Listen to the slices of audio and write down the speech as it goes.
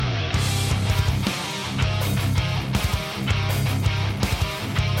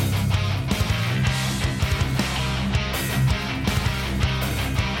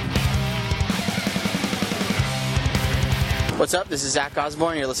What's up? This is Zach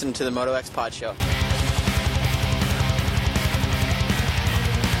Osborne. You're listening to the Moto X Pod Show.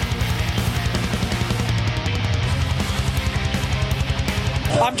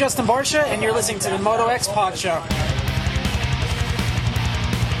 I'm Justin Barsha, and you're listening to the Moto X Pod Show.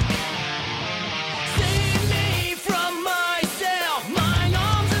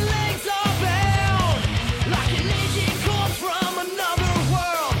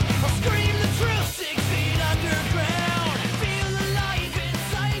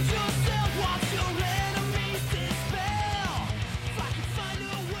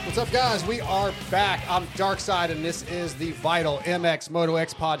 What's up, guys? We are back. I'm Darkside, and this is the Vital MX Moto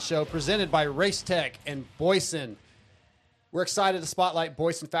X Pod Show presented by Racetech and Boyson. We're excited to spotlight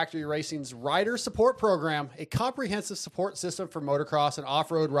Boyson Factory Racing's Rider Support Program, a comprehensive support system for motocross and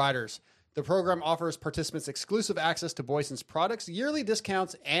off-road riders. The program offers participants exclusive access to Boyson's products, yearly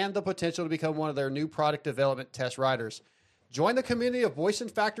discounts, and the potential to become one of their new product development test riders. Join the community of Boyson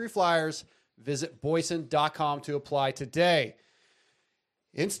Factory Flyers. Visit boyson.com to apply today.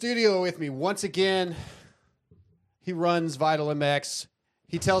 In studio with me once again, he runs Vital MX.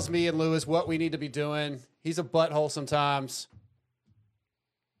 He tells me and Lewis what we need to be doing. He's a butthole sometimes.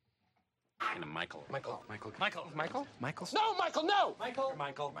 And Michael. No, Michael, no!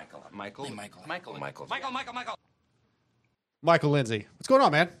 Michael Lindsay. What's going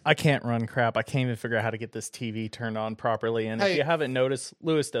on, man? I can't run crap. I can't even figure out how to get this TV turned on properly. And Hey. if you haven't noticed,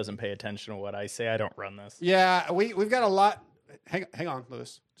 Lewis doesn't pay attention to what I say. I don't run this. Yeah, we've got a lot. Hang on,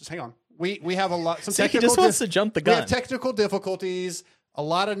 Lewis. Just hang on. We have a lot. Some See, he technical just wants to jump the We gun. have technical difficulties. A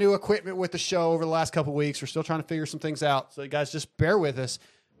lot of new equipment with the show over the last couple of weeks. We're still trying to figure some things out. So you guys just bear with us.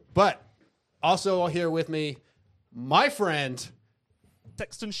 But also here with me, my friend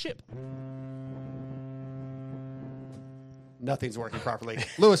Sexton Ship. Nothing's working properly.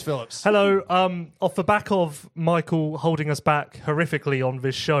 Lewis Phillips. Hello. Off the back of Michael holding us back horrifically on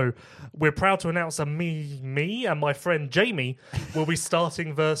this show, we're proud to announce that me and my friend Jamie will be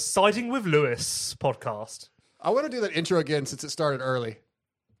starting the Siding with Lewis podcast. I want to do that intro again since it started early.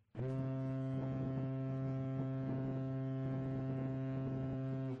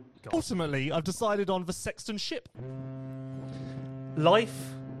 Ultimately, I've decided on the Sexton Ship.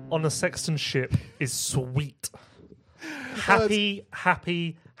 Life on the Sexton Ship is sweet. Happy.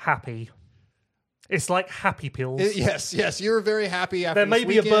 It's like happy pills. Yes. You were very happy after There may this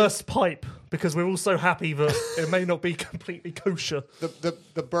be a weekend. burst pipe because we're also happy that it may not be completely kosher.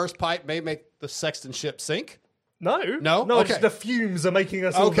 The burst pipe may make the Sexton ship sink. No, Okay. just the fumes are making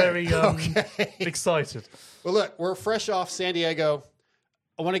us all Okay. very excited. Well, look, we're fresh off San Diego.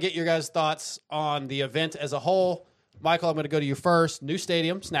 I want to get your guys' thoughts on the event as a whole. Michael, I'm going to go to you first. New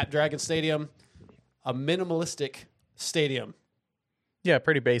stadium, Snapdragon Stadium, a minimalistic stadium. Yeah,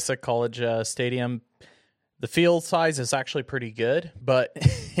 pretty basic college stadium. The field size is actually pretty good, but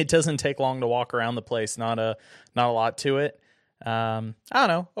it doesn't take long to walk around the place. Not a lot to it. I don't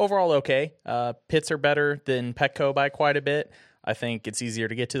know. Overall, okay. Pits are better than Petco by quite a bit. I think it's easier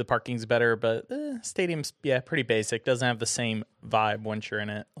to get to. The parking's better, but stadium's pretty basic. Doesn't have the same vibe once you're in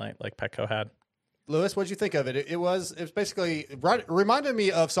it, like Petco had. Lewis, what did you think of it? It was basically reminded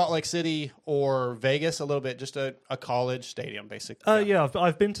me of Salt Lake City or Vegas a little bit, just a college stadium, basically. Yeah,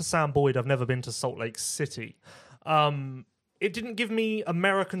 I've been to Sam Boyd. I've never been to Salt Lake City. It didn't give me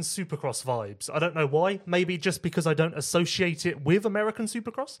American Supercross vibes. I don't know why. Maybe just because I don't associate it with American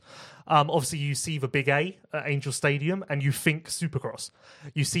Supercross. Obviously, you see the Big A at Angel Stadium and you think Supercross.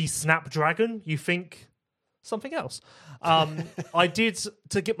 You see Snapdragon, you think something else. I did,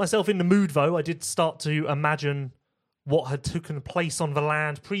 to get myself in the mood, though, I did start to imagine what had taken place on the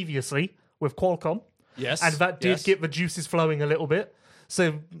land previously with Qualcomm. Yes. And that did get the juices flowing a little bit.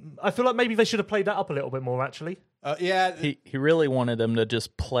 So I feel like maybe they should have played that up a little bit more, actually. He really wanted them to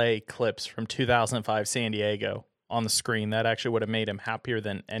just play clips from 2005 San Diego on the screen. That actually would have made him happier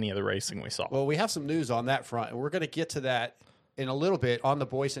than any of the racing we saw. Well, we have some news on that front, and we're going to get to that in a little bit on the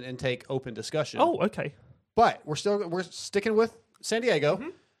Boyson Intake open discussion. Oh, okay. But we're sticking with San Diego. Mm-hmm.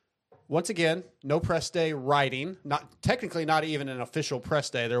 Once again, no press day riding. Not even an official press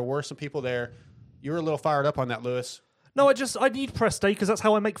day. There were some people there. You were a little fired up on that, Lewis. No, I need press day because that's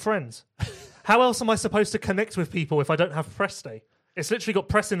how I make friends. How else am I supposed to connect with people if I don't have press day? It's literally got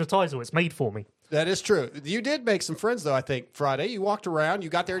press in the title. It's made for me. That is true. You did make some friends, though, I think, Friday. You walked around. You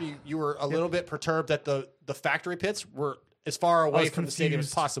got there. You were a little bit perturbed that the factory pits were as far away from the stadium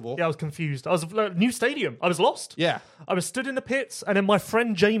as possible. Yeah, I was confused. I was new stadium. I was lost. Yeah. I was stood in the pits, and then my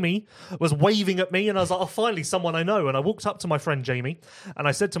friend Jamie was waving at me, and I was like, oh, finally, someone I know. And I walked up to my friend Jamie, and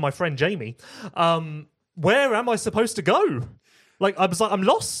I said to my friend Jamie, where am I supposed to go? Like, I was like, I'm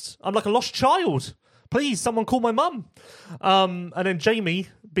lost. I'm like a lost child. please, someone call my mum. And then Jamie,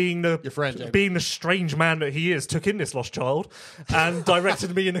 being the Your friend, Jamie. being the strange man that he is, took in this lost child and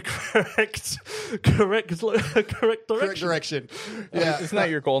directed me in a correct Correct direction. direction. Yeah. Isn't that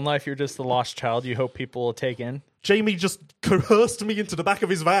your goal in life? You're just the lost child you hope people will take in. Jamie just coerced me into the back of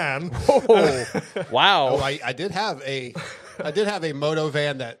his van. Oh, wow. Oh, I did have a moto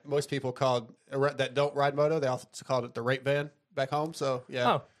van that most people called that don't ride moto. They also called it the rape van back home. So yeah,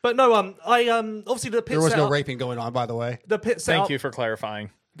 Oh, but no, I obviously the pit there was no setup, raping going on, by the way. the pit setup, Thank you for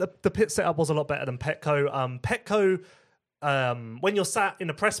clarifying. the pit setup was a lot better than Petco. Petco, when you're sat in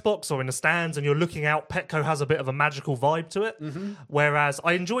a press box or in the stands and you're looking out, Petco has a bit of a magical vibe to it. Mm-hmm. Whereas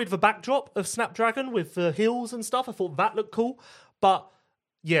I enjoyed the backdrop of Snapdragon with the hills and stuff. I thought that looked cool. But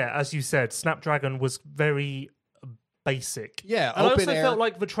yeah, as you said, Snapdragon was very basic. Yeah, and I open also air. felt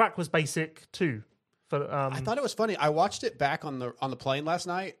like the track was basic too. For, I thought it was funny. I watched it back on the plane last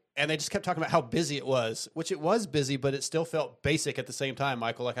night, and they just kept talking about how busy it was, which it was busy, but it still felt basic at the same time.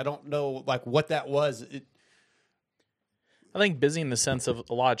 Michael, like I don't know like what that was. I think busy in the sense of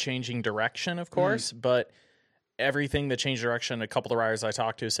a lot of changing direction, of course, but everything that changed direction, a couple of the riders I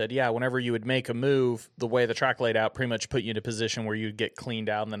talked to said, yeah, whenever you would make a move, the way the track laid out pretty much put you in a position where you'd get cleaned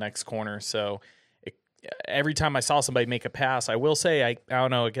out in the next corner. So every time I saw somebody make a pass, I will say, I don't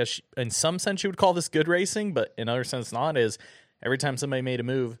know, I guess in some sense you would call this good racing, but in other sense not, is every time somebody made a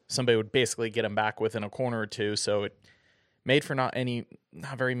move, somebody would basically get them back within a corner or two. So it made for not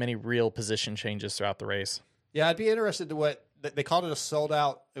very many real position changes throughout the race. Yeah, I'd be interested to what they called it a sold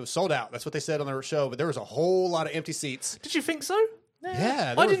out. It was sold out. That's what they said on their show. But there was a whole lot of empty seats. did you think so?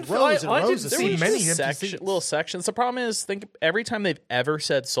 Yeah, I there didn't- was rows and I rows didn't of see seats. many Just empty seats. little sections. The problem is, think every time they've ever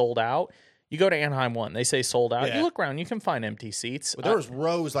said sold out, you go to Anaheim 1, they say sold out. Yeah. You look around, you can find empty seats. But there was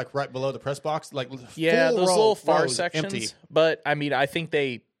rows like right below the press box, like Yeah, full those row, little far rows sections. empty. But I mean, I think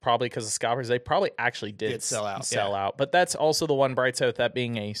they probably, because of scalpers, they probably actually did sell out, Sell yeah. out. But that's also the one bright side with that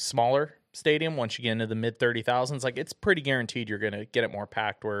being a smaller stadium. Once you get into the mid 30,000s, like it's pretty guaranteed you're going to get it more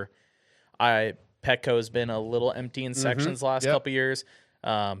packed. Where Petco has been a little empty in sections the last Yep. couple years.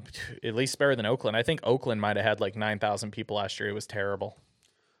 At least better than Oakland. I think Oakland might have had like 9,000 people last year. It was terrible.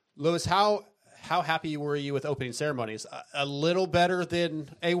 Lewis, how happy were you with opening ceremonies? A little better than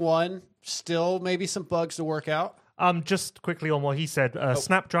A1. Still, maybe some bugs to work out. Just quickly on what he said,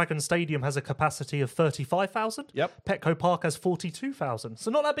 Snapdragon Stadium has a capacity of 35,000. Yep. Petco Park has 42,000. So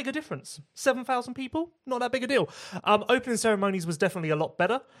not that big a difference. 7,000 people, not that big a deal. Opening ceremonies was definitely a lot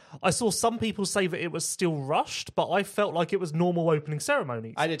better. I saw some people say that it was still rushed, but I felt like it was normal opening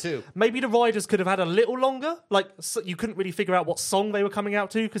ceremonies. I did too. Maybe the riders could have had a little longer. Like, you couldn't really figure out what song they were coming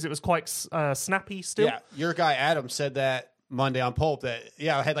out to because it was quite snappy still. Yeah, your guy Adam said that Monday on Pulp that,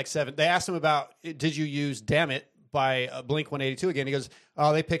 I had like 7. They asked him about, did you use Damn It by Blink 182 again? He goes,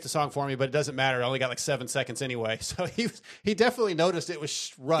 oh, they picked a song for me, but it doesn't matter. I only got like 7 seconds anyway. So he definitely noticed it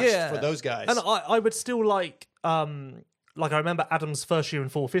was rushed for those guys. And I would still like I remember Adam's first year in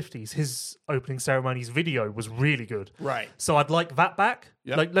 450s, his opening ceremonies video was really good. Right. So I'd like that back.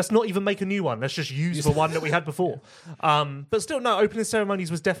 Yep. Like, let's not even make a new one. Let's just use the one that we had before. But still, no, opening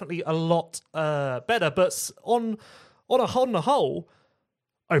ceremonies was definitely a lot better. But on the whole,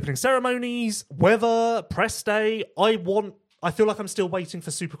 opening ceremonies, weather, press day, I feel like I'm still waiting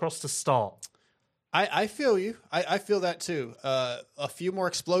for Supercross to start. I feel you. I feel that too. A few more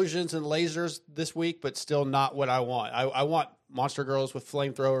explosions and lasers this week, but still not what I want. I want Monster Girls with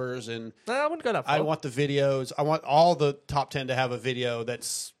flamethrowers, and I wouldn't go that far. I want the videos. I want all the top 10 to have a video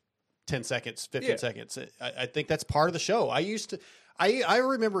that's 10 seconds, 15 seconds. I think that's part of the show. I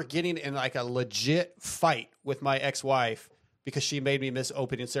remember getting in like a legit fight with my ex-wife because she made me miss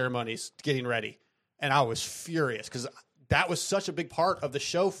opening ceremonies getting ready. And I was furious because that was such a big part of the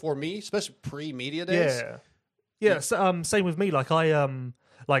show for me, especially pre-media days. Yeah. So, same with me. Like Calvin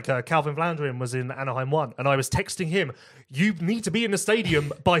Vlanderen was in Anaheim 1, and I was texting him, "You need to be in the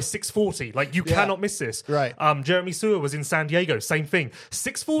stadium by 6:40. Like you cannot miss this." Right. Jeremy Sewer was in San Diego. Same thing.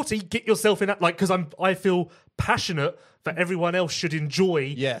 6:40. Get yourself in that. Like, because I feel passionate that everyone else should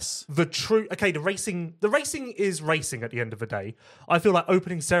enjoy. Yes. The true. Okay. The racing is racing at the end of the day. I feel like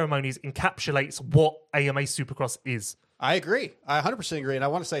opening ceremonies encapsulates what AMA Supercross is. I agree. I 100% agree. And I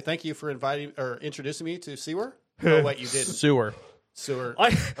want to say thank you for introducing me to Sewer. Oh, wait, you didn't. Sewer.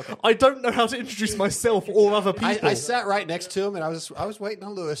 I don't know how to introduce myself or other people. I sat right next to him, and I was waiting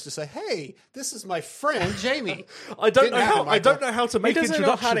on Lewis to say, "Hey, this is my friend Jamie." I don't Didn't know happen, how. I don't know how to He make doesn't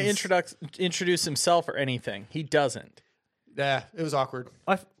know introductions. how to introduce himself or anything. He doesn't. Yeah, it was awkward.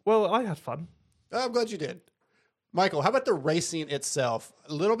 I had fun. I'm glad you did. Michael, how about the racing itself?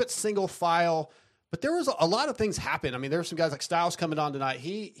 A little bit single file, but there was a lot of things happen. I mean, there were some guys like Styles coming on tonight.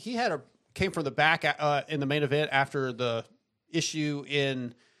 He had came from the back in the main event after the issue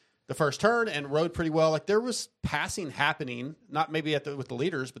in the first turn and rode pretty well. Like, there was passing happening, not maybe with the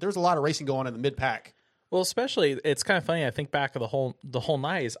leaders, but there was a lot of racing going on in the mid pack. Well, especially, it's kind of funny. I think back of the whole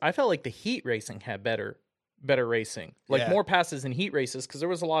night is I felt like the heat racing had better racing, like more passes in heat races, because there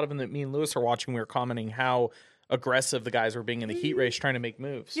was a lot of them that me and Lewis are watching. We were commenting how aggressive the guys were being in the heat race trying to make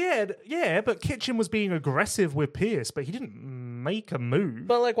moves. Yeah, but Kitchen was being aggressive with Pierce, but he didn't make a move.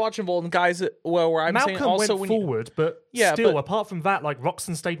 But like watching Volton guys, where I'm Malcolm saying also went forward, but Yeah, still, but- apart from that, like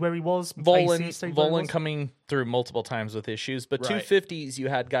Roxon stayed where he was. AC stayed where he Volton was. coming through multiple times with issues, but Right. 250s you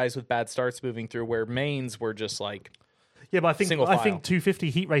had guys with bad starts moving through, where mains were just like Yeah, but single I file. think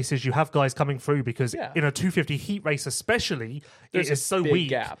 250 heat races, you have guys coming through because Yeah. in a 250 heat race, especially, There's it a is so big weak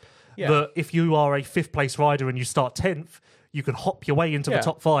gap. Yeah. that if you are a fifth place rider and you start 10th, you can hop your way into Yeah. the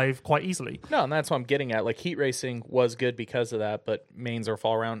top 5 quite easily. No, and that's what I'm getting at. Like, heat racing was good because of that, but mains are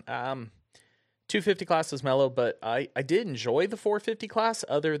fall around. 250 class was mellow, but I did enjoy the 450 class,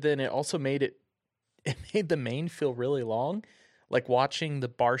 other than it also made made the main feel really long. Like watching the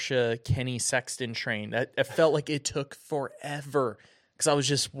Barsha Kenny Sexton train, it felt like it took forever. Because I was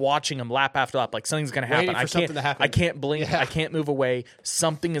just watching them lap after lap, like something's going to happen. Waiting for something to happen. I can't blink. Yeah. I can't move away.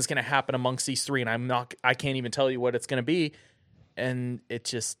 Something is going to happen amongst these three, and I can't even tell you what it's going to be. And it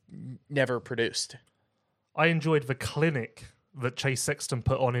just never produced. I enjoyed the clinic that Chase Sexton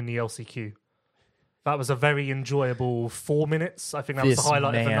put on in the LCQ. That was a very enjoyable 4 minutes. I think that was the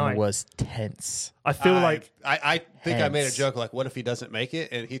highlight of the night. Was tense. I feel like I think I made a Hence. joke like, what if he doesn't make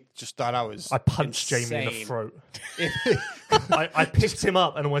it? And he just thought I was I punched insane. Jamie in the throat. I picked him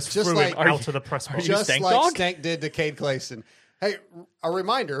up and almost Just threw like- him out of the press box. you Just Stank like Dog? Stank did to Cade Clayson. Hey, a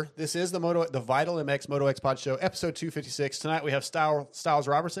reminder, this is the Vital MX Moto X Pod Show, episode 256. Tonight we have Styles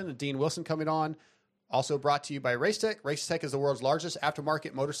Robertson and Dean Wilson coming on. Also brought to you by Racetech. Racetech is the world's largest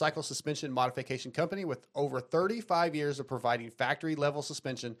aftermarket motorcycle suspension modification company with over 35 years of providing factory-level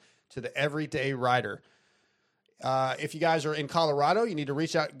suspension to the everyday rider. If you guys are in Colorado, you need to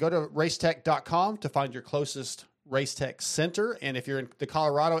reach out. Go to racetech.com to find your closest Racetech center. And if you're in the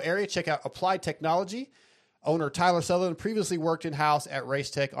Colorado area, check out Applied Technology. Owner Tyler Sutherland previously worked in-house at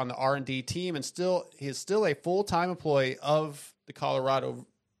Racetech on the R&D team, and he is still a full-time employee of the Colorado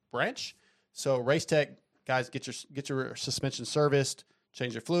branch. So Racetech, guys, get your suspension serviced,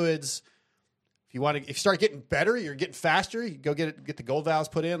 change your fluids. If you start getting better, you're getting faster, you go get the gold valves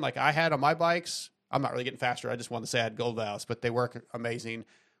put in like I had on my bikes. I'm not really getting faster. I just wanted to say I had gold valves, but they work amazing.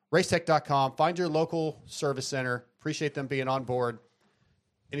 Racetech.com. Find your local service center. Appreciate them being on board.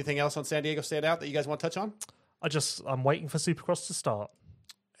 Anything else on San Diego stand out that you guys want to touch on? I'm waiting for Supercross to start.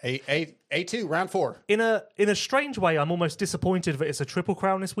 A2, round 4. In a strange way, I'm almost disappointed that it's a Triple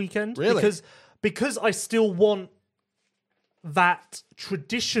Crown this weekend. Really? Because I still want that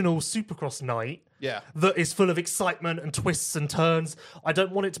traditional Supercross night Yeah. that is full of excitement and twists and turns. I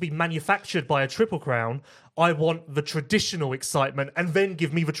don't want it to be manufactured by a Triple Crown. I want the traditional excitement and then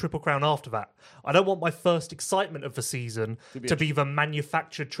give me the Triple Crown after that. I don't want my first excitement of the season to be the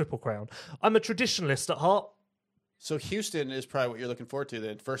manufactured Triple Crown. I'm a traditionalist at heart. So Houston is probably what you're looking forward to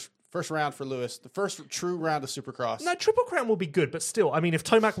then. First round for Lewis. The first true round of Supercross. No, Triple Crown will be good, but still, I mean, if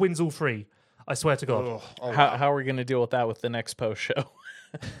Tomac wins all 3, I swear to God. How are we going to deal with that with the next post show?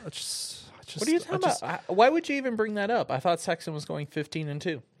 What are you talking about? Why would you even bring that up? I thought Sexton was going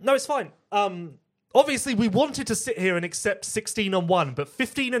 15-2. No, it's fine. Obviously, we wanted to sit here and accept 16-1, but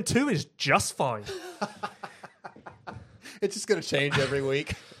 15-2 is just fine. It's just going to change every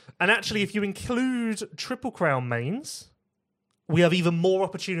week. And actually, if you include Triple Crown mains, we have even more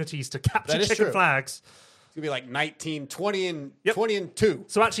opportunities to capture That is chicken true. flags. It's going to be like 19, 20, and Yep. 20 and 2.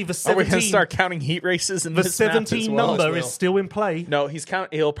 So actually, the Are we going to 17, start counting heat races in the this map as 17 well? number Will. is still in play. No,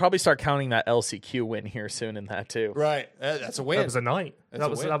 he'll probably start counting that LCQ win here soon in that too. Right. That's a win. That was a night. a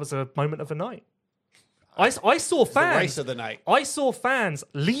That win. was a moment of the night. I saw the fans. race of the night. I saw fans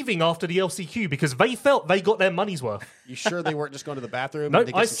leaving after the LCQ because they felt they got their money's worth. You sure they weren't just going to the bathroom No, and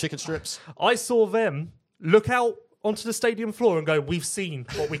they I get some s- chicken strips? I saw them look out onto the stadium floor and go, "We've seen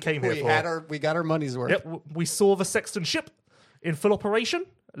what we came here for." We got our money's worth. Yep, we saw the Sexton ship in full operation.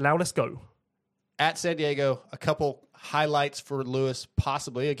 Now let's go. At San Diego, a couple highlights for Lewis,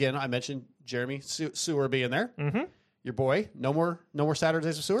 possibly. Again, I mentioned Jeremy Sewer being there. Mm-hmm. Your boy. No more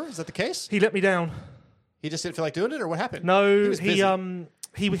Saturdays with Sewer. Is that the case? He let me down. He just didn't feel like doing it, or what happened? No, was busy.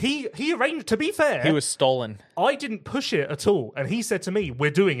 he arranged. To be fair, He was stolen. I didn't push it at all, and he said to me, "We're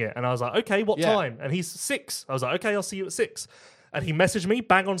doing it," and I was like, "Okay, what Yeah. time?" And he's 6. I was like, "Okay, I'll see you at 6." And he messaged me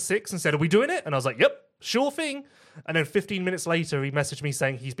bang on 6 and said, "Are we doing it?" And I was like, "Yep, sure thing." And then 15 minutes later, he messaged me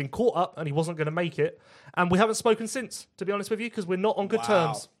saying he's been caught up and he wasn't going to make it, and we haven't spoken since. To be honest with you, because we're not on good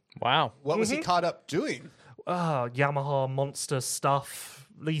terms. Wow. What was he caught up doing? Yamaha monster stuff.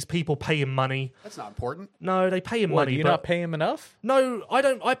 These people pay him money. That's not important. No, they pay him What, money. do you but not pay him enough? No, I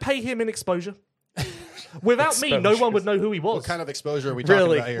don't. I pay him in exposure. Without me, no one would know who he was. What kind of exposure are we talking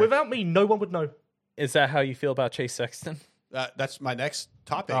Really? about here? Without me, no one would know. Is that how you feel about Chase Sexton? That's my next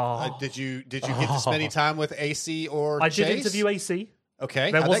topic. Oh. Did you get to spend any time with AC or I Chase? did interview AC.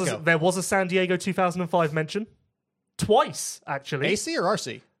 Okay, There how'd that go? there was a San Diego 2005 mention. Twice, actually. AC or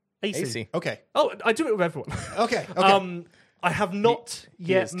RC? AC. Okay, Oh, I do it with everyone. okay, okay. I have not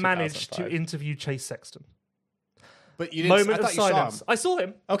He yet is managed to 2005. interview Chase Sexton. But you didn't. Moment I of thought you saw silence. him. I saw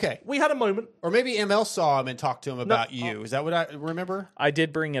him. Okay, We had a moment. or maybe ML saw him and talked to him about you. Is that what I remember? I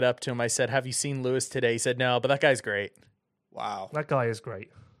did bring it up to him. I said, "Have you seen Lewis today?" He said, "No, but that guy's great." Wow. That guy is great.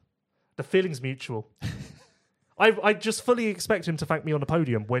 The feeling's mutual. I just fully expect him to thank me on the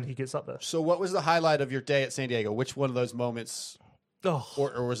podium when he gets up there. So, what was the highlight of your day at San Diego? Which one of those moments, Oh,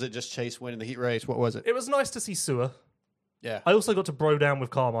 or was it just Chase winning the heat race? What was it? it was nice to see Sewer. Yeah. I also got to bro down with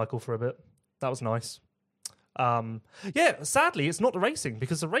Carmichael for a bit. That was nice. Yeah, sadly, it's not the racing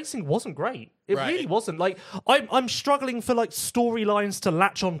because the racing wasn't great. It Right. really wasn't. Like, I'm struggling for like storylines to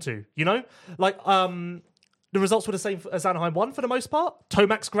latch onto. You know, like the results were the same as Anaheim 1 for the most part.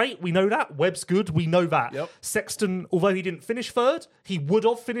 Tomac's great, we know that. Webb's good, we know that. Yep. Sexton, although he didn't finish third, he would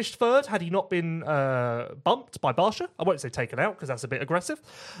have finished third had he not been bumped by Barsha. I won't say taken out because that's a bit aggressive.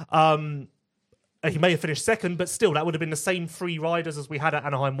 He may have finished second, but still, that would have been the same three riders as we had at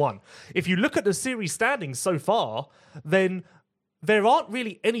Anaheim 1. If you look at the series standings so far, then there aren't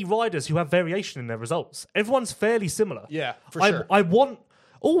really any riders who have variation in their results. Everyone's fairly similar. Yeah, for sure. I want...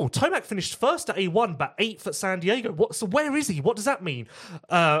 Oh, Tomac finished first at A1, but 8th at San Diego. So where is he? What does that mean?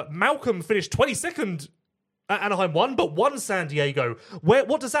 Malcolm finished 22nd at Anaheim 1, but won San Diego.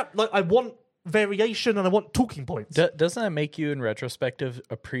 What does that... Like, I want variation and I want talking points. Doesn't that make you, in retrospective,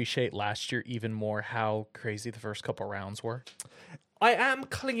 appreciate last year even more how crazy the first couple rounds were? I am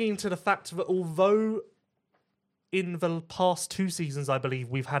clinging to the fact that although in the past 2 seasons, I believe,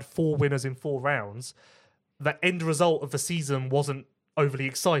 we've had 4 winners in 4 rounds, the end result of the season wasn't overly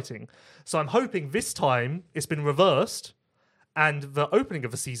exciting. So I'm hoping this time it's been reversed and the opening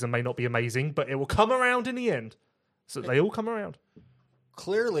of the season may not be amazing, but it will come around in the end. So they all come around.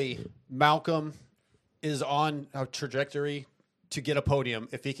 Clearly, Malcolm is on a trajectory to get a podium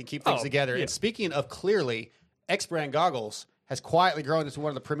if he can keep things together. yeah. And speaking of clearly, X-Brand Goggles has quietly grown into one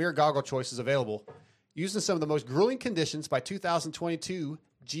of the premier goggle choices available. Used in some of the most grueling conditions by 2022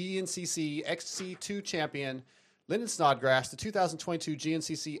 GNCC XC2 champion Lyndon Snodgrass, the 2022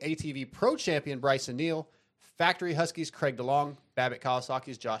 GNCC ATV Pro champion Bryson Neal, Factory Huskies Craig DeLong, Babbitt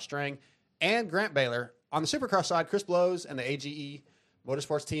Kawasaki's Josh Strang, and Grant Baylor. On the Supercross side, Chris Blows and the AGE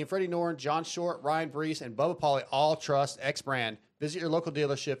Motorsports team, Freddie Norn, John Short, Ryan Brees, and Bubba Pauly all trust X-Brand. Visit your local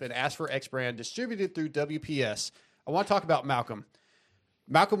dealership and ask for X-Brand, distributed through WPS. I want to talk about Malcolm.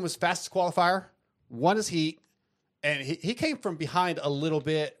 Malcolm was fastest qualifier, won his heat, and he came from behind a little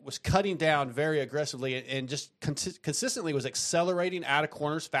bit, was cutting down very aggressively, and just consistently was accelerating out of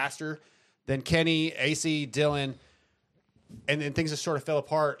corners faster than Kenny, AC, Dylan, and then things just sort of fell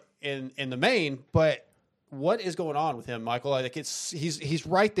apart in the main. But what is going on with him, Michael? Like he's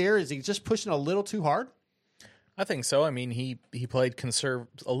right there. Is he just pushing a little too hard? I think so. I mean, he played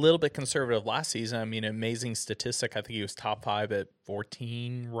a little bit conservative last season. I mean, amazing statistic. I think he was top 5 at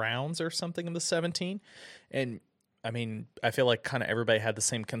 14 rounds or something in the 17. And I mean, I feel like kind of everybody had the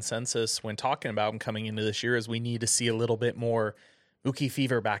same consensus when talking about him coming into this year is we need to see a little bit more Uki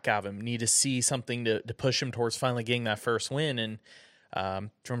fever back out of him. Need to see something to push him towards finally getting that first win.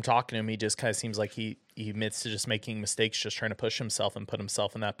 And from talking to him, he just kind of seems like he admits to just making mistakes, just trying to push himself and put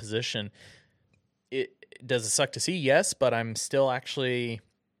himself in that position. Does it suck to see? Yes, but I'm actually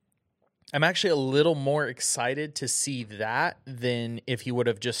a little more excited to see that than if he would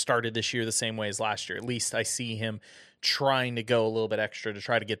have just started this year the same way as last year. At least I see him trying to go a little bit extra to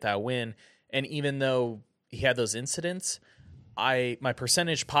try to get that win. And even though he had those incidents, my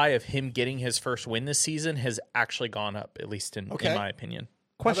percentage pie of him getting his first win this season has actually gone up, at least in my opinion.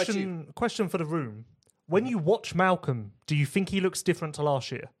 Question for the room. When you watch Malcolm, do you think he looks different to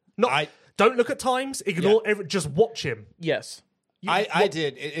last year? Don't look at times. Ignore just watch him. Yes. I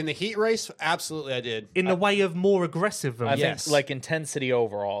did. In the heat race, absolutely I did. In the way of more aggressive than I Yes. think like intensity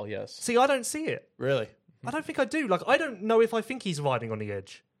overall, yes. See, I don't see it. Really? I don't think I do. Like, I don't know if I think he's riding on the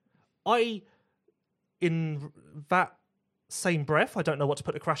edge. In that same breath, I don't know what to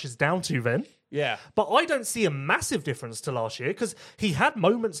put the crashes down to then. Yeah. But I don't see a massive difference to last year because he had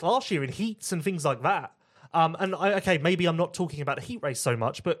moments last year in heats and things like that. Maybe I'm not talking about the heat race so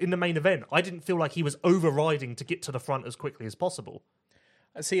much, but in the main event, I didn't feel like he was overriding to get to the front as quickly as possible.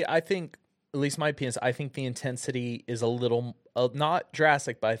 See, I think, at least my opinion is, I think the intensity is a little, not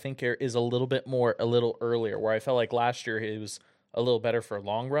drastic, but I think there is a little bit more, a little earlier, where I felt like last year he was a little better for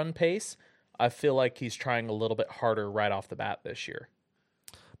long run pace. I feel like he's trying a little bit harder right off the bat this year.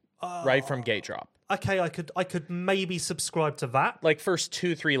 Right from gate drop. Okay, I could maybe subscribe to that. Like first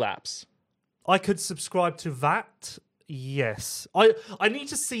 2-3 laps. I could subscribe to that. Yes. I need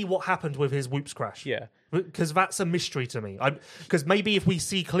to see what happened with his whoops crash. Yeah. Because that's a mystery to me. Because maybe if we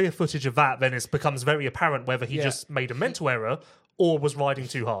see clear footage of that, then it becomes very apparent whether he just made a mental error or was riding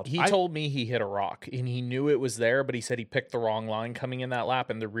too hard. He told me he hit a rock, and he knew it was there, but he said he picked the wrong line coming in that lap,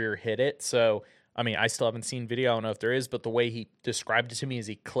 and the rear hit it. So, I mean, I still haven't seen video. I don't know if there is, but the way he described it to me is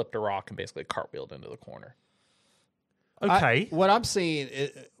he clipped a rock and basically cartwheeled into the corner. Okay. What I'm seeing,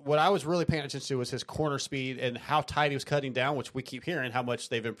 what I was really paying attention to was his corner speed and how tight he was cutting down, which we keep hearing how much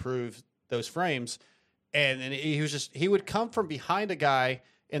they've improved those frames. And he would come from behind a guy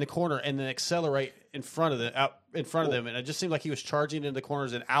in the corner and then accelerate in front of them, and it just seemed like he was charging into the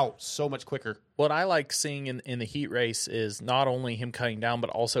corners and out so much quicker. What I like seeing in the heat race is not only him cutting down, but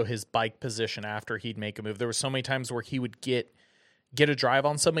also his bike position after he'd make a move. There were so many times where he would get a drive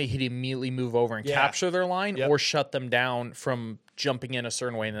on somebody, he'd immediately move over and capture their line or shut them down from jumping in a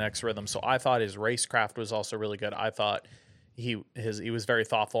certain way in the next rhythm. So I thought his racecraft was also really good. I thought he was very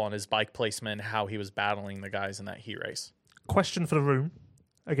thoughtful on his bike placement, how he was battling the guys in that heat race. Question for the room,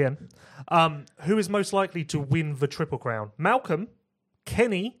 again. Who is most likely to win the Triple Crown? Malcolm,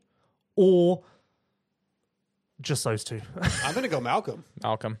 Kenny, or just those two? I'm going to go Malcolm.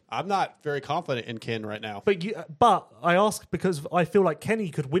 I'm not very confident in Ken right now. But I ask because I feel like Kenny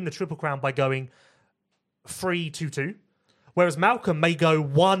could win the Triple Crown by going 3-2-2, whereas Malcolm may go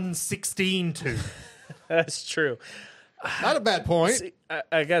 1-16-2. That's true. Not a bad point. See,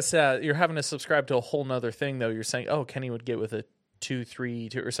 I guess you're having to subscribe to a whole nother thing, though. You're saying, oh, Kenny would get with a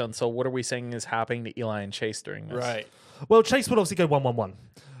 2-3-2 or something. So what are we saying is happening to Eli and Chase during this? Right. Well, Chase would obviously go 1-1-1.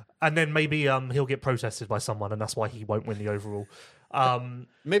 And then maybe he'll get protested by someone, and that's why he won't win the overall.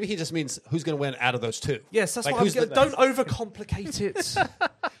 Maybe he just means who's going to win out of those two. Yes, that's Like, what don't overcomplicate it.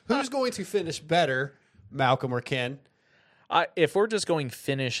 Who's going to finish better, Malcolm or Ken? If we're just going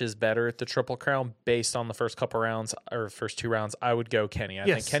finish is better at the Triple Crown based on the first couple rounds or first 2 rounds, I would go Kenny. I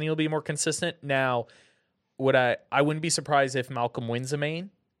think Kenny will be more consistent. Now, I wouldn't be surprised if Malcolm wins a main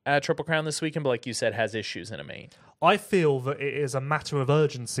at Triple Crown this weekend, but like you said, has issues in a main. I feel that it is a matter of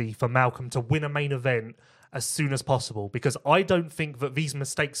urgency for Malcolm to win a main event as soon as possible, because I don't think that these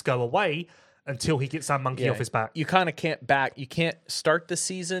mistakes go away until he gets that monkey off his back. You kind of can't you can't start the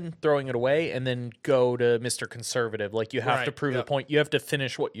season throwing it away and then go to Mr. Conservative. Like, you have to prove the point. You have to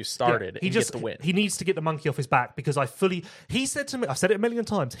finish what you started and get the win. He needs to get the monkey off his back, because he said to me, I've said it a million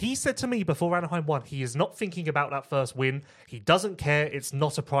times, he said to me before Anaheim won, he is not thinking about that first win. He doesn't care. It's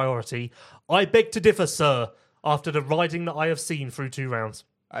not a priority. I beg to differ, sir, after the riding that I have seen through 2 rounds.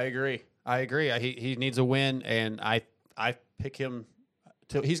 I agree. He needs a win, and I pick him.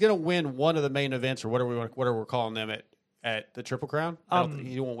 He's going to win one of the main events, or whatever we're calling them at the Triple Crown.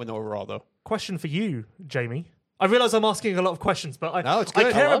 He won't win the overall, though. Question for you, Jamie. I realize I'm asking a lot of questions, but it's good.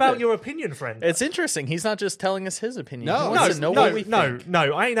 I care I love about it. your opinion, friend. It's interesting. He's not just telling us his opinion. No, he wants to know what we think.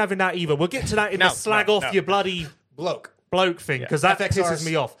 No, I ain't having that either. We'll get to that in the slag off your bloody bloke thing, because that FXRs. pisses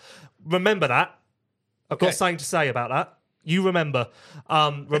me off. Remember that. I've got something to say about that. You remember.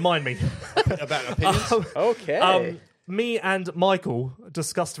 Remind me. About opinions. Okay. Me and Michael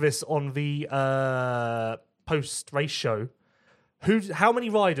discussed this on the post-race show. How many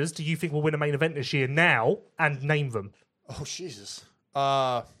riders do you think will win a main event this year now, and name them? Oh, Jesus.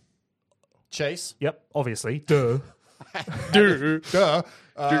 Chase. Yep, obviously. Duh. Duh.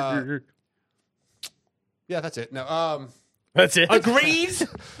 Yeah, that's it. No. That's it. Agreed.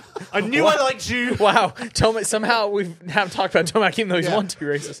 I knew I liked you. Wow. Tomac, somehow we haven't talked about Tomac even though he's won 2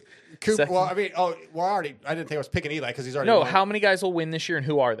 races. Cooper, I didn't think I was picking Eli because he's already won. How many guys will win this year, and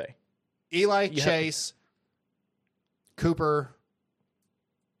who are they? Eli, Chase, Cooper,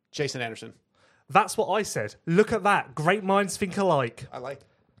 Jason Anderson. That's what I said. Look at that. Great minds think alike. I like.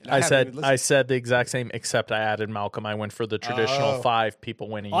 I said the exact same, except I added Malcolm. I went for the traditional 5 people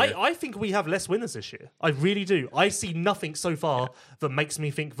winning. I think we have less winners this year. I really do. I see nothing so far that makes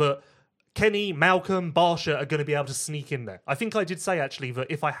me think that Kenny, Malcolm, Barsha are going to be able to sneak in there. I think I did say, actually, that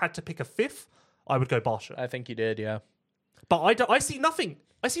if I had to pick a 5th, I would go Barsha. I think you did, yeah. But I see nothing.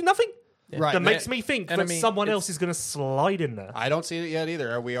 Right. That makes me think that someone else is going to slide in there. I don't see it yet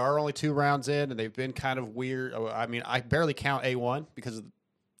either. We are only 2 rounds in, and they've been kind of weird. I mean, I barely count A1 because of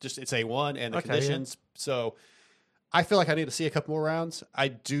it's A1 and the conditions. Yeah. So I feel like I need to see a couple more rounds. I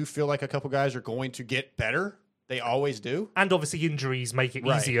do feel like a couple guys are going to get better. They always do. And obviously injuries make it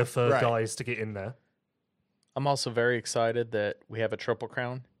Right, easier for right. guys to get in there. I'm also very excited that we have a Triple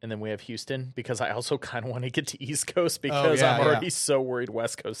Crown and then we have Houston because I also kind of want to get to East Coast because yeah, I'm already yeah. so worried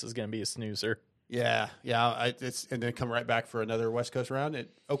West Coast is going to be a snoozer. Yeah. And then come right back for another West Coast round at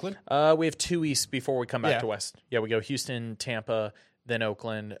Oakland. We have 2 East before we come back Yeah. to West. Yeah, we go Houston, Tampa, then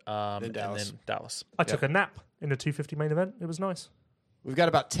Oakland, and Dallas. then Dallas. I took a nap in the 250 main event. It was nice. We've got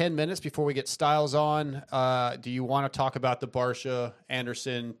about 10 minutes before we get Styles on. Do you want to talk about the Barsha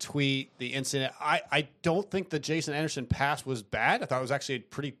Anderson tweet, the incident? I don't think the Jason Anderson pass was bad. I thought it was actually a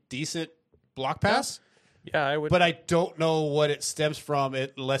pretty decent block pass, Yeah, I would. but I don't know what it stems from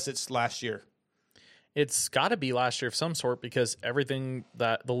unless it's last year. It's got to be last year of some sort because everything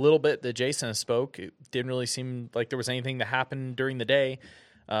that the little bit that Jason spoke, it didn't really seem like there was anything that happened during the day.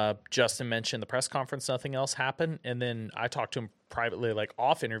 Justin mentioned the press conference, nothing else happened. And then I talked to him privately, like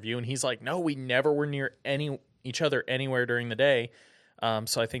off interview, and he's like, no, we never were near each other anywhere during the day.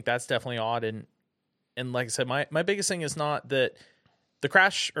 So I think that's definitely odd. And like I said, my biggest thing is not that the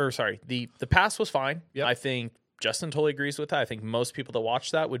pass was fine. Yep. I think Justin totally agrees with that. I think most people that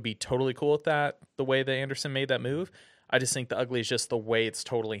watch that would be totally cool with that, the way that Anderson made that move. I just think the ugly is just the way it's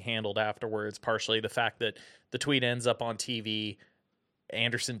totally handled afterwards, partially the fact that the tweet ends up on TV,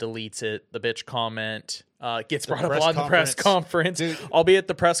 Anderson deletes it, the bitch comment gets brought up on the press conference. Dude. Albeit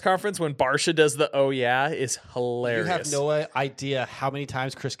the press conference when Barsha does the "oh yeah" is hilarious. You have no idea how many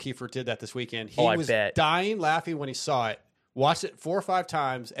times Chris Kiefer did that this weekend. He I was bet. dying laughing when he saw it. Watched it 4 or 5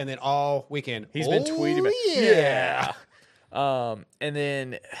 times, and then all weekend He's been tweeting about yeah. And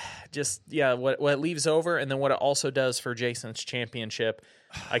then just what it leaves over, and then what it also does for Jason's championship.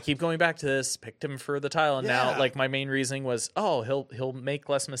 I keep going back to this. Picked him for the title, and now like my main reasoning was, he'll make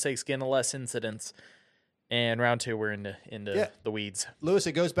less mistakes, get into less incidents. And round 2, we're into the weeds. Lewis,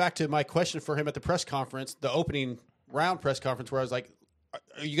 it goes back to my question for him at the press conference, the opening round press conference, where I was like,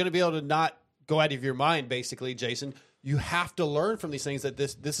 "Are you going to be able to not go out of your mind?" Basically, Jason, you have to learn from these things that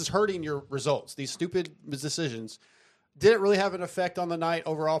this is hurting your results. These stupid decisions. Did it really have an effect on the night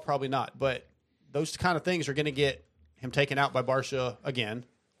overall? Probably not. But those kind of things are going to get him taken out by Barsha again.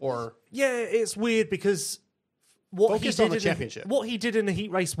 Or Yeah, it's weird because what he Focus did on the in championship. what he did in the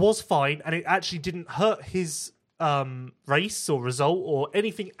heat race was fine, and it actually didn't hurt his race or result or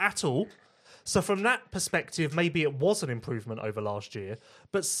anything at all. So from that perspective, maybe it was an improvement over last year.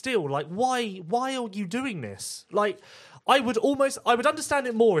 But still, like, why are you doing this? Like, I would understand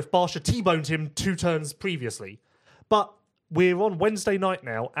it more if Barsha T-boned him 2 turns previously. But we're on Wednesday night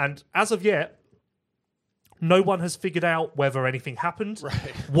now, and as of yet, no one has figured out whether anything happened,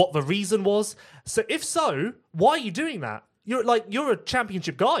 what the reason was. So if so, why are you doing that? You're a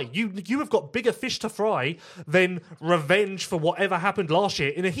championship guy. You have got bigger fish to fry than revenge for whatever happened last year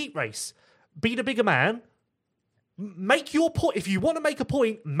in a heat race. Be the bigger man. Make your point. If you want to make a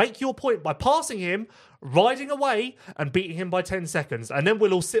point, make your point by passing him, riding away, and beating him by 10 seconds. And then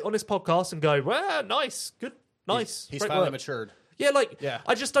we'll all sit on this podcast and go, well, nice, good, nice. he's great finally work." matured. Yeah,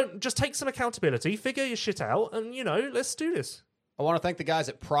 I just take some accountability, figure your shit out, and, let's do this. I want to thank the guys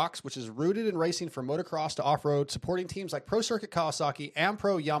at Prox, which is rooted in racing from motocross to off-road, supporting teams like Pro Circuit Kawasaki,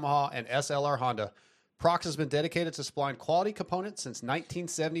 Ampro, Yamaha, and SLR Honda. Prox has been dedicated to supplying quality components since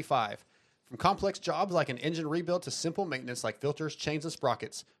 1975. From complex jobs like an engine rebuild to simple maintenance like filters, chains, and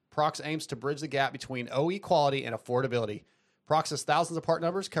sprockets, Prox aims to bridge the gap between OE quality and affordability. Prox has thousands of part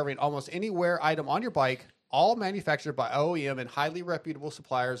numbers covering almost any wear item on your bike, all manufactured by OEM and highly reputable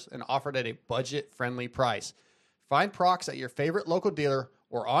suppliers and offered at a budget-friendly price. Find Prox at your favorite local dealer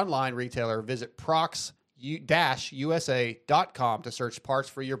or online retailer. Visit prox-usa.com to search parts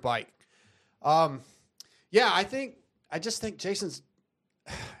for your bike. I just think Jason's...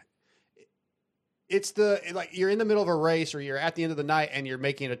 It's you're in the middle of a race or you're at the end of the night and you're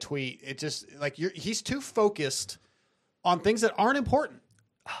making a tweet. It just he's too focused on things that aren't important.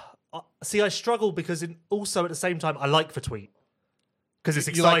 See, I struggle because also at the same time, I like the tweet because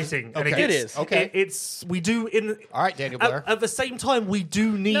it's You like- exciting. okay. And It is. Okay. All right, Daniel Blair. At the same time, we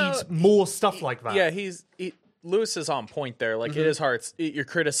do need more stuff like that. Yeah, Lewis is on point there. Like, it is hard. You're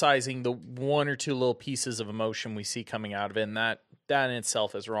criticizing the 1 or 2 little pieces of emotion we see coming out of it, and that in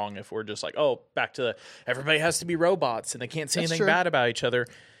itself is wrong if we're just like, back to everybody has to be robots and they can't say That's anything true. bad about each other.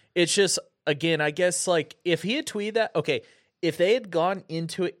 It's just, again, I guess, like, if he had tweeted that, okay, if they had gone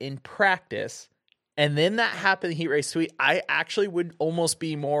into it in practice and then that happened in the heat race tweet, I actually would almost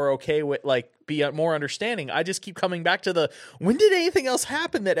be more okay with, like, be more understanding. I just keep coming back to when did anything else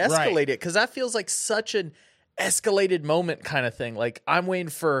happen that escalated? Because that feels like such an escalated moment kind of thing. Like I'm waiting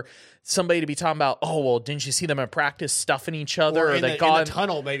for somebody to be talking about, oh, well, didn't you see them in practice stuffing each other? Or in they the got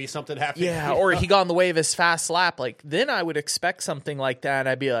tunnel, maybe something happened. yeah, or he got in the way of his fast lap. Like then I would expect something like that. And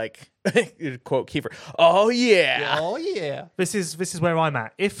I'd be like, quote Kiefer, oh yeah. Oh, yeah. This is where I'm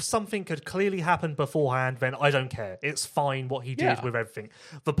at. If something had clearly happened beforehand, then I don't care. It's fine what he did Yeah. with everything.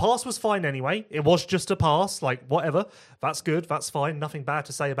 The pass was fine anyway. It was just a pass. Like, whatever. That's good. That's fine. Nothing bad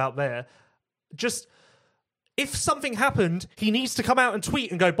to say about there. Just, if something happened, he needs to come out and tweet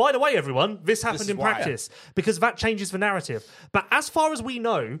and go, by the way, everyone, this happened is in why. practice. Because that changes the narrative. But as far as we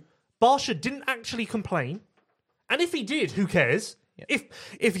know, Barsha didn't actually complain. And if he did, who cares?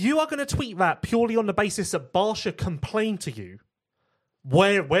 If you are going to tweet that purely on the basis that Barsha complained to you,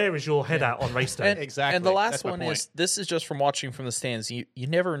 where is your head at on race day? Exactly. And the last That's my one point. is, this is just from watching from the stands. You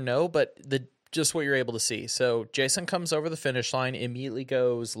never know, but just what you're able to see. So Jason comes over the finish line, immediately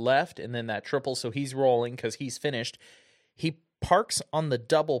goes left, and then that triple. So he's rolling because he's finished. He parks on the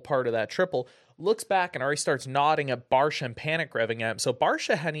double part of that triple, looks back and already starts nodding at Barsha and panic revving at him. So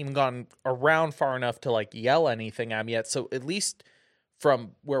Barsha hadn't even gone around far enough to like yell anything at him yet. So at least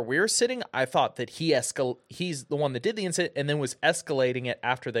from where we're sitting, I thought that he's the one that did the incident and then was escalating it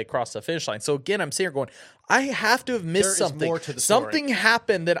after they crossed the finish line. So again, I'm sitting here going, I have to have missed There is something. more to the story. Something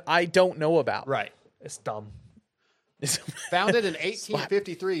happened that I don't know about. Right. It's dumb. Founded in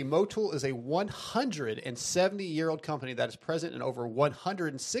 1853, Motul is a 170-year-old company that is present in over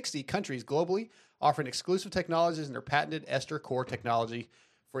 160 countries globally, offering exclusive technologies and their patented ester core technology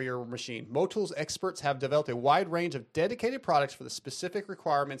for your machine. Motul's experts have developed a wide range of dedicated products for the specific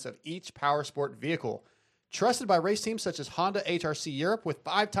requirements of each power sport vehicle. Trusted by race teams such as Honda HRC Europe with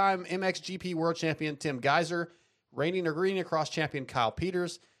 5-time MXGP World Champion Tim Geiser, reigning Green Cross champion Kyle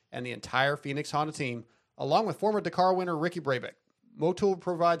Peters, and the entire Phoenix Honda team, along with former Dakar winner Ricky Brabeck. Motul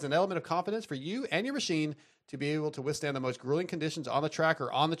provides an element of confidence for you and your machine to be able to withstand the most grueling conditions on the track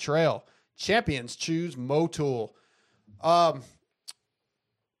or on the trail. Champions choose Motul.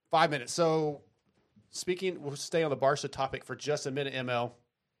 5 minutes. So, we'll stay on the Barsha topic for just a minute, ML.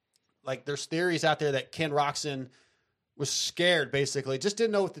 Like, there's theories out there that Ken Roczen was scared, basically. Just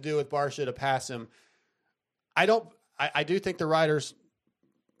didn't know what to do with Barsha to pass him. I do think the riders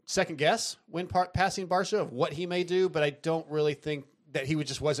second guess when passing Barsha of what he may do, but I don't really think that he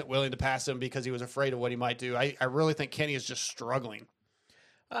just wasn't willing to pass him because he was afraid of what he might do. I really think Kenny is just struggling.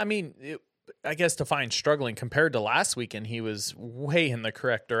 I mean, I guess to find struggling compared to last weekend, he was way in the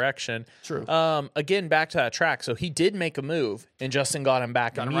correct direction. True. Again, back to that track. So he did make a move, and Justin got him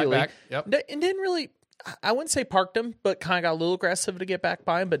back immediately. Right back. Yep. And didn't really, I wouldn't say parked him, but kind of got a little aggressive to get back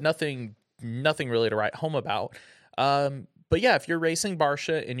by him, but nothing really to write home about. But yeah, if you're racing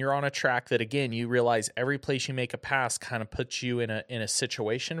Barsha and you're on a track that, again, you realize every place you make a pass kind of puts you in a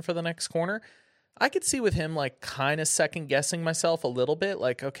situation for the next corner, I could see with him like kind of second guessing myself a little bit.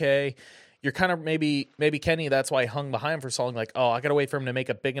 Like, okay, you're kind of maybe Kenny, that's why he hung behind him for so long. Like, oh, I got to wait for him to make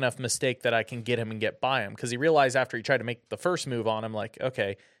a big enough mistake that I can get him and get by him. Because he realized after he tried to make the first move on him, like,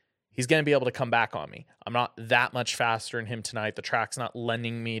 okay, he's going to be able to come back on me. I'm not that much faster than him tonight. The track's not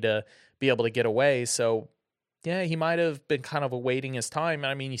lending me to be able to get away. So yeah, he might have been kind of awaiting his time.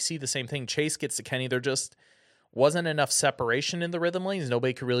 I mean, you see the same thing. Chase gets to Kenny. There just wasn't enough separation in the rhythm lanes.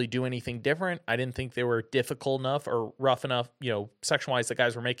 Nobody could really do anything different. I didn't think they were difficult enough or rough enough. Section-wise, the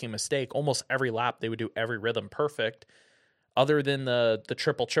guys were making a mistake. Almost every lap, they would do every rhythm perfect, other than the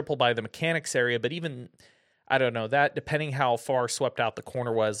triple by the mechanics area. But even, I don't know, that depending how far swept out the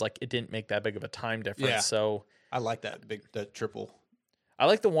corner was, like it didn't make that big of a time difference. Yeah. So I like that triple. I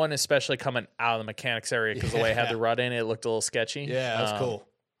like the one especially coming out of the mechanics area because the way it had the rut in it looked a little sketchy. Yeah, that's cool.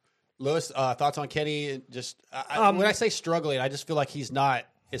 Lewis, thoughts on Kenny? Just when I say struggling, I just feel like he's not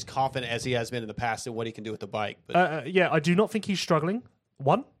as confident as he has been in the past in what he can do with the bike. But Yeah, I do not think he's struggling.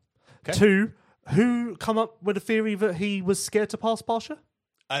 One. Okay. Two, who come up with a theory that he was scared to pass Barsha?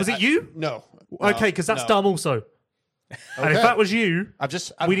 Was it you? No. Okay, because that's no. dumb also. And if Okay. that was you, I've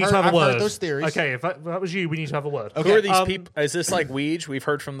we need to have a I've word. heard those theories. Okay, if that was you, we need to have a word. Who are these people? Is this like Weege? We've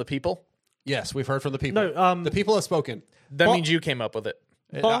heard from the people? Yes, we've heard from the people. No, the people have spoken. That means you came up with it.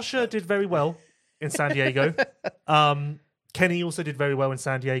 Barsha did very well in San Diego. Kenny also did very well in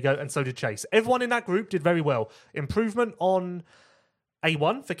San Diego, and so did Chase. Everyone in that group did very well. Improvement on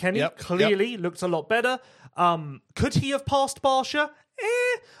A1 for Kenny. Clearly looked a lot better. Could he have passed Barsha?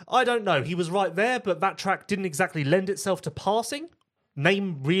 I don't know. He was right there, but that track didn't exactly lend itself to passing.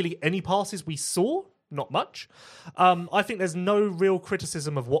 Name really any passes we saw? Not much. I think there's no real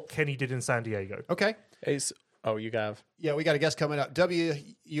criticism of what Kenny did in San Diego. Okay. You have. Yeah, we got a guest coming up.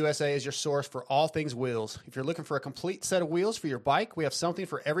 WUSA is your source for all things wheels. If you're looking for a complete set of wheels for your bike, we have something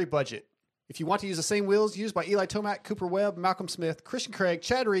for every budget. If you want to use the same wheels used by Eli Tomac, Cooper Webb, Malcolm Smith, Christian Craig,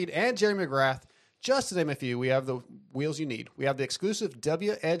 Chad Reed, and Jeremy McGrath, just to name a few, we have the wheels you need. We have the exclusive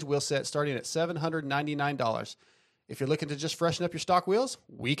W Edge wheel set starting at $799. If you're looking to just freshen up your stock wheels,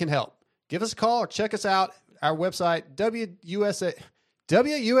 we can help. Give us a call or check us out. Our website,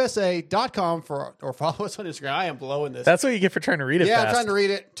 WUSA.com, or follow us on Instagram. I am blowing this. That's what you get for trying to read it fast. I'm trying to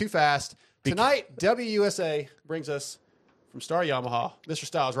read it too fast. Tonight, WUSA brings us from Star Yamaha, Mr.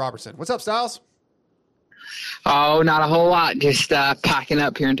 Styles Robertson. What's up, Styles? Oh, not a whole lot. Just packing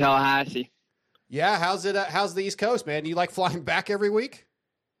up here in Tallahassee. Yeah, how's it? How's the East Coast, man? Do you like flying back every week?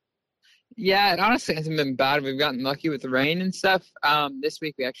 Yeah, it honestly hasn't been bad. We've gotten lucky with the rain and stuff. This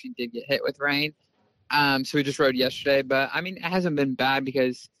week we actually did get hit with rain. So we just rode yesterday. But, I mean, it hasn't been bad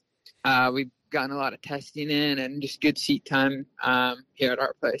because we've gotten a lot of testing in and just good seat time here at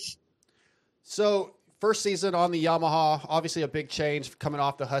our place. So, first season on the Yamaha, obviously a big change coming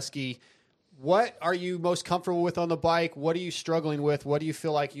off the Husky. What are you most comfortable with on the bike? What are you struggling with? What do you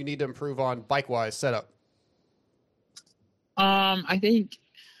feel like you need to improve on bike-wise setup? I think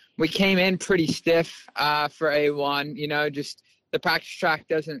we came in pretty stiff for A1. You know, just the practice track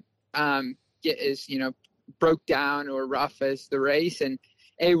doesn't get as, broke down or rough as the race. And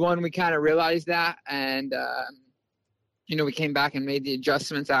A1, we kind of realized that. And, we came back and made the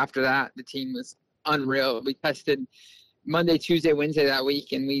adjustments after that. The team was unreal. We tested Monday, Tuesday, Wednesday that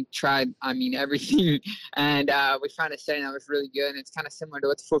week, and we tried, everything. And we found a setting that was really good. And it's kind of similar to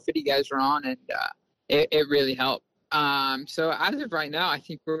what the 450 guys were on, and it really helped. So as of right now, I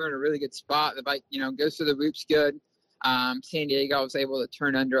think we're in a really good spot. The bike, goes through the loops good. San Diego, I was able to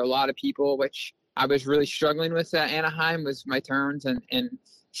turn under a lot of people, which I was really struggling with at Anaheim was my turns. And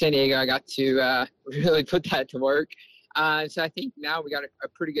San Diego, I got to really put that to work. So I think now we got a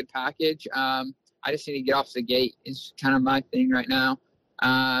pretty good package. I just need to get off the gate is kind of my thing right now.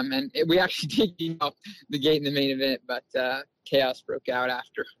 We actually did get off the gate in the main event, but chaos broke out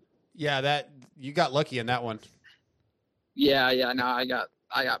after. Yeah, that you got lucky in that one. Yeah, no, I got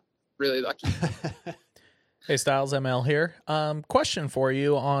really lucky. Hey, Styles, ML here. Question for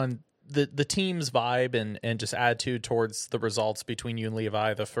you on the team's vibe and just attitude towards the results between you and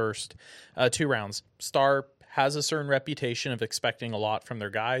Levi the first 2 rounds. Star has a certain reputation of expecting a lot from their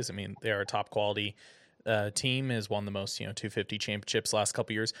guys. I mean, they are a top quality team, has won the most, 250 championships last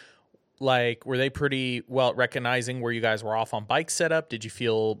couple years. Like, were they pretty well recognizing where you guys were off on bike setup? Did you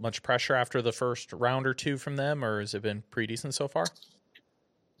feel much pressure after the first round or two from them, or has it been pretty decent so far?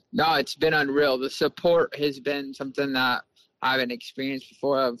 No, it's been unreal. The support has been something that I haven't experienced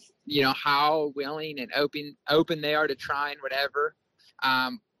before of, how willing and open they are to trying whatever,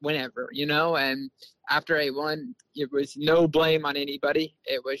 whenever, and after A1, it was no blame on anybody.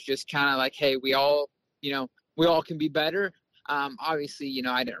 It was just kind of like, hey, we all can be better. Obviously,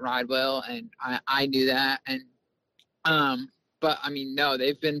 I didn't ride well, and I knew that. And, but I mean, no,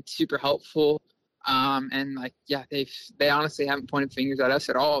 they've been super helpful. And they honestly haven't pointed fingers at us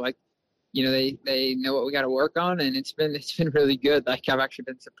at all. Like, they know what we got to work on, and it's been really good. Like, I've actually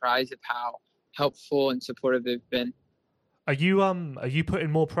been surprised of how helpful and supportive they've been. Are you putting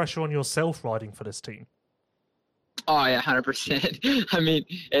more pressure on yourself riding for this team? Oh yeah, 100%. I mean,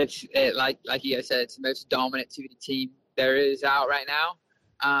 like you guys said, it's the most dominant 250 team there is out right now.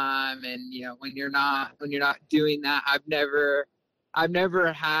 And when you're not doing that, I've never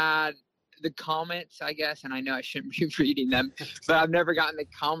had the comments, I guess, and I know I shouldn't be reading them, but I've never gotten the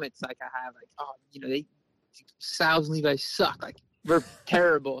comments like I have, like, oh, Styles and Levi suck, like we're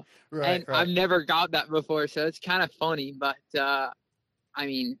terrible. Right. I've never got that before, so it's kind of funny, but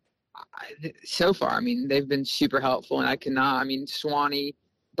so far, they've been super helpful, and Swanee,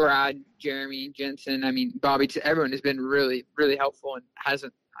 Brad, Jeremy, Jensen, Bobby, everyone has been really, really helpful, and I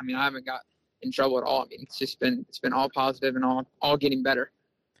haven't got in trouble at all. It's been all positive and all getting better.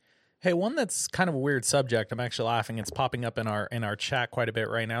 Hey, one that's kind of a weird subject. I'm actually laughing. It's popping up in our chat quite a bit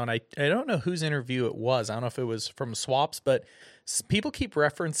right now, and I don't know whose interview it was. I don't know if it was from Swaps, but people keep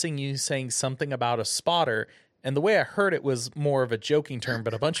referencing you saying something about a spotter, and the way I heard it was more of a joking term,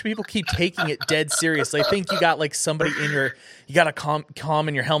 but a bunch of people keep taking it dead serious. They think you got like somebody you got a comm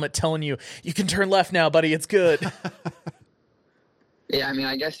in your helmet telling you can turn left now, buddy. It's good. Yeah,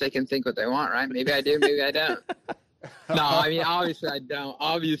 I guess they can think what they want, right? Maybe I do, maybe I don't. No, obviously I don't.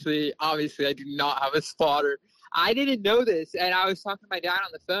 Obviously I do not have a spotter. I didn't know this, and I was talking to my dad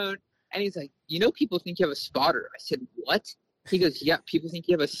on the phone, and he's like, people think you have a spotter. I said, what? He goes, yeah, people think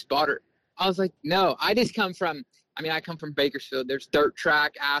you have a spotter. I was like, no, I just come from, I come from Bakersfield. There's dirt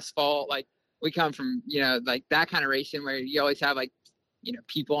track, asphalt. Like, we come from, like that kind of racing where you always have, like,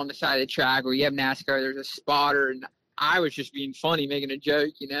 people on the side of the track, where you have NASCAR, there's a spotter. And I was just being funny, making a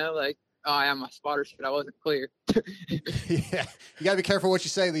joke, like, oh, yeah, my spotter said I wasn't clear. Yeah, you got to be careful what you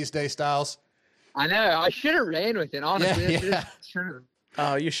say these days, Styles. I know. I should have ran with it, honestly. Yeah.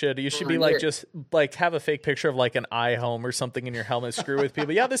 Oh, you should. You should be like, just like have a fake picture of like an iHome or something in your helmet, screw with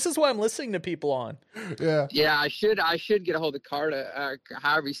people. Yeah, this is what I'm listening to people on. Yeah. Yeah, I should get a hold of Cardo,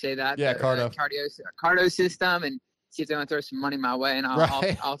 however you say that. Yeah, Cardo. Cardo system, and see if they want to throw some money my way, and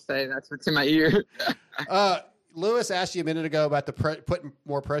I'll say that's what's in my ear. Lewis asked you a minute ago about the putting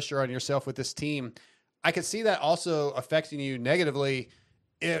more pressure on yourself with this team. I could see that also affecting you negatively.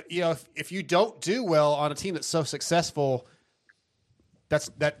 If you don't do well on a team that's so successful, that's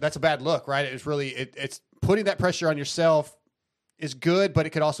a bad look, right? It's really it's putting that pressure on yourself is good, but it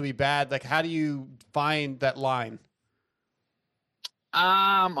could also be bad. Like, how do you find that line?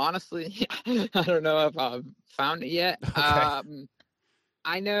 Honestly, I don't know if I've found it yet. Okay.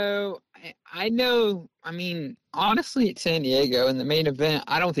 I know. I mean, honestly, at San Diego in the main event,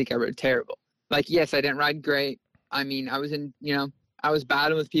 I don't think I rode terrible. Like, yes, I didn't ride great. I mean, I was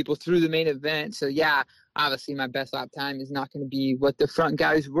battling with people through the main event. So yeah, obviously my best lap time is not going to be what the front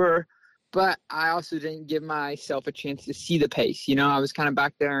guys were, but I also didn't give myself a chance to see the pace. I was kind of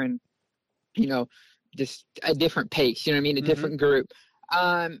back there and, just a different pace, you know what I mean? A different group.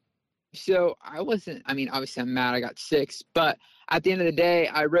 So obviously I'm mad I got 6, but at the end of the day,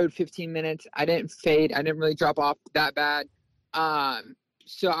 I rode 15 minutes. I didn't fade. I didn't really drop off that bad.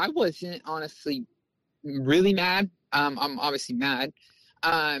 So I wasn't honestly really mad. I'm obviously mad.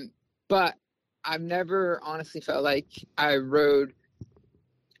 But I've never honestly felt like I rode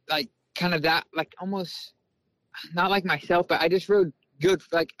like kind of that, like almost not like myself, but I just rode good,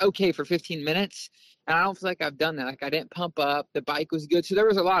 like okay for 15 minutes. And I don't feel like I've done that. Like I didn't pump up. The bike was good. So there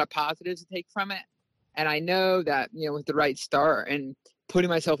was a lot of positives to take from it. And I know that, with the right start and putting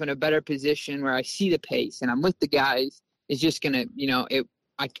myself in a better position where I see the pace and I'm with the guys is just going to,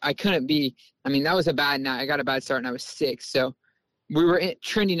 I couldn't be, that was a bad night. I got a bad start and I was 6. So we were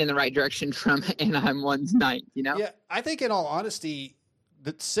trending in the right direction from Anaheim 1's 9th, Yeah, I think in all honesty,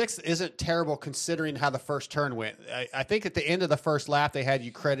 the 6th isn't terrible considering how the first turn went. I think at the end of the first lap, they had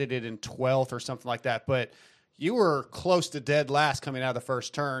you credited in 12th or something like that, but you were close to dead last coming out of the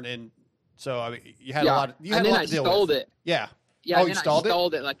first turn. And so, you had a lot to deal with. And then I stalled it. Yeah. Yeah. You stalled it? I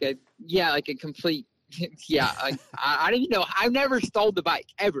stalled it like a complete, I didn't even know. I've never stalled the bike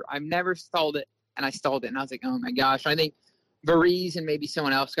ever. I've never stalled it. And I stalled it. And I was like, oh my gosh. I think Varese and maybe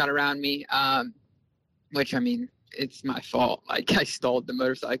someone else got around me. Which it's my fault. Like I stalled the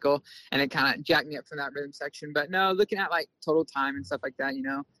motorcycle and it kind of jacked me up from that rhythm section. But no, looking at like total time and stuff like that,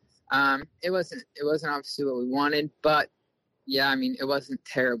 it wasn't obviously what we wanted, but yeah, it wasn't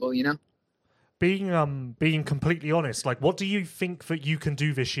terrible, Being completely honest, like what do you think that you can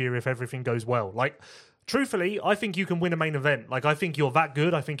do this year if everything goes well? Like truthfully, I think you can win a main event. Like I think you're that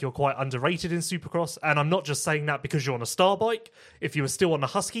good. I think you're quite underrated in Supercross, and I'm not just saying that because you're on a star bike. If you were still on the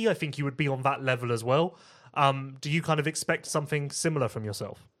Husky, I think you would be on that level as well. Do you kind of expect something similar from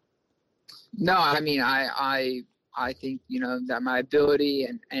yourself? No, I think, that my ability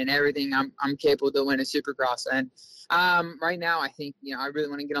and everything, I'm capable to win a Supercross. And right now, I think, I really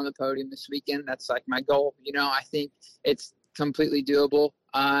want to get on the podium this weekend. That's like my goal. I think it's completely doable.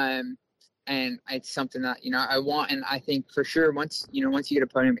 And it's something that, I want. And I think for sure, once you get a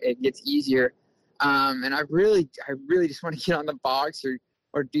podium, it gets easier. And I really just want to get on the box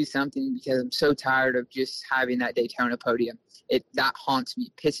or do something because I'm so tired of just having that Daytona podium. That haunts me,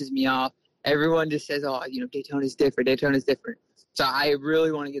 pisses me off. Everyone just says, oh, Daytona's different. Daytona's different. So I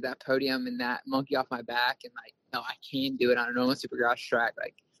really want to get that podium and that monkey off my back. And like, no, I can do it on a normal Supercross track.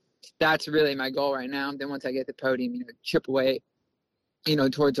 Like that's really my goal right now. Then once I get the podium, chip away,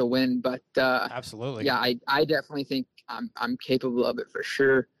 towards a win. But absolutely. Yeah, I definitely think I'm capable of it for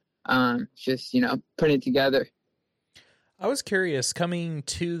sure. Just, putting it together. I was curious, coming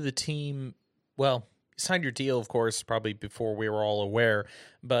to the team, well, you signed your deal, of course, probably before we were all aware,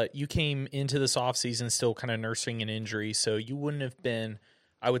 but you came into this offseason still kind of nursing an injury, so you wouldn't have been,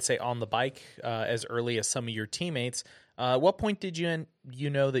 I would say, on the bike as early as some of your teammates. At what point did you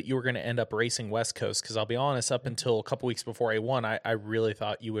know that you were going to end up racing West Coast? Because I'll be honest, up until a couple weeks before A1, I really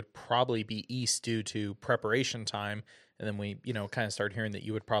thought you would probably be East due to preparation time, and then we, kind of started hearing that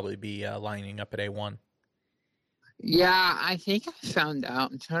you would probably be lining up at A1. Yeah, I think I found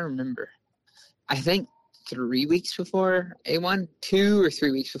out. I'm trying to remember. I think 3 weeks before A1, 2 or 3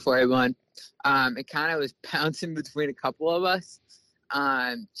 weeks before A1. It kind of was bouncing between a couple of us.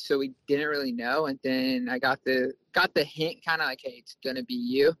 So we didn't really know. And then I got the hint kind of like, hey, it's going to be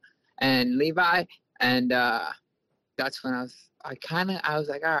you and Levi. And that's when I was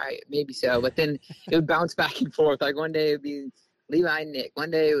like, all right, maybe so. But then it would bounce back and forth. Like one day it would be Levi and Nick.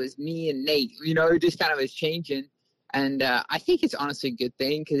 One day it was me and Nate. You know, it just kind of was changing. And I think it's honestly a good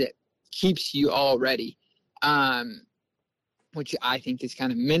thing because it keeps you all ready, which I think is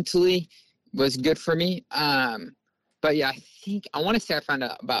kind of mentally was good for me. But yeah, I want to say I found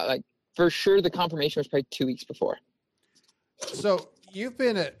out about, like, for sure the confirmation was probably 2 weeks before. So you've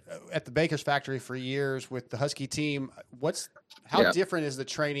been at the Baker's factory for years with the Husky team. How different is the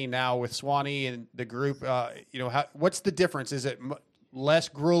training now with Swanee and the group? What's the difference? Is it less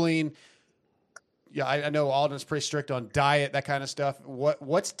grueling? Yeah, I know Alden's pretty strict on diet, that kind of stuff.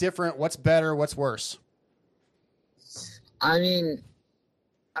 What's different? What's better? What's worse? I mean,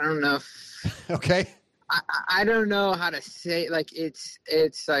 I don't know. Okay. I don't know how to say, like, it's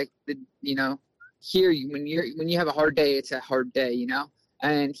like here when you have a hard day, it's a hard day,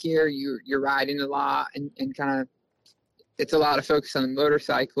 and here you're riding a lot and kind of, it's a lot of focus on the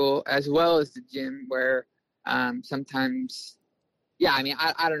motorcycle as well as the gym where sometimes, I mean,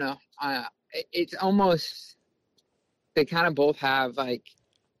 I don't know. It's almost, they kind of both have like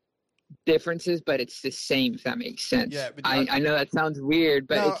differences, but it's the same, if that makes sense. Yeah, but I know that sounds weird,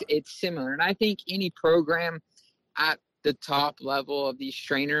 but it's similar. And I think any program at the top level of these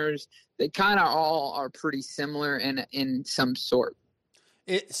trainers, they kind of all are pretty similar in some sort.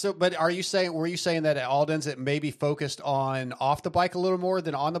 But were you saying that at Alden's it may be focused on off the bike a little more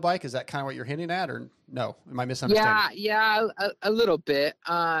than on the bike? Is that kind of what you're hinting at, or no? Am I misunderstanding? Yeah, a little bit.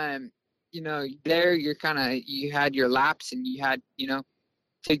 There you had your laps and you had,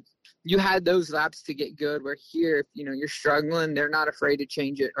 you had those laps to get good, where here, if you're struggling, they're not afraid to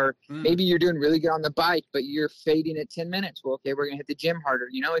change it. Or maybe you're doing really good on the bike, but you're fading at 10 minutes. Well, okay, we're going to hit the gym harder.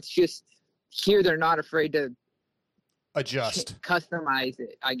 It's just here, they're not afraid to adjust, customize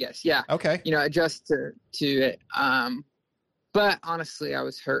it, I guess. Yeah. Okay. Adjust to it. But honestly, I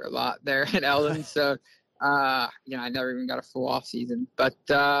was hurt a lot there at Eldon. So, I never even got a full off season, but,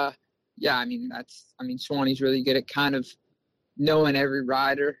 Swanee's really good at kind of knowing every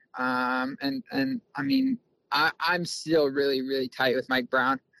rider. And I mean, I'm still really, really tight with Mike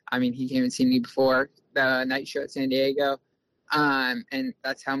Brown. I mean, he came and seen me before the night show at San Diego. And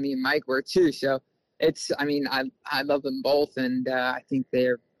that's how me and Mike were too. So I love them both. And, I think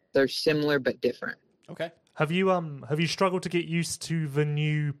they're similar, but different. Okay. Have you struggled to get used to the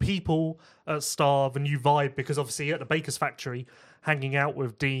new people at Star, the new vibe? Because obviously at the Baker's factory, hanging out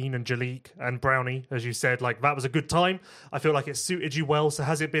with Dean and Jalik and Brownie, as you said, like, that was a good time. I feel like it suited you well. So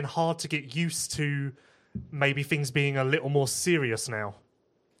has it been hard to get used to maybe things being a little more serious now?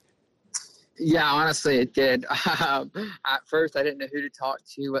 Yeah, honestly, it did. At first, I didn't know who to talk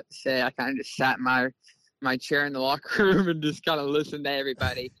to, what to say. I kind of just sat in my chair in the locker room and just kind of listened to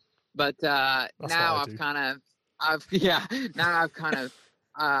everybody. But now I've kind of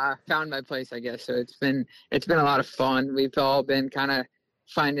found my place, I guess. So it's been a lot of fun. We've all been kind of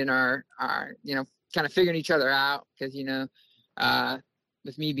finding our kind of figuring each other out, because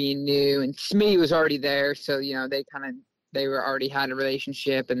with me being new and Smitty was already there, so they were already had a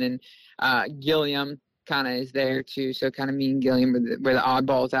relationship, and then Gilliam kind of is there too. So kind of me and Gilliam were the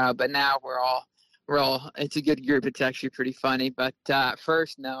oddballs out, but now we're all it's a good group. It's actually pretty funny. But at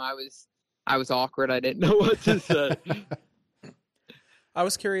first, no, I was awkward. I didn't know what to say. I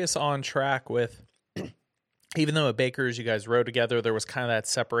was curious on track with, even though at Baker's you guys rode together, there was kind of that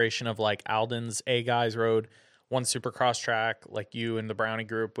separation of like Alden's A guys rode one Supercross track, like you and the Brownie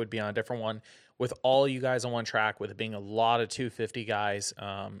group would be on a different one. With all you guys on one track, with it being a lot of 250 guys,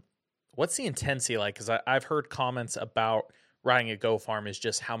 what's the intensity like? Because I've heard comments about riding a Go Farm is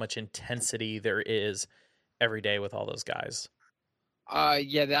just how much intensity there is every day with all those guys.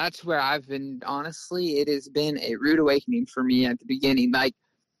 Yeah, that's where I've been. Honestly, it has been a rude awakening for me at the beginning. Like,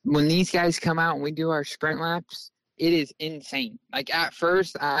 when these guys come out and we do our sprint laps, it is insane. Like, at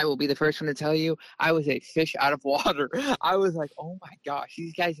first, I will be the first one to tell you, I was a fish out of water. I was like, oh my gosh,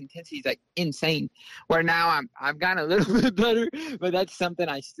 these guys' intensity is like insane. Where now I've gotten a little bit better, but that's something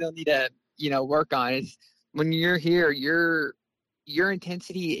I still need to, work on. Is when you're here, your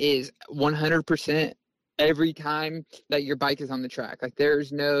intensity is 100% every time that your bike is on the track. Like,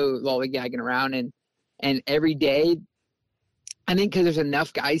 there's no lollygagging around, and every day, I think because there's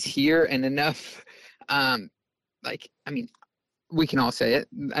enough guys here and enough, we can all say it.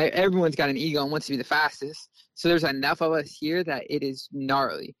 Everyone's got an ego and wants to be the fastest. So there's enough of us here that it is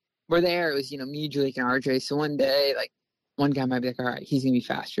gnarly. Where there, it was, me, Jalik, and RJ. So one day, like, one guy might be like, all right, he's going to be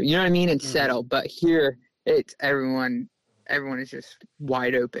faster. You know what I mean? And settle. But here, it's everyone is just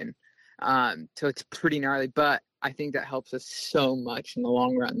wide open. So it's pretty gnarly, but I think that helps us so much in the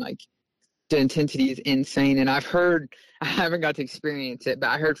long run. Like, the intensity is insane. And I haven't got to experience it, but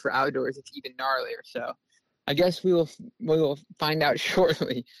I heard for outdoors, it's even gnarlier. So I guess we will find out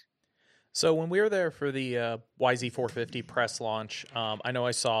shortly. So when we were there for the YZ450 press launch, I know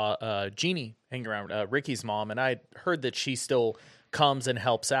I saw Jeannie hanging around, Ricky's mom, and I heard that she still comes and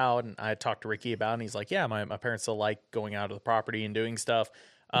helps out. And I talked to Ricky about it, and he's like, yeah, my parents still like going out to the property and doing stuff.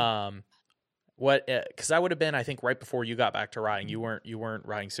 Because I would have been, I think, right before you got back to riding. You weren't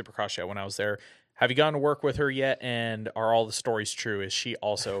riding Supercross yet when I was there. Have you gone to work with her yet? And are all the stories true? Is she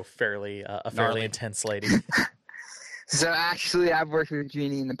also fairly intense lady? So actually, I've worked with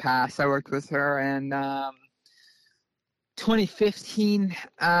Jeannie in the past. I worked with her in 2015.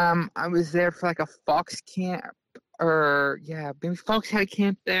 I was there for like a Fox camp, maybe Fox had a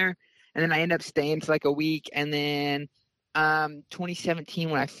camp there, and then I ended up staying for like a week. And then 2017,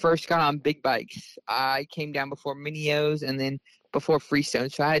 when I first got on big bikes, I came down before Minios and then before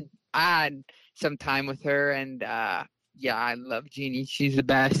Freestone. So I had some time with her, and I love Jeannie. She's the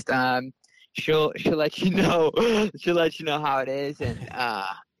best. She'll let you know. She'll let you know how it is, and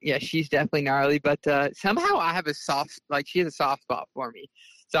she's definitely gnarly. But somehow I have she has a soft spot for me.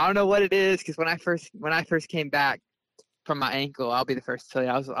 So I don't know what it is, because when I first came back from my ankle, I'll be the first to tell you,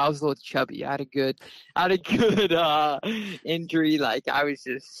 I was a little chubby. I had a good injury. Like, I was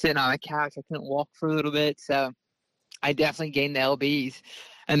just sitting on the couch. I couldn't walk for a little bit, so I definitely gained the LBs.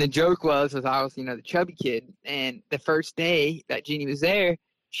 And the joke was I was, the chubby kid. And the first day that Jeannie was there,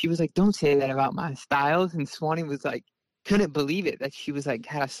 she was like, don't say that about my styles. And Swanee was like, couldn't believe it, that she was like,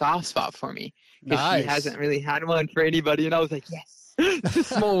 had a soft spot for me. Because nice. She hasn't really had one for anybody. And I was like, yes,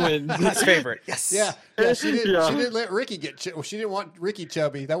 small wins. That's favorite. Yes. Yeah. She didn't let Ricky she didn't want Ricky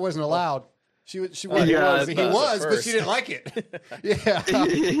chubby. That wasn't allowed. He was, but she didn't like it. Yeah.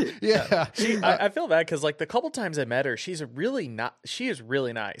 Yeah. I feel bad because, like, the couple times I met her, she is really nice.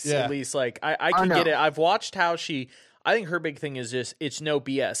 Yeah. At least, like, I can get it. I've watched how I think her big thing is just, it's no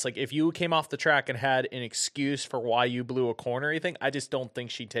BS. Like, if you came off the track and had an excuse for why you blew a corner or anything, I just don't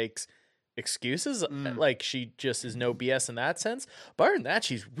think she takes excuses. Like, she just is no BS in that sense. But other than that,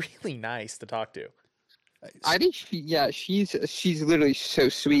 she's really nice to talk to. I think she's literally so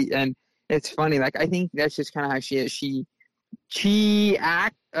sweet. And it's funny, like, I think that's just kind of how she is. She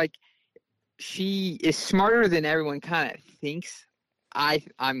act like she is smarter than everyone kind of thinks.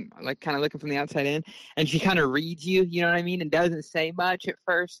 I'm like kind of looking from the outside in, and she kind of reads you, you know what I mean, and doesn't say much at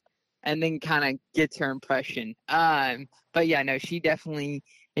first, and then kind of gets her impression. But yeah, no, she definitely,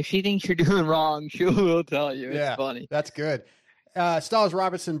 if she thinks you're doing wrong, she will tell you. It's funny. That's good. Styles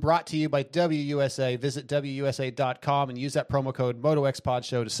Robertson brought to you by WUSA. Visit WUSA.com and use that promo code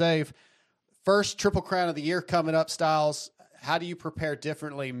MotoXPodShow to save. First Triple Crown of the year coming up, Styles. How do you prepare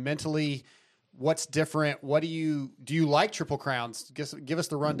differently mentally? What's different? What do you like Triple Crowns? Give us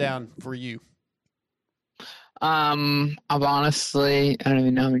the rundown for you. I've honestly, I don't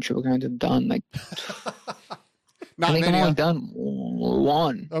even know how many Triple Crowns I've done. Like, I think I've only done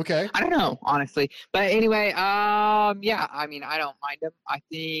one. Okay. I don't know, honestly. But anyway, I mean, I don't mind them.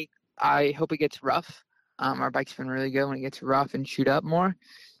 I hope it gets rough. Our bike's been really good when it gets rough and shoot up more.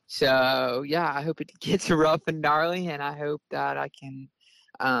 So, yeah, I hope it gets rough and gnarly, and I hope that I can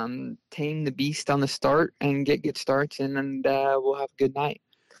tame the beast on the start and get good starts, and we'll have a good night.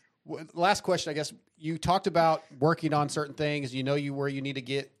 Last question, I guess. You talked about working on certain things. You know where you need to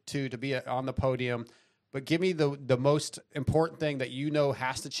get to be on the podium. But give me the most important thing that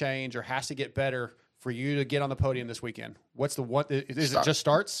has to change or has to get better for you to get on the podium this weekend. What's the one? Is it just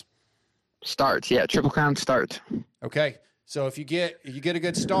starts? Starts, yeah. Triple Crown starts. Okay. So if you get a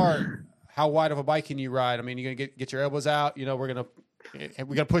good start, how wide of a bike can you ride? I mean, you're gonna get your elbows out. We're gonna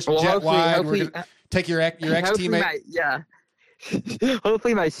push jet wide. We're gonna take your ex teammate.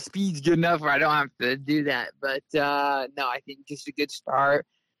 Hopefully my speed's good enough where I don't have to do that. But no, I think just a good start.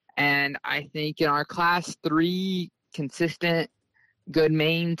 And I think in our class 3, consistent, good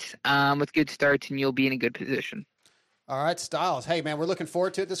mains with good starts, and you'll be in a good position. All right, Styles. Hey, man, we're looking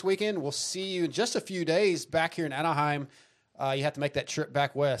forward to it this weekend. We'll see you in just a few days back here in Anaheim. You have to make that trip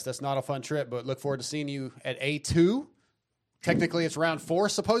back west. That's not a fun trip, but look forward to seeing you at A2. Technically, it's round 4,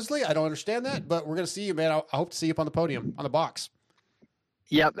 supposedly. I don't understand that, but we're going to see you, man. I hope to see you up on the podium, on the box.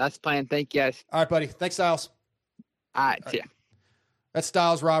 Yep, that's the plan. Thank you, guys. All right, buddy. Thanks, Styles. All right, see ya. That's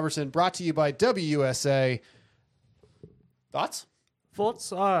Styles Robertson, brought to you by WUSA. Thoughts?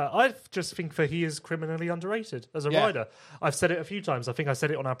 I just think that he is criminally underrated as a rider. I've said it a few times. I think I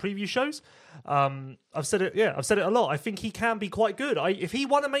said it on our preview shows. I've said it a lot. I think he can be quite good. If he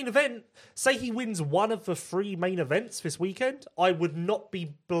won a main event, say he wins one of the 3 main events this weekend, I would not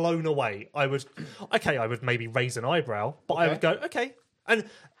be blown away. I would maybe raise an eyebrow, but I would go, okay. And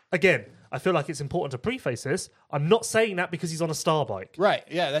again, I feel like it's important to preface this. I'm not saying that because he's on a star bike. Right.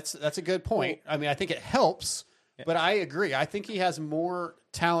 Yeah, that's a good point. I mean, I think it helps, but I agree. I think he has more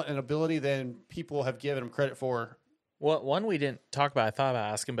talent and ability than people have given him credit for. Well, one we didn't talk about, I thought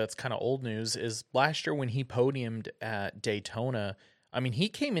about asking, but it's kind of old news, is last year when he podiumed at Daytona, I mean, he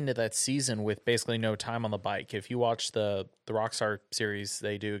came into that season with basically no time on the bike. If you watch the Rockstar series,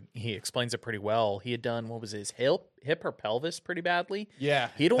 he explains it pretty well. He had done, what was his hip or pelvis pretty badly. Yeah.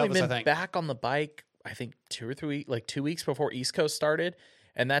 He'd only pelvis, been back on the bike, I think 2 weeks before East Coast started.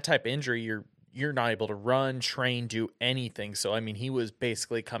 And that type of injury, you're not able to run, train, do anything. So, I mean, he was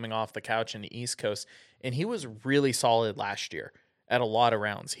basically coming off the couch in the East Coast, and he was really solid last year at a lot of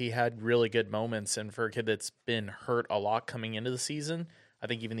rounds. He had really good moments, and for a kid that's been hurt a lot coming into the season, I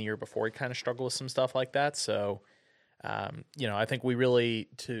think even the year before he kind of struggled with some stuff like that. So, I think we really,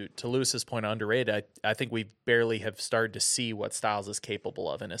 to Lewis's point, underrated. I think we barely have started to see what Styles is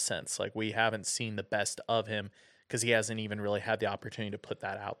capable of in a sense. Like, we haven't seen the best of him because he hasn't even really had the opportunity to put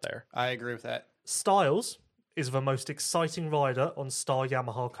that out there. I agree with that. Styles is the most exciting rider on Star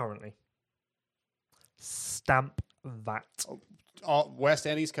Yamaha currently. Stamp that. All West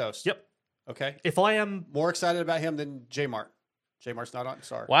and East Coast. Yep. Okay. If I am More excited about him than J Mart. J Mart's not on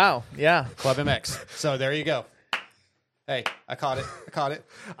Star. Wow. Yeah. Club MX. So there you go. Hey, I caught it.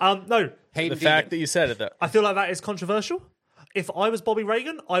 no, Hayden The fact that you said it, though. I feel like that is controversial. If I was Bobby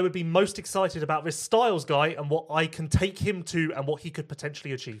Reagan, I would be most excited about this Styles guy and what I can take him to and what he could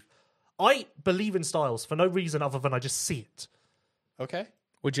potentially achieve. I believe in Styles for no reason other than I just see it. Okay.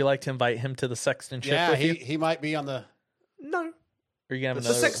 Would you like to invite him to the Sexton ship Yeah, with you? he might be on the No. Or you gonna have The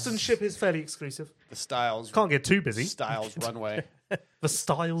another Sexton ship is fairly exclusive. Styles Can't get too busy. runway. The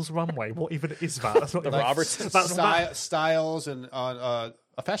Styles runway. What even is that? That's not the even, Robertson that's not, Styles and on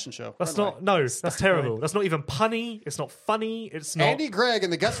a fashion show. that's runway. not. No, that's terrible. That's not even punny. It's not funny. It's not. Andy Gregg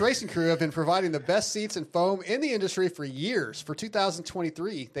and the Guts Racing crew have been providing the best seats and foam in the industry for years. For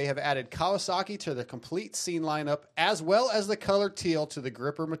 2023, they have added Kawasaki to the complete scene lineup, as well as the colored teal to the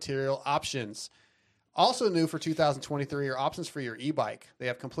gripper material options. Also new for 2023 are options for your e-bike. They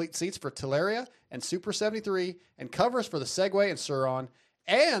have complete seats for Teleria and Super 73 and covers for the Segway and Sur-Ron.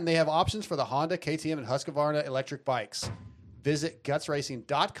 And they have options for the Honda, KTM, and Husqvarna electric bikes. Visit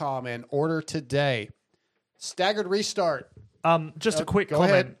gutsracing.com and order today. Staggered restart. Just a quick go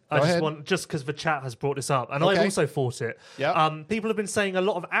comment. ahead. I Go just ahead. want, just because the chat has brought this up, and Okay. I've also thought it. Yep. People have been saying a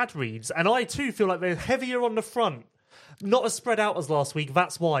lot of ad reads, and I too feel like they're heavier on the front, not as spread out as last week.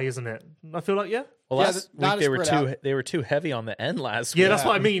 That's why, isn't it? I feel like Well, Yeah, last not week as they were too heavy on the end last Yeah, week. that's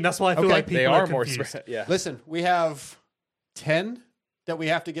what I mean. That's why I feel Okay. like people They are more confused. spread. Yeah. Listen, we have 10 that we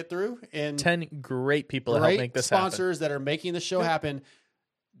have to get through. And 10 great people to help great make this happen. sponsors that are making the show happen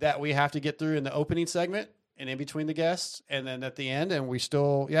that we have to get through in the opening segment and in between the guests and then at the end. And we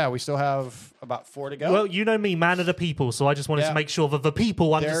still have about 4 to go. Well, you know me, man of the people, so I just wanted Yeah. to make sure that the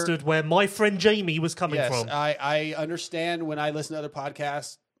people understood where my friend Jamie was coming yes, from. I understand when I listen to other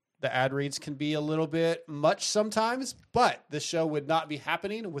podcasts, the ad reads can be a little bit much sometimes, but this show would not be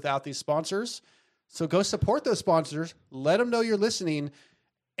happening without these sponsors. So go support those sponsors. Let them know you're listening,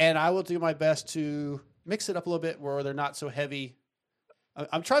 and I will do my best to mix it up a little bit where they're not so heavy.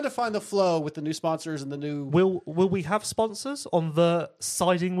 I'm trying to find the flow with the new sponsors and the new. Will we have sponsors on the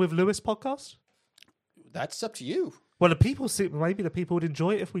Siding with Lewis podcast? That's up to you. Well, maybe the people would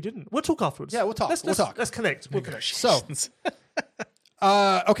enjoy it if we didn't. We'll talk afterwards. Yeah, we'll talk. Let's We'll talk. Let's connect. We'll connect. So,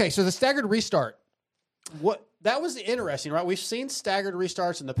 okay, so the staggered restart. That was interesting, right? We've seen staggered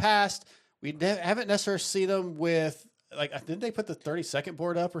restarts in the past. We haven't necessarily seen them with didn't they put the 30-second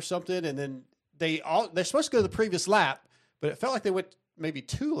board up or something, and then they're supposed to go to the previous lap, but it felt like they went maybe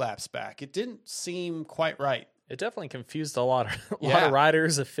 2 laps back. It didn't seem quite right. It definitely confused a lot of Yeah.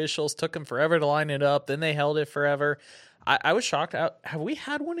 riders. Officials took them forever to line it up. Then they held it forever. I was shocked. Have we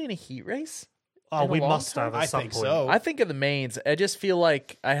had one in a heat race? Oh, in a we long must time? have at I some think point. so. I think of the mains. I just feel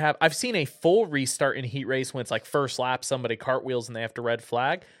like I've seen a full restart in heat race when it's like first lap, somebody cartwheels and they have to red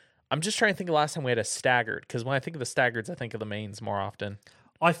flag. I'm just trying to think of the last time we had a staggered, because when I think of the staggareds, I think of the mains more often.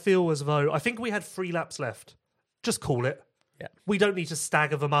 I feel as though I think we had 3 laps left. Just call it. Yeah. We don't need to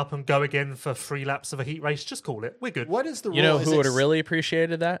stagger them up and go again for 3 laps of a heat race. Just call it. We're good. What is the rule? You know Is who it would have really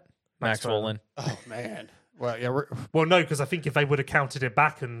appreciated that? Max Max Volan. Oh man. Well, yeah. Well, no, because I think if they would have counted it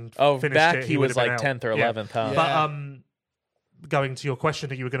back and Oh, finished back it, he would was have been like out. 10th or Yeah. 11th, huh? Yeah. But going to your question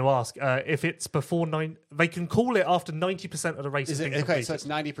that you were going to ask, if it's before 9, they can call it after 90% of the race Is has it been okay? completed. So it's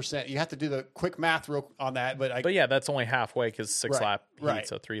 90%. You have to do the quick math on that, but But yeah, that's only halfway because 6 Right, lap heat, right.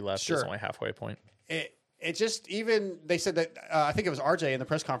 so 3 left Sure. is only halfway point. it just even they said that I think it was RJ in the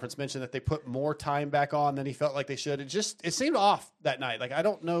press conference mentioned that they put more time back on than he felt like they should. It seemed off that night. Like I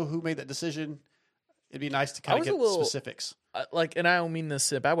don't know who made that decision. It'd be nice to kind of get specifics. And I don't mean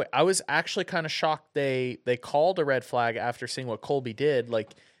this in a bad way. I was actually kind of shocked they called a red flag after seeing what Colby did.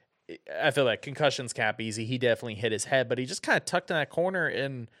 Like I feel like concussions can't be easy. He definitely hit his head, but he just kind of tucked in that corner,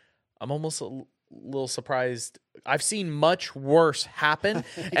 and I'm almost a little surprised. I've seen much worse happen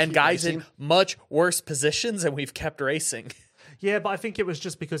and guys in much worse positions, and we've kept racing. Yeah, but I think it was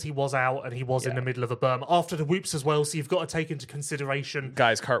just because he was out and he was in the middle of a berm after the whoops as well. So you've got to take into consideration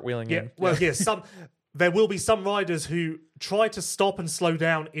guys cartwheeling in. Well, there will be some riders who try to stop and slow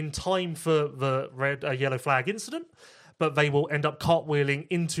down in time for the red yellow flag incident, but they will end up cartwheeling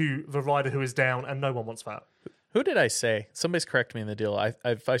into the rider who is down, and no one wants that. Who did I say? Somebody's correct me in the deal.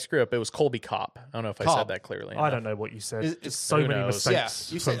 If I screw up, it was Colby Kopp. I don't know if I said that clearly. I don't know what you said. It's so many knows?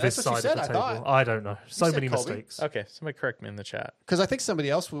 mistakes You from said, this that's what side you of said, the I table. thought. I don't know. So said many Colby. mistakes. Okay, somebody correct me in the chat. Because I think somebody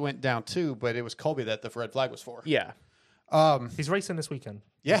else went down too, but it was Colby that the red flag was for. Yeah. He's racing this weekend.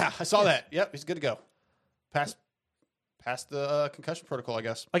 Yeah, I saw that. Yep, he's good to go. Past the concussion protocol, I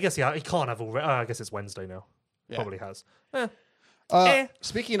guess. I guess he can't have all. I guess it's Wednesday now. Yeah. Probably has.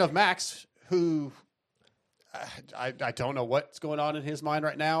 Speaking of Max, who I don't know what's going on in his mind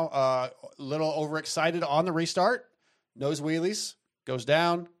right now. A little overexcited on the restart. Nose wheelies, goes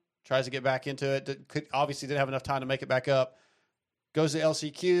down, tries to get back into it. Obviously didn't have enough time to make it back up. Goes to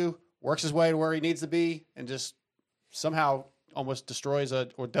LCQ, works his way to where he needs to be, and just somehow almost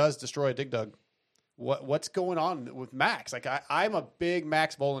does destroy a Dig Dug. What's going on with Max? Like I'm a big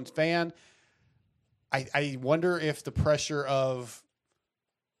Max Vohland fan. I wonder if the pressure of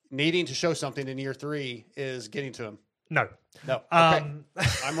needing to show something in year 3 is getting to him. No. Okay. I'm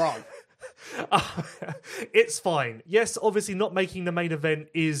wrong. It's fine. Yes, obviously not making the main event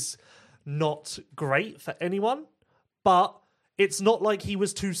is not great for anyone, but it's not like he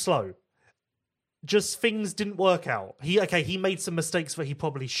was too slow. Just things didn't work out. He made some mistakes that he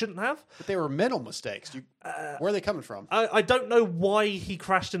probably shouldn't have. But they were mental mistakes. Where are they coming from? I don't know why he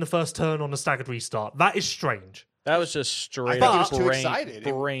crashed in the first turn on a staggered restart. That is strange. That was just straight I up think he was too excited.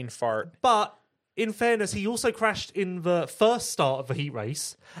 brain fart. But in fairness, he also crashed in the first start of the heat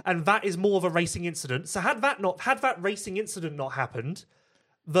race, and that is more of a racing incident. So had that racing incident not happened,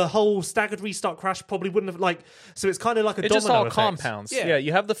 the whole staggered restart crash probably wouldn't have so it's kind of like a domino It's just all effect. compounds. Yeah,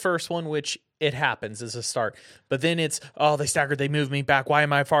 you have the first one, which it happens as a start. But then it's, they staggered, they moved me back. Why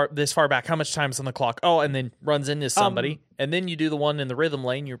am I this far back? How much time's on the clock? Oh, and then runs into somebody. And then you do the one in the rhythm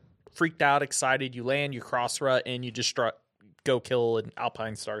lane. You're freaked out, excited. You land, you cross rut, and you just go kill an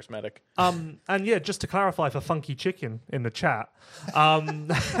Alpine Stars medic. And yeah, just to clarify for Funky Chicken in the chat, I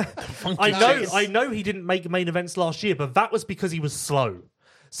know he didn't make main events last year, but that was because he was slow.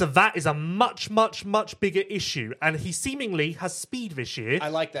 So that is a much, much, much bigger issue. And he seemingly has speed this year. I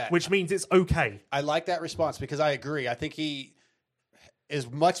like that. Which means it's okay. I like that response because I agree. I think he is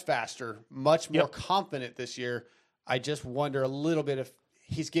much faster, much more confident this year. I just wonder a little bit if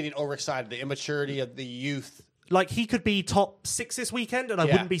he's getting overexcited, the immaturity of the youth. Like, he could be top 6 this weekend, and I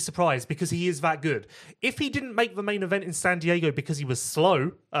wouldn't be surprised because he is that good. If he didn't make the main event in San Diego because he was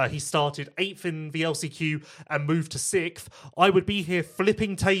slow, he started 8th in the LCQ and moved to 6th, I would be here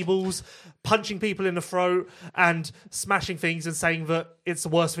flipping tables, punching people in the throat, and smashing things and saying that it's the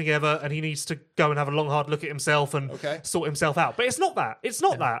worst thing ever and he needs to go and have a long, hard look at himself and sort himself out. But it's not that. It's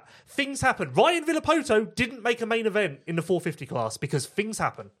not that. Things happen. Ryan Villapoto didn't make a main event in the 450 class because things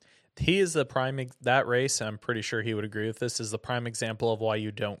happen. He is the prime, that race, and I'm pretty sure he would agree with this, is the prime example of why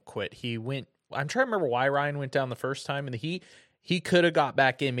you don't quit. I'm trying to remember why Ryan went down the first time in the heat. He could have got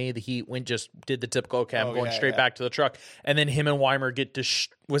back in, made the heat, did the typical, I'm going straight back to the truck. And then him and Weimer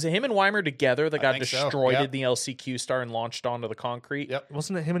was it him and Weimer together that got destroyed in the LCQ star and launched onto the concrete? Yep.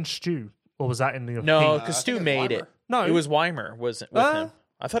 Wasn't it him and Stu? Or was that in the No, because Stu made it. No. It was Weimer with him.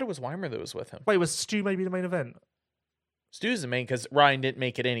 I thought it was Weimer that was with him. Wait, was Stu maybe the main event? Stu's the main because Ryan didn't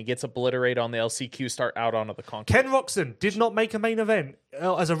make it in. He gets obliterated on the LCQ start out onto the concrete. Ken Roxon did not make a main event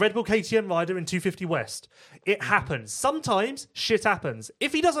as a Red Bull KTM rider in 250 West. It happens. Sometimes shit happens.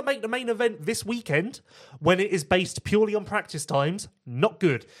 If he doesn't make the main event this weekend, when it is based purely on practice times, not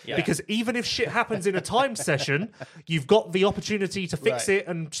good. Yeah. Because even if shit happens in a timed session, you've got the opportunity to fix it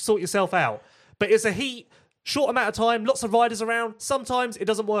and sort yourself out. But it's a heat, short amount of time, lots of riders around. Sometimes it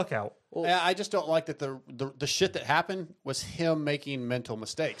doesn't work out. Well, I just don't like that the shit that happened was him making mental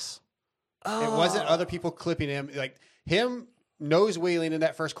mistakes. It wasn't other people clipping him. Like him nose wheeling in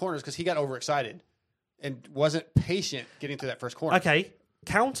that first corner because he got overexcited and wasn't patient getting through that first corner. Okay,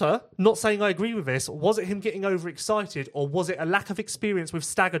 Counter, not saying I agree with this, was it him getting overexcited or was it a lack of experience with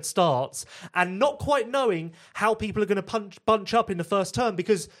staggered starts and not quite knowing how people are going to bunch up in the first turn?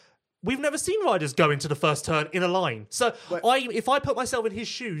 Because we've never seen riders go into the first turn in a line. So if I put myself in his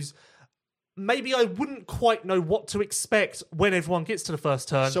shoes, maybe I wouldn't quite know what to expect when everyone gets to the first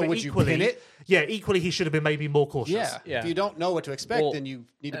turn. So but would you pin it? Yeah, equally he should have been maybe more cautious. Yeah. If you don't know what to expect, then you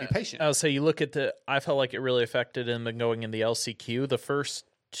need to be patient. I'll say you look at I felt like it really affected him going in the LCQ. The first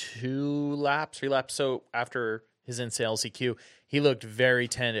 3 laps. So after his instant LCQ, he looked very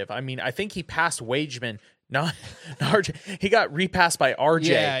tentative. I mean, I think he passed Wageman. Not RJ. He got repassed by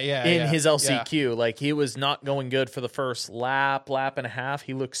RJ in his LCQ. Yeah. Like, he was not going good for the first lap and a half.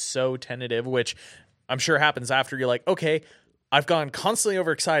 He looked so tentative, which I'm sure happens after you're like, okay, I've gone constantly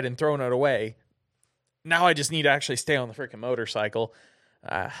overexcited and thrown it away. Now I just need to actually stay on the freaking motorcycle.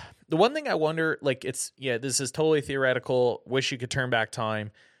 The one thing I wonder, like, this is totally theoretical. Wish you could turn back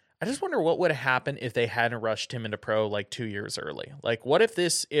time. I just wonder what would have happened if they hadn't rushed him into pro like 2 years early. Like, what if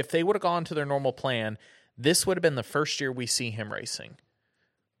they would have gone to their normal plan, this would have been the first year we see him racing.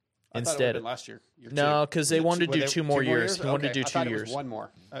 Instead of last year. No, because they wanted to do 2 more years. He wanted to do 2 years. It was 1 more.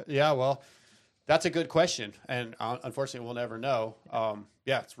 Yeah, well, that's a good question, and unfortunately, we'll never know.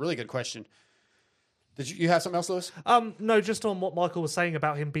 It's a really good question. Did you have something else, Lewis? No, just on what Michael was saying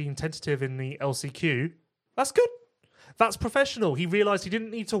about him being tentative in the LCQ. That's good. That's professional. He realised he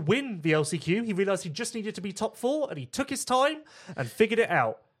didn't need to win the LCQ. He realised he just needed to be top 4, and he took his time and figured it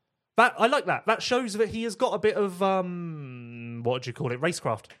out. I like that. That shows that he has got a bit of, what do you call it,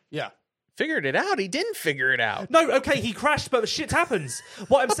 racecraft. Yeah. Figured it out? He didn't figure it out. No, okay, he crashed, but shit happens.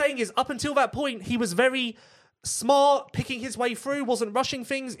 What I'm saying is, up until that point, he was very smart, picking his way through, wasn't rushing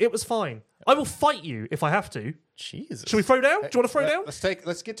things. It was fine. I will fight you if I have to. Jesus. Should we throw down? Do you want to throw down?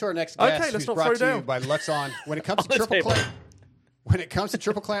 Let's get to our next guest. Okay, let's not brought throw to you down. by Luxon. When it comes to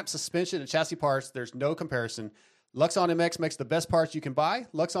triple clamp suspension and chassis parts, there's no comparison. Luxon MX makes the best parts you can buy.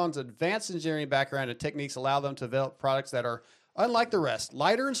 Luxon's advanced engineering background and techniques allow them to develop products that are unlike the rest,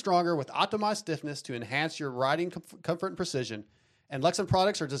 lighter and stronger with optimized stiffness to enhance your riding comfort and precision. And Luxon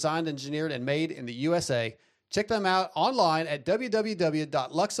products are designed, engineered, and made in the USA. Check them out online at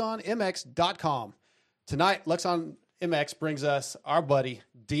www.luxonmx.com. Tonight, Luxon MX brings us our buddy,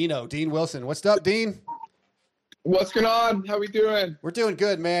 Dean Wilson. What's up, Dean? What's going on? How we doing? We're doing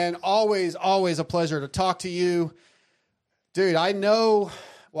good, man. Always a pleasure to talk to you. Dude, I know...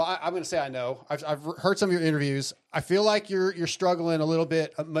 Well, I'm going to say I know. I've heard some of your interviews. I feel like you're struggling a little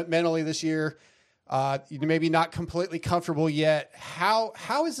bit mentally this year. You're maybe not completely comfortable yet. How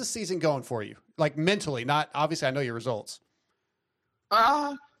is the season going for you? Like, mentally, not... Obviously, I know your results.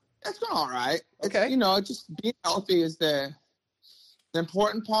 It's going all right. Okay. Just being healthy is the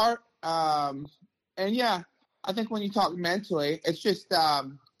important part. And yeah, I think when you talk mentally, it's just I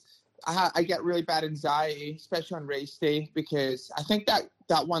get really bad anxiety, especially on race day, because I think that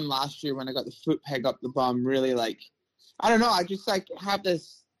one last year when I got the foot peg up the bum really, like, I don't know, I just like have the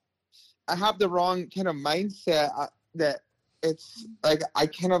wrong kind of mindset that it's like I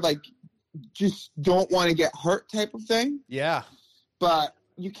kind of like just don't want to get hurt type of thing. Yeah. But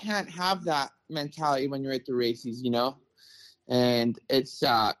you can't have that mentality when you're at the races, and it's,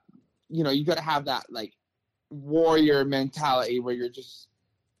 you got to have that like warrior mentality where you're just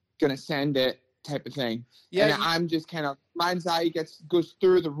going to send it type of thing. Yeah. And I'm just kind of, my anxiety goes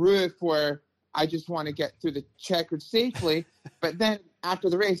through the roof where I just want to get through the checkered safely. But then after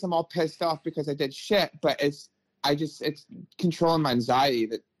the race, I'm all pissed off because I did shit, but it's controlling my anxiety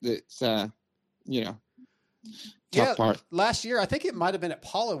that's, tough part. Last year, I think it might have been at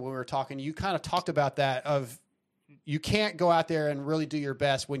Paula when we were talking, you kind of talked about that of you can't go out there and really do your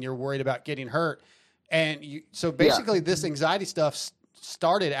best when you're worried about getting hurt. And so basically this anxiety stuff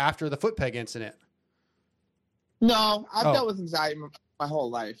started after the foot peg incident. No, I've dealt with anxiety my whole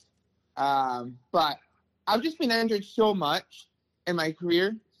life. But I've just been injured so much in my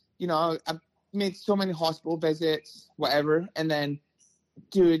career. I've made so many hospital visits, whatever. And then,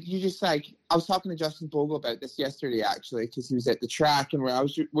 dude, you just like, I was talking to Justin Bogle about this yesterday, actually, because he was at the track and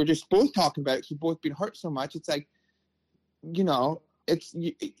we're just both talking about it because we've both been hurt so much. It's like,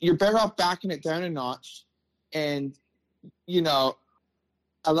 you're better off backing it down a notch and,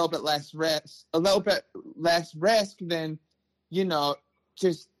 a little bit less risk than,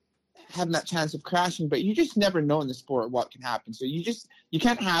 just having that chance of crashing. But you just never know in the sport what can happen. So you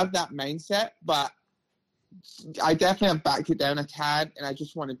can't have that mindset, but I definitely have backed it down a tad, and I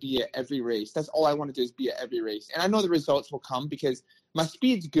just want to be at every race. That's all I want to do is be at every race. And I know the results will come because my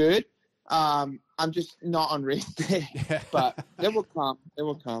speed's good. I'm just not on race day, but it will come. It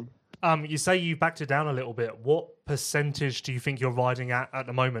will come. You say you backed it down a little bit. What percentage do you think you're riding at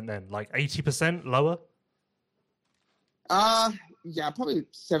the moment then? Like 80%, lower? Yeah, probably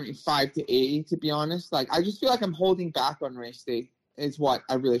 75 to 80, to be honest. Like, I just feel like I'm holding back on race day is what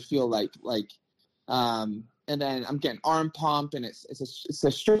I really feel like. And then I'm getting arm pump, and it's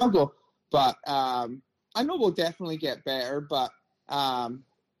a struggle. But I know we'll definitely get better. But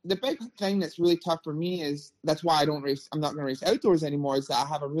the big thing that's really tough for me is that's why I'm not going to race outdoors anymore, is that I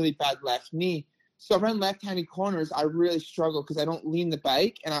have a really bad left knee. So around left-handed corners, I really struggle because I don't lean the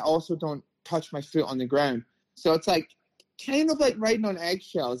bike, and I also don't touch my foot on the ground. So it's like kind of like riding on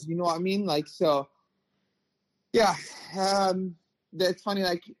eggshells, you know what I mean? Like, so, yeah. It's funny,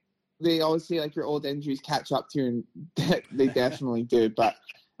 like, they always say, like, your old injuries catch up to you, and they definitely do. But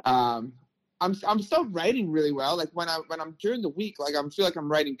I'm still riding really well. Like, when I'm during the week, like, I feel like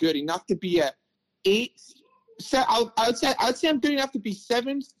I'm riding good enough to be a 8. So I'd say I'm good enough to be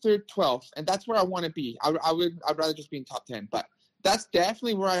 7th through 12th, and that's where I want to be. I'd rather just be in top 10, but that's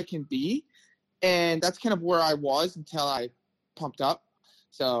definitely where I can be, and that's kind of where I was until I pumped up.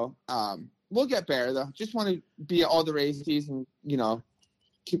 So we'll get better though. Just want to be at all the races and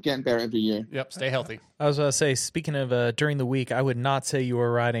keep getting better every year. Yep, stay healthy. I was going to say, speaking of during the week, I would not say you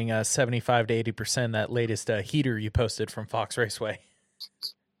were riding 75 to 80%, that latest heater you posted from Fox Raceway.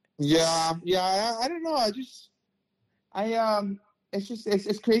 Yeah, I don't know.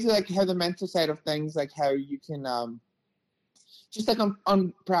 It's crazy, like, how the mental side of things, like, how you can, just like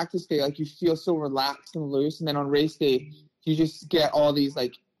on practice day, like, you feel so relaxed and loose, and then on race day, you just get all these,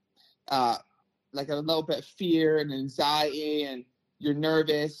 like a little bit of fear and anxiety, and you're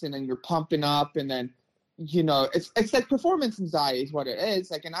nervous, and then you're pumping up, and then, it's like performance anxiety is what it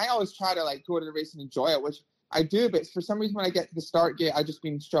is. Like, and I always try to, like, go to the race and enjoy it, which I do, but for some reason when I get to the start gate, I've just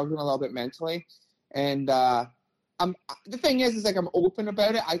been struggling a little bit mentally. And the thing is like, I'm open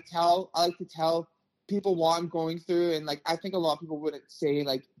about it. I like to tell people what I'm going through, and, like, I think a lot of people wouldn't say,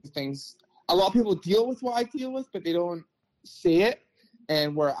 like, things. A lot of people deal with what I deal with, but they don't say it.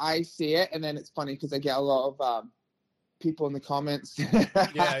 And where I say it, and then it's funny because I get a lot of people in the comments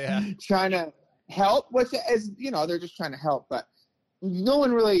trying to help, which is, they're just trying to help, but no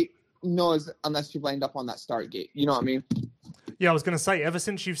one really knows unless you've lined up on that start gate. You know what I mean? Yeah, I was going to say, ever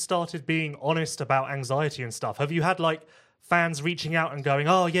since you've started being honest about anxiety and stuff, have you had, like, fans reaching out and going,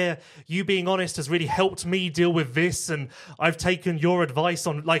 oh, yeah, you being honest has really helped me deal with this, and I've taken your advice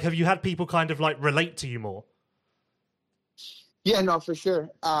on, like, have you had people kind of, like, relate to you more? Yeah, no, for sure.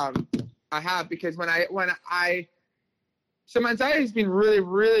 I have, because so my anxiety has been really,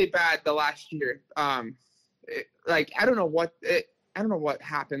 really bad the last year. I don't know what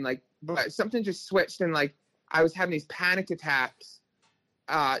happened, like, but something just switched, and, like, I was having these panic attacks,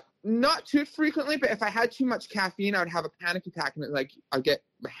 not too frequently, but if I had too much caffeine, I would have a panic attack, and my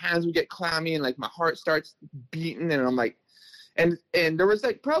hands would get clammy, and, like, my heart starts beating, and I'm like, and there was,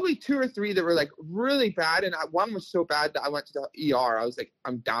 like, probably 2 or 3 that were, like, really bad, and one was so bad that I went to the ER. I was like,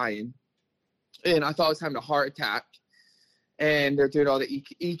 I'm dying, and I thought I was having a heart attack, and they're doing all the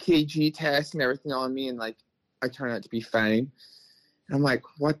EKG tests and everything on me, and, like, I turned out to be fine. And I'm like,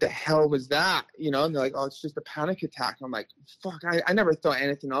 what the hell was that? And they're like, oh, it's just a panic attack. And I'm like, fuck, I never thought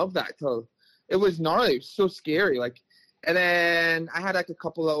anything of that till it was gnarly. It was so scary. Like, and then I had, like, a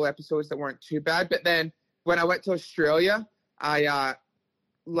couple little episodes that weren't too bad. But then when I went to Australia, I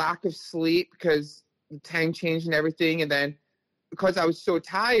lack of sleep because the time changed and everything. And then because I was so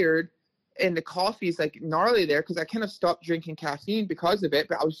tired, and the coffee's, like, gnarly there, because I kind of stopped drinking caffeine because of it.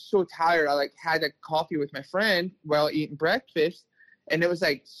 But I was so tired. I, like, had a coffee with my friend while eating breakfast. And it was,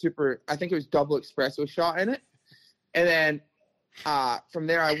 like, super, I think it was double espresso shot in it. And then from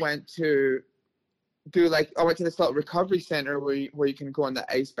there I went to this little recovery center where you can go in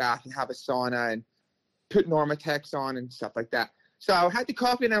the ice bath and have a sauna and put Normatex on and stuff like that. So I had the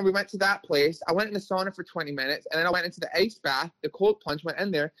coffee, and then we went to that place. I went in the sauna for 20 minutes, and then I went into the ice bath. The cold plunge went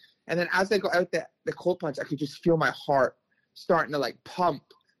in there. And then as I got out the cold plunge, I could just feel my heart starting to, like, pump,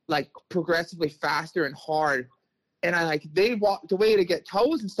 like, progressively faster and hard. And they walked away to get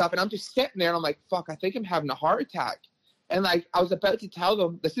towels and stuff, and I'm just sitting there, and I'm like, fuck, I think I'm having a heart attack. And, like, I was about to tell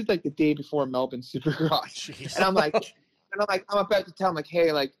them, this is, like, the day before Melbourne Supercross. And I'm about to tell them, like,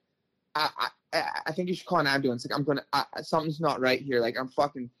 hey, like, I think you should call an ambulance. Like, something's not right here. Like, I'm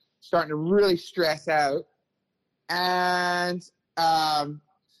fucking starting to really stress out. And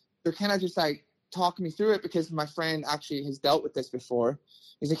they're kind of just, like, talking me through it, because my friend actually has dealt with this before.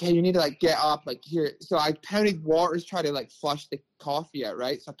 He's like, hey, you need to, like, get up, like, here. So I pounded waters, try to, like, flush the coffee out,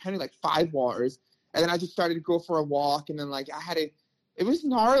 right? So I pounded, like, 5 waters, and then I just started to go for a walk, and then, like, it it was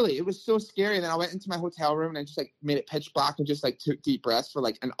gnarly. It was so scary. And then I went into my hotel room and I just like made it pitch black and just like took deep breaths for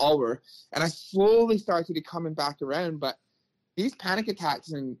like an hour. And I slowly started to coming back around. But these panic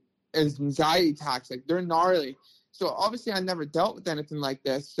attacks and anxiety attacks, like they're gnarly. So obviously I never dealt with anything like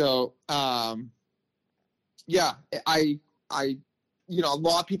this. So, yeah, I, you know, a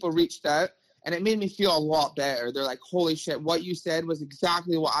lot of people reached out and it made me feel a lot better. They're like, holy shit, what you said was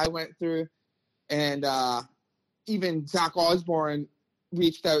exactly what I went through. And, even Zach Osborne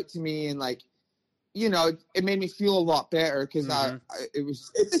reached out to me and like, you know, it made me feel a lot better because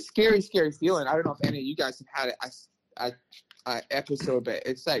it's a scary, scary feeling. I don't know if any of you guys have had it episode, but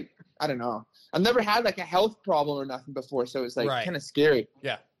it's like, I don't know. I've never had like a health problem or nothing before, so it's like kind of scary.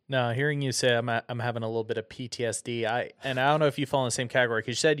 Yeah. No, hearing you say I'm having a little bit of PTSD. I don't know if you fall in the same category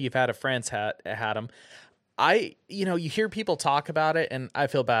because you said you've had a friend's had them. You know, you hear people talk about it, and I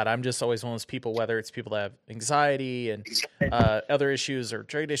feel bad. I'm just always one of those people, whether it's people that have anxiety and other issues or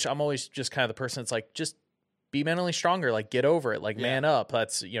trade issues. I'm always just kind of the person that's like, just be mentally stronger, like get over it, like man up.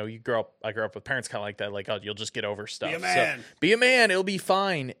 That's, you know, I grew up with parents kind of like that, like, oh, you'll just get over stuff. Be a man. So, be a man. It'll be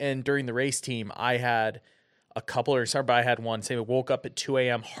fine. And during the race team, I had a couple but I had one. Say, I woke up at 2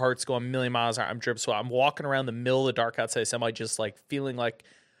 a.m., heart's going a million miles an hour. I'm dripping sweat. I'm walking around the middle of the dark outside semi, just like feeling like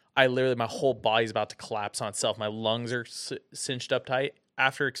my whole body's about to collapse on itself. My lungs are cinched up tight.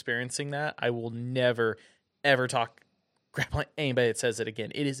 After experiencing that, I will never, ever talk crap like anybody that says it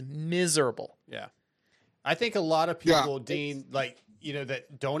again. It is miserable. Yeah. I think a lot of people, Dean, like, you know,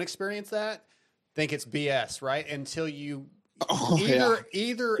 that don't experience that think it's BS, right? Until you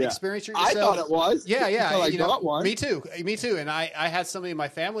either experience it yourself. I thought it was. Yeah. You know, me too. And I had somebody in my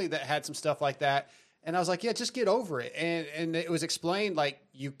family that had some stuff like that. And I was like, yeah, just get over it. And it was explained like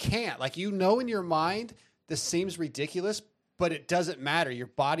you can't. Like, you know, in your mind, this seems ridiculous, but it doesn't matter. Your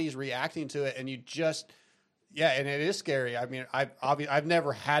body is reacting to it, and you just, and it is scary. I mean, I've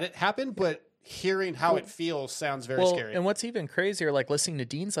never had it happen, but hearing how it feels sounds very scary. And what's even crazier, like listening to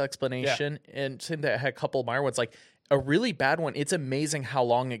Dean's explanation and saying that I had a couple of minor ones, like a really bad one, it's amazing how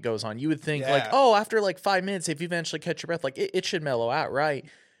long it goes on. You would think like, oh, after like 5 minutes, if you eventually catch your breath, like it should mellow out, right?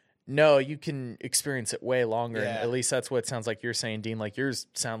 No, you can experience it way longer. And at least that's what it sounds like you're saying, Dean. Like yours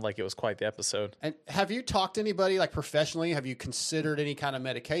sound like it was quite the episode. And have you talked to anybody like professionally? Have you considered any kind of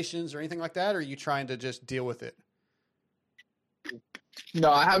medications or anything like that? Or are you trying to just deal with it?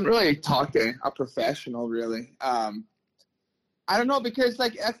 No, I haven't really talked to a professional really. I don't know, because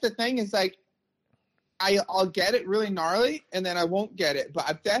like that's the thing is like I'll get it really gnarly and then I won't get it. But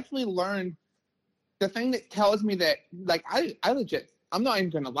I've definitely learned the thing that tells me that like I legit, I'm not even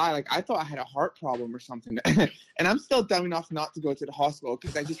going to lie. Like, I thought I had a heart problem or something. And I'm still dumb enough not to go to the hospital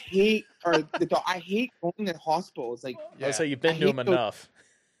because I just hate, I hate going to hospitals. Like, so you've been to them enough.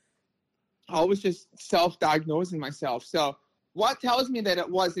 I was just self-diagnosing myself. So what tells me that it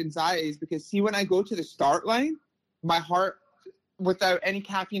was anxiety is because, see, when I go to the start line, my heart, without any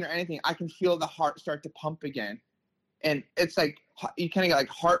caffeine or anything, I can feel the heart start to pump again. And it's like, you kind of get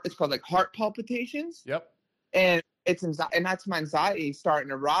like it's called like heart palpitations. Yep. And it's anxiety, and that's my anxiety starting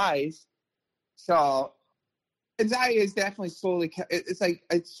to rise. So anxiety is definitely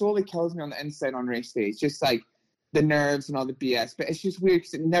it slowly kills me on the inside on race days, just like the nerves and all the BS. But it's just weird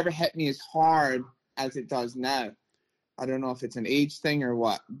because it never hit me as hard as it does now. I don't know if it's an age thing or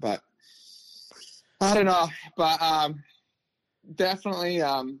what, but I don't know. But definitely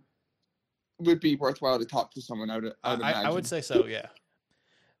would be worthwhile to talk to someone. I would say so. Yeah.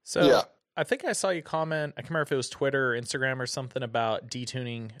 So. Yeah. I think I saw you comment, I can't remember if it was Twitter or Instagram or something about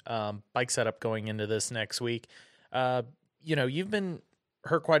detuning bike setup going into this next week. You know, you've been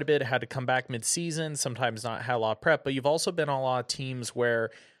hurt quite a bit, had to come back mid-season, sometimes not had a lot of prep, but you've also been on a lot of teams where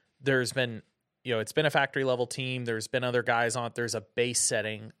there's been, you know, it's been a factory level team. There's been other guys on it. There's a base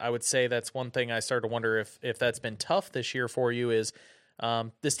setting. I would say that's one thing I started to wonder if that's been tough this year for you is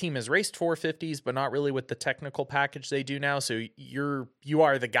this team has raced 450s, but not really with the technical package they do now. So you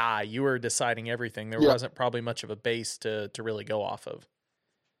are the guy. You are deciding everything. There wasn't probably much of a base to really go off of.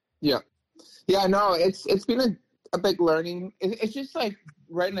 Yeah. No, it's been a big learning. It's just like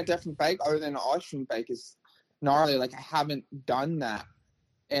riding a different bike other than an Austrian bike is gnarly. Like I haven't done that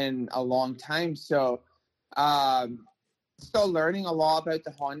in a long time. So still learning a lot about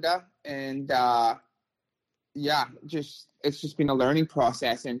the Honda and it's just been a learning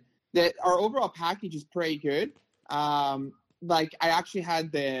process, and that our overall package is pretty good. Like I actually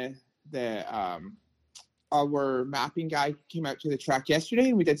had our mapping guy came out to the track yesterday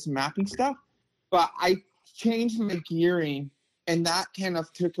and we did some mapping stuff, but I changed my gearing and that kind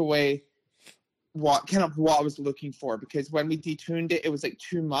of took away what I was looking for, because when we detuned it, it was like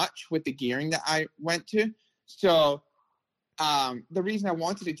too much with the gearing that I went to. So the reason I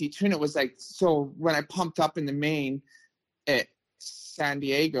wanted to detune it was like, so when I pumped up in the main at San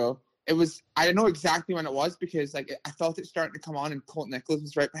Diego, it was, I know exactly when it was because like I felt it starting to come on and Colt Nicholas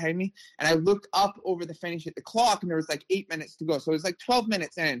was right behind me. And I looked up over the finish at the clock and there was like 8 minutes to go. So it was like 12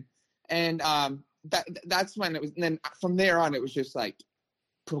 minutes in. And that's when it was. And then from there on, it was just like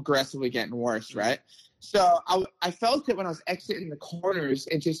progressively getting worse, right? So I felt it when I was exiting the corners.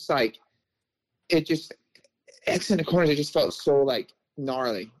 It just like, exiting the corners, it just felt so like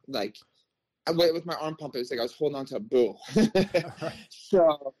gnarly. Like with my arm pump, it was like I was holding on to a bull.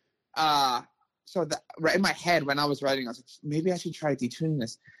 So that right in my head when I was riding, I was like, maybe I should try detuning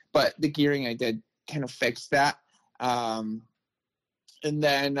this. But the gearing I did kind of fixed that. And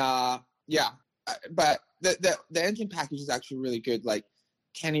then but the engine package is actually really good. Like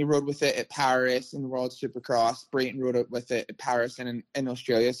Kenny rode with it at Paris in the World Supercross. Brayton rode it with it at Paris and in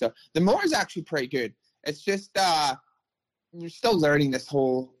Australia. So the motor is actually pretty good. It's just you're still learning this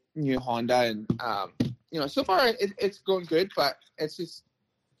whole new Honda, and so far it's going good, but it's just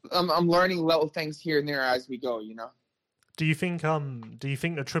I'm learning little things here and there as we go. Do you think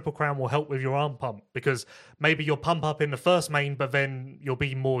the Triple Crown will help with your arm pump? Because maybe you'll pump up in the first main, but then you'll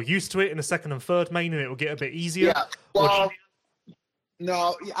be more used to it in the second and third main, and it will get a bit easier. Yeah. Well,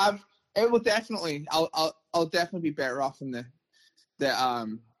 no, it will definitely. I'll definitely be better off in the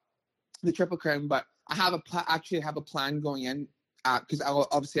Triple Crown, but I have a plan going in because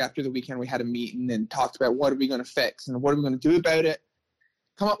obviously after the weekend we had a meeting and talked about what are we going to fix and what are we going to do about it,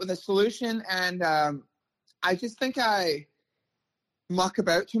 come up with a solution, and I just think I muck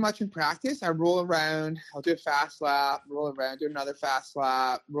about too much in practice. I roll around, I'll do a fast lap, roll around, do another fast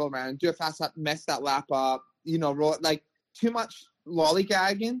lap, roll around, do a fast lap, mess that lap up, roll like too much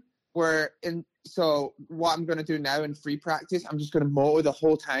lollygagging. So what I'm going to do now in free practice, I'm just going to motor the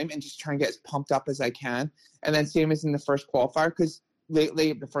whole time and just try and get as pumped up as I can. And then same as in the first qualifier, because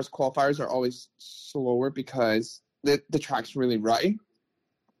lately the first qualifiers are always slower because the track's really rutty.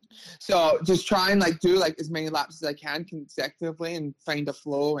 So just try and do as many laps as I can consecutively and find a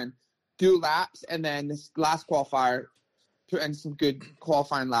flow and do laps. And then this last qualifier, put in some good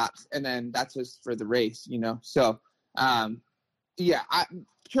qualifying laps. And then that's just for the race, So,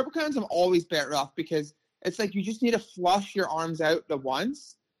 Triple Crowns I'm always better off because it's like you just need to flush your arms out the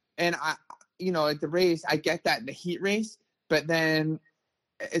once. And at the race, I get that in the heat race, but then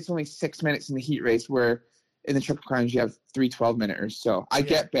it's only 6 minutes in the heat race where in the Triple Crowns you have 3 12-minuters. So I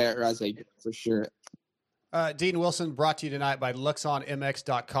get better as I go for sure. Dean Wilson brought to you tonight by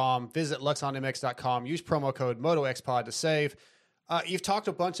LuxonMX.com. Visit LuxonMX.com. Use promo code MotoXPod to save. You've talked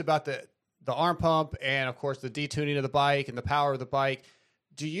a bunch about the arm pump and, of course, the detuning of the bike and the power of the bike.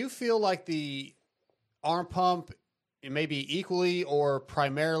 Do you feel like the arm pump may be equally or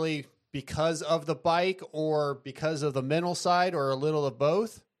primarily because of the bike or because of the mental side or a little of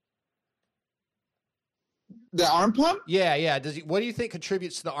both? The arm pump? Yeah. What do you think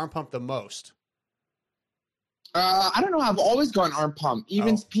contributes to the arm pump the most? I don't know. I've always gone arm pump,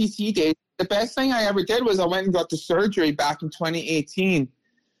 even PC days. The best thing I ever did was I went and got the surgery back in 2018.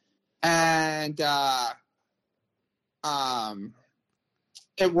 And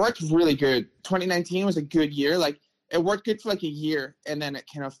it worked really good. 2019 was a good year. It worked good for a year, and then it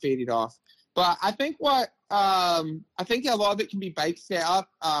kind of faded off. But I think I think a lot of it can be bike setup.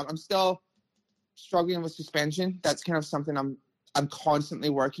 I'm still struggling with suspension. That's kind of something I'm constantly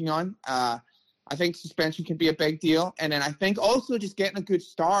working on. I think suspension can be a big deal. And then I think also just getting a good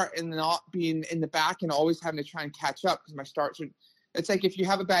start and not being in the back and always having to try and catch up because my starts are – it's like if you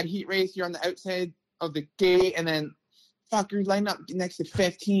have a bad heat race, you're on the outside of the gate and then – you're lining up next to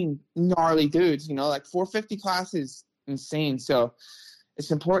 15 gnarly dudes, 450 class is insane. So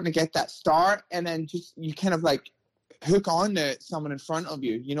it's important to get that start and then just you kind of hook on to someone in front of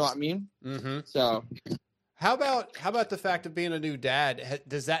you. You know what I mean? Mm-hmm. So how about the fact of being a new dad?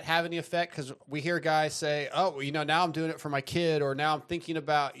 Does that have any effect? Because we hear guys say, oh, now I'm doing it for my kid, or now I'm thinking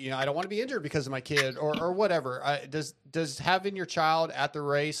about, I don't want to be injured because of my kid or whatever. Does having your child at the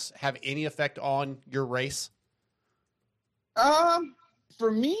race have any effect on your race?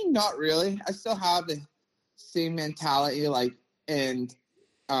 For me, not really. I still have the same mentality, and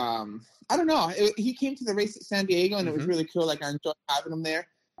I don't know. He came to the race at San Diego, and it was really cool. I enjoyed having him there.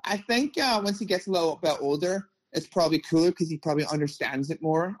 I think once he gets a little bit older, it's probably cooler because he probably understands it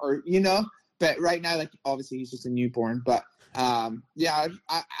more, But right now, obviously, he's just a newborn. But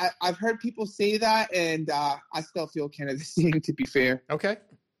I've heard people say that, and I still feel kind of the same. To be fair. Okay.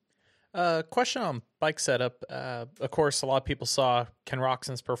 Question on bike setup. Of course, a lot of people saw Ken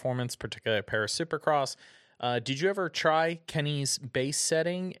Roczen's performance, particularly at Paris Supercross. Did you ever try Kenny's base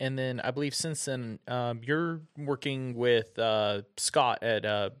setting? And then I believe since then you're working with Scott at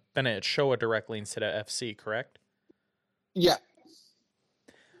Bennett at Showa directly instead of FC, correct? Yeah.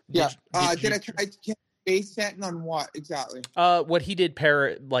 Yeah. Did I try base setting on what exactly? What he did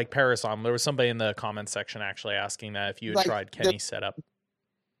Paris on. There was somebody in the comments section actually asking that if you had tried Kenny's setup.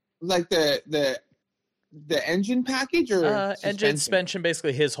 Like the engine package or engine suspension,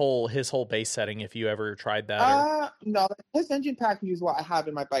 basically his whole base setting. If you ever tried that, no, his engine package is what I have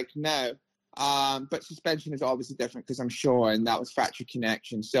in my bike now. But suspension is obviously different because I'm sure, and that was factory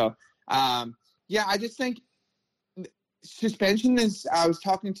connection. So, yeah, I just think suspension is. I was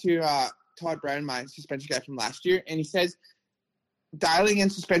talking to Todd Brown, my suspension guy from last year, and he says dialing in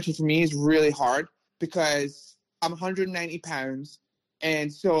suspension for me is really hard because I'm 190 pounds,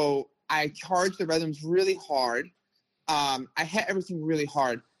 and so I charge the rhythms really hard. I hit everything really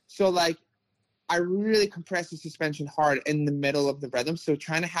hard. So, like, I really compress the suspension hard in the middle of the rhythm. So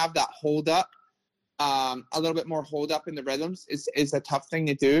trying to have that hold up, a little bit more hold up in the rhythms is a tough thing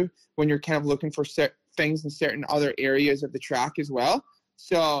to do when you're kind of looking for things in certain other areas of the track as well.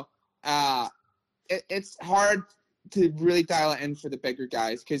 So it's hard to really dial it in for the bigger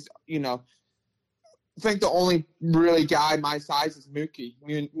guys because, you know, I think the only really guy my size is Mookie.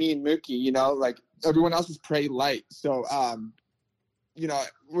 Me and Mookie, you know, like everyone else is pretty light. So, you know, I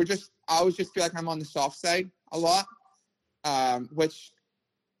always just feel like I'm on the soft side a lot, which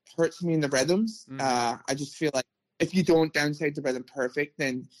hurts me in the rhythms. I just feel like if you don't downside the rhythm perfect,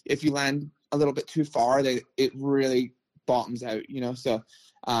 then if you land a little bit too far, then it really bottoms out, you know? So,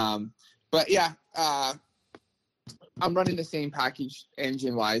 but yeah, I'm running the same package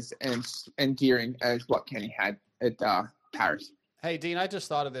engine-wise and gearing as what Kenny had at Paris. Hey, Dean, I just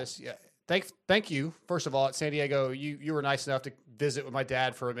thought of this. Yeah, thank you. First of all, at San Diego, you were nice enough to visit with my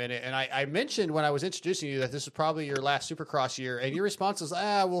dad for a minute, and I mentioned when I was introducing you that this is probably your last Supercross year, and your response was,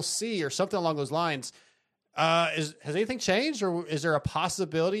 we'll see, or something along those lines. Has anything changed, or is there a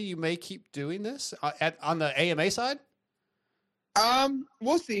possibility you may keep doing this on the AMA side?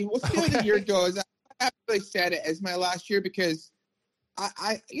 We'll see. We'll see how the year goes. I haven't really said it as my last year because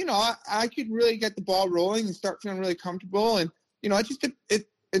I could really get the ball rolling and start feeling really comfortable. And, you know,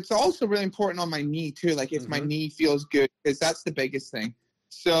 it's also really important on my knee too. Like if my knee feels good, because that's the biggest thing.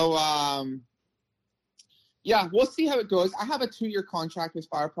 So, yeah, we'll see how it goes. I have a 2-year contract with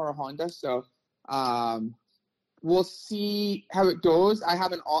Firepower Honda. So, we'll see how it goes. I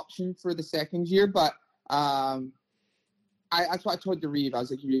have an option for the second year, but, that's what I told Reeve. I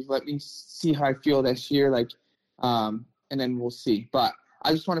was like, Reeve, let me see how I feel this year, like, and then we'll see. But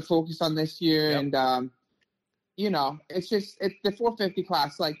I just want to focus on this year, and you know, it's the 450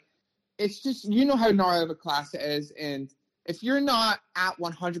 class. Like, it's just, you know how gnarly of a class it is, and if you're not at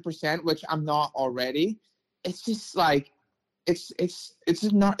 100%, which I'm not already, it's just like, it's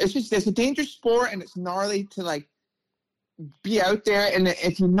a dangerous sport, and it's gnarly to like be out there, and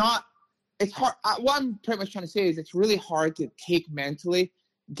if you're not. It's hard. What I'm pretty much trying to say is it's really hard to take mentally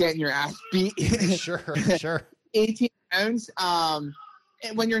getting your ass beat. Sure. 18 pounds.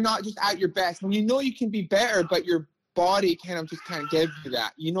 When you're not just at your best, when you know you can be better, but your body kind of gives you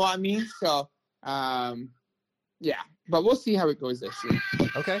that. You know what I mean? So, yeah. But we'll see how it goes this year.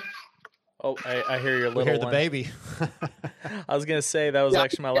 Okay. Oh, I hear your little we hear one. the baby. I was gonna say that was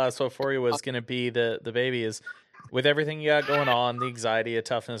actually my last one for you. Was gonna be the baby is. With everything you got going on, the anxiety, a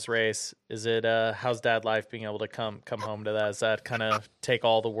toughness race, is it how's dad life being able to come home to that? Does that kind of take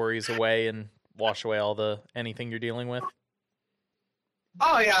all the worries away and wash away all anything you're dealing with?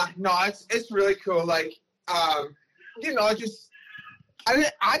 Oh yeah, no, it's really cool. Like, you know, just I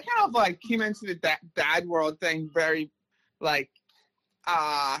kind of like came into the dad world thing very like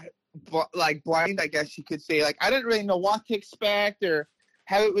blind, I guess you could say. Like, I didn't really know what to expect or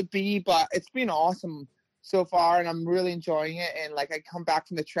how it would be, but it's been awesome so far, and I'm really enjoying it. And like, I come back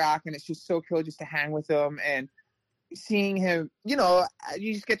from the track, and it's just so cool just to hang with him and seeing him. You know,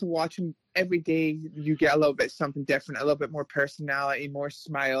 you just get to watch him every day. You get a little bit something different, a little bit more personality, more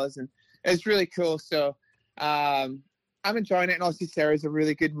smiles, and it's really cool. So I'm enjoying it. And also, Sarah's a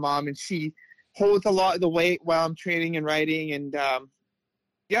really good mom, and she holds a lot of the weight while I'm training and riding. And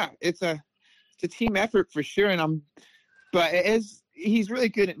yeah, it's a team effort for sure. But it is. He's really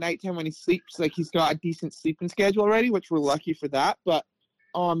good at nighttime when he sleeps. Like, he's got a decent sleeping schedule already, which we're lucky for that. But,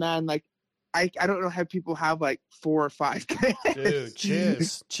 oh, man, like, I don't know how people have, like, 4 or 5 kids. Dude,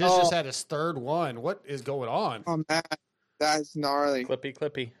 Chiz just had his third one. What is going on? Oh, man, that's gnarly.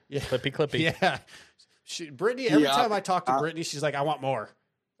 Clippy. Yeah. Clippy. Yeah. Brittany, every time I talk to Brittany, she's like, I want more.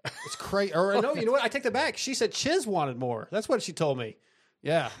 It's crazy. Or, no, you know what? I take that back. She said Chiz wanted more. That's what she told me.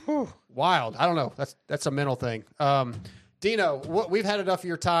 Yeah. Wild. I don't know. That's a mental thing. Dino, we've had enough of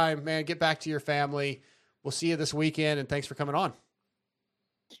your time, man. Get back to your family. We'll see you this weekend, and thanks for coming on.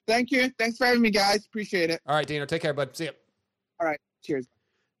 Thank you. Thanks for having me, guys. Appreciate it. All right, Dino. Take care, bud. See you. All right. Cheers.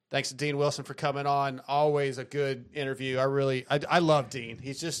 Thanks to Dean Wilson for coming on. Always a good interview. I love Dean.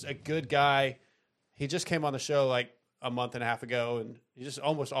 He's just a good guy. He just came on the show like a month and a half ago, and he just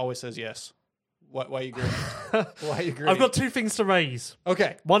almost always says yes. Why you grinning? Why you grinning? I've got 2 things to raise.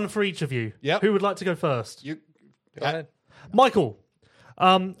 Okay. One for each of you. Yep. Who would like to go first? You Go ahead. Michael.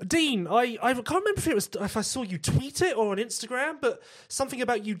 Dean, I can't remember if I saw you tweet it or on Instagram, but something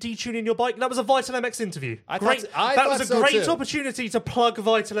about you detuning your bike. That was a Vital MX interview. I that thought was a so great too. opportunity to plug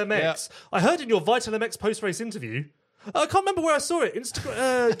Vital MX. Yeah. I heard in your Vital MX post-race interview. I can't remember where I saw it.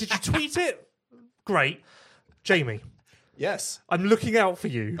 Instagram. Did you tweet it? Great. Jamie, Yes. I'm looking out for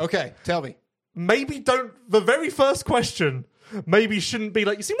you. Okay. Tell me. Maybe don't. The very first question maybe shouldn't be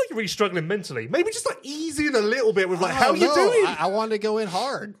like, you seem like you're really struggling mentally. Maybe just like ease in a little bit with like, how you doing? I wanted to go in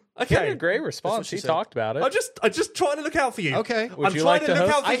hard. He had Okay. a great response. she He said. talked about it. I'm just trying to look out for you. Okay. Would I'm you trying like to to look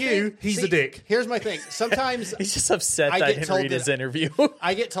host? out for you. He's a dick. Here's my thing. Sometimes He's just upset I that I get didn't told read his that- interview.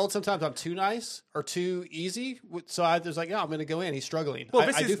 I get told sometimes I'm too nice or too easy. So I was like, yeah, I'm going to go in. He's struggling. Well,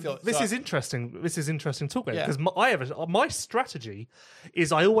 I do feel this so is interesting. This is interesting talking Yeah. because my strategy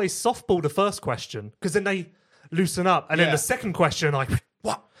is I always softball the first question because then they loosen up, and then Yeah. the second question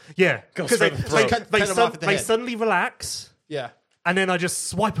what? yeah, Goes because for the throat. Cut them off at the they head. suddenly relax, Yeah. and then I just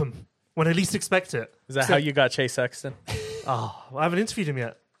swipe them when I least expect it. Is that how you got Chase Sexton? Oh, I haven't interviewed him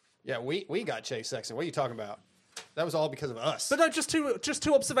yet. Yeah, we got Chase Sexton. What are you talking about? That was all because of us. But no, just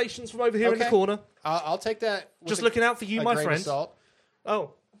two observations from over here in the Okay. corner. I'll take that. with Just a- looking out for you, a my grain of friend. salt.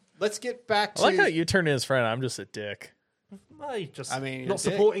 Oh, Let's get back to. I like how you turned to his friend. I'm just a dick. I mean, you're a not dick,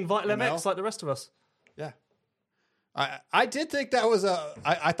 supporting Vital you MX know? like the rest of us. Yeah. I did think that was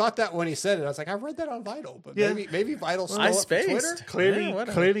I thought that when he said it, I was like, I read that on Vital, but Yeah. maybe Vital stole I it from spaced. Twitter. Clearly, Yeah,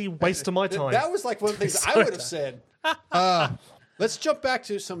 whatever. clearly, waste of my time. That was like one of the things I would have said. Let's jump back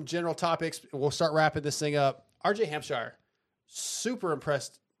to some general topics. We'll start wrapping this thing up. RJ Hampshire, super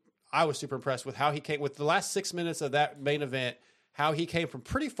impressed. I was super impressed with how he came with the last 6 minutes of that main event, how he came from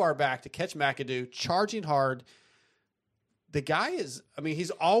pretty far back to catch McAdoo, charging hard. The guy is, I mean,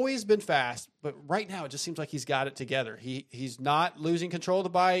 he's always been fast, but right now it just seems like he's got it together. He's not losing control of the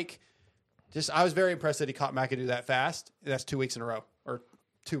bike. I was very impressed that he caught McAdoo that fast. That's 2 weeks in a row, or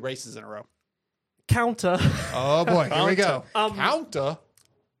 2 races in a row. Counter. Oh boy, here we go. Counter.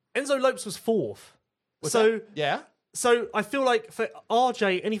 Enzo Lopes was fourth. Yeah. So I feel like for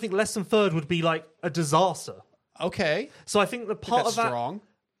RJ, anything less than third would be like a disaster. Okay. So I think the part That's of that. strong.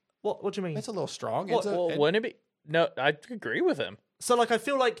 What do you mean? That's a little strong. Well, wouldn't it be? No, I agree with him. So like I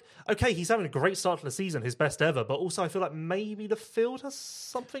feel like okay, he's having a great start to the season, his best ever, but also I feel like maybe the field has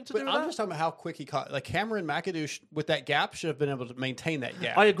something to do But with I'm that. just talking about how quick he caught. Like Cameron McAdoo with that gap should have been able to maintain that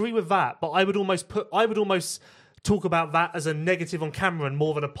gap. I agree with that, but I would almost talk about that as a negative on Cameron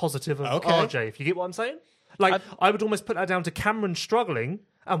more than a positive of Okay. RJ. If you get what I'm saying, like I would almost put that down to Cameron struggling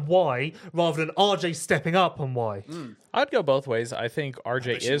and why, rather than RJ stepping up and why. I'd go both ways. I think RJ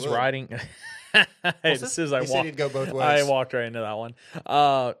wish you is would. riding. As soon as I He said walked, he'd go both ways. I walked right into that one.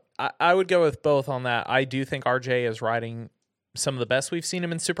 I would go with both on that. I do think RJ is riding some of the best we've seen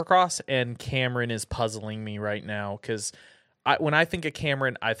him in Supercross, and Cameron is puzzling me right now because when I think of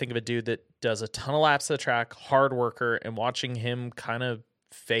Cameron, I think of a dude that does a ton of laps of the track, hard worker, and watching him kind of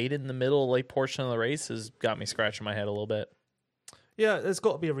fade in the middle, late portion of the race has got me scratching my head a little bit. Yeah, there's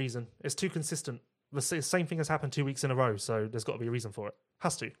got to be a reason. It's too consistent. The same thing has happened 2 weeks in a row, so there's got to be a reason for it.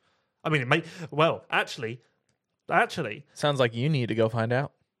 Has to. I mean, it may. Well, actually, Sounds like you need to go find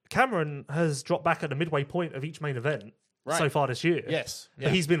out. Cameron has dropped back at the midway point of each main event so far this year. Yes. But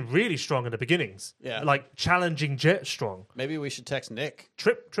Yeah. he's been really strong in the beginnings. Yeah. Like challenging Jet strong. Maybe we should text Nick.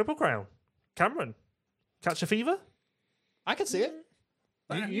 Triple Crown. Cameron. Catch a fever? I could see it.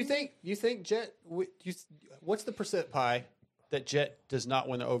 You think Jet? What's the percent pie that Jet does not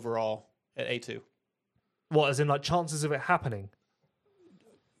win the overall at A2? What, as in like chances of it happening?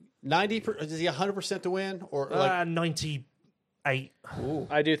 90? Is he 100% to win or like? 98.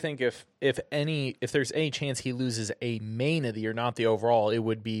 I do think if there's any chance he loses a main of the year, not the overall, it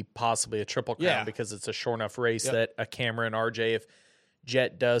would be possibly a triple crown Yeah. because it's a short enough race Yep. that a Cameron RJ, if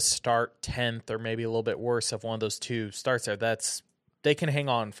Jet does start 10th or maybe a little bit worse if one of those two starts there, they can hang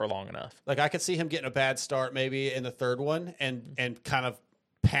on for long enough. Like I could see him getting a bad start maybe in the third one and kind of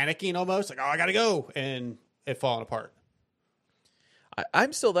panicking almost like, oh, I got to go, and it falling apart.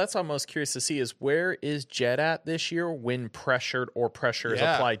 That's what I'm most curious to see is where is Jet at this year when pressured or pressure is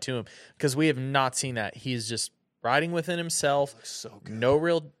Yeah. applied to him? Because we have not seen that. He's just riding within himself. So good. No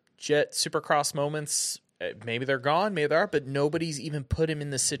real jet supercross moments. Maybe they're gone, maybe they are, but nobody's even put him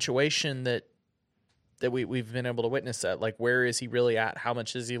in the situation that we've been able to witness that. Like, where is he really at? How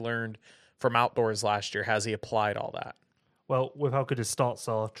much has he learned from outdoors last year? Has he applied all that? Well, with how good his starts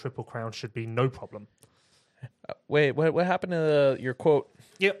are, Triple Crown should be no problem. Wait, what happened to your quote?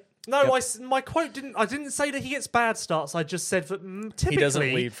 Yep. No, Yep. my quote didn't. I didn't say that he gets bad starts. I just said that typically He doesn't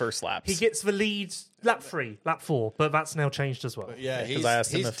lead first laps. he gets the lead lap 3, lap 4, but that's now changed as well. Yeah, 'cause I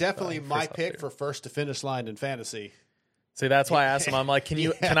asked him he's if, definitely first my lap pick leader. for first to finish line in fantasy. See, that's why I asked him. I'm like, can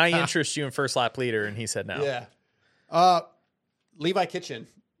Yeah. I interest you in first lap leader? And he said no. Yeah. Levi Kitchen,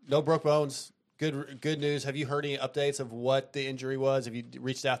 no broke bones. Good news. Have you heard any updates of what the injury was? Have you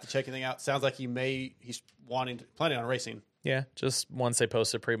reached out to check anything out? Sounds like he's planning on racing. Yeah, just once they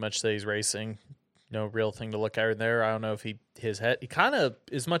posted pretty much that he's racing. No real thing to look at there. I don't know if his head, he kind of,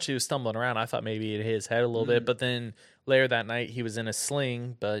 as much as he was stumbling around, I thought maybe it hit his head a little bit, but then later that night he was in a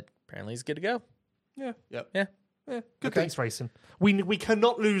sling, but apparently he's good to go. Yeah. Yep. Yeah. Yeah, good Okay. things racing. We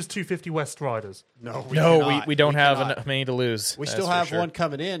cannot lose 250 West riders. No, We don't have many to lose. We that's still for have sure. one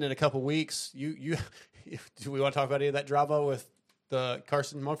coming in a couple weeks. You do we want to talk about any of that drama with the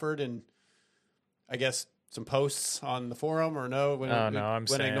Carson Mumford and I guess some posts on the forum or no? No, I'm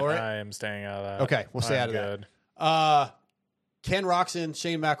staying. Ignore it. I am staying out of that. Okay, we'll stay I'm out of good. that. Ken Roxon,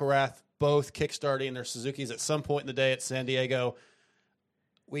 Shane McElrath, both kickstarting their Suzukis at some point in the day at San Diego.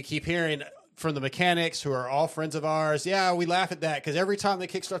 We keep hearing from the mechanics who are all friends of ours, yeah, we laugh at that because every time they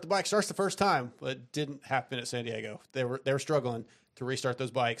kickstart the bike, starts the first time, but it didn't happen at San Diego. They were struggling to restart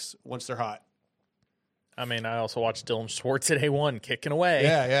those bikes once they're hot. I mean, I also watched Dylan Schwartz at A1 kicking away.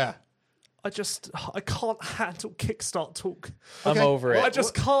 Yeah. I can't handle kickstart talk. I'm over it. I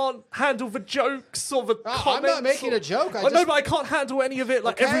just can't handle the jokes or the comments. I'm not making a joke. I know, but I can't handle any of it.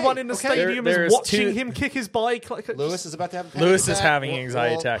 Like, Okay, everyone in the okay. stadium There's is watching two- him kick his bike. Like, Lewis is about to have a panic Lewis is attack. having We'll-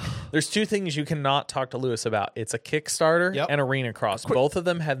 anxiety we'll- attack. There's two things you cannot talk to Lewis about. It's a Kickstarter Yep. and arena cross. Both of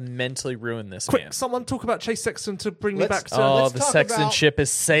them have mentally ruined this quick, man. someone talk about Chase Sexton to bring me Let's- back to. Oh, let's the talk Sexton about- ship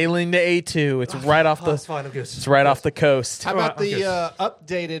is sailing to A2. It's right off the. That's fine. I'm good. It's right off the coast. How about All right, the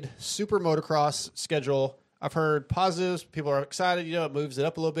updated Super Motocross schedule? I've heard positives. People are excited. It moves it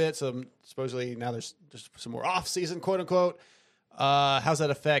up a little bit. So supposedly now there's just some more off-season, quote unquote. How's that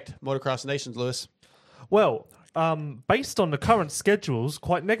affect Motocross Nations, Lewis? Well, based on the current schedules,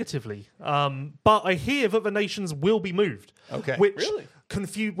 quite negatively. But I hear that the nations will be moved. Okay. Which Really?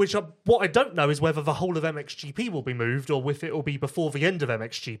 what I don't know is whether the whole of MXGP will be moved or if it will be before the end of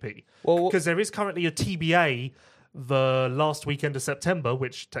MXGP. Well, Because there is currently a TBA the last weekend of September,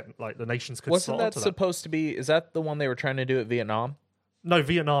 which the nations could Wasn't slot that onto supposed to be? Is that the one they were trying to do at Vietnam? No,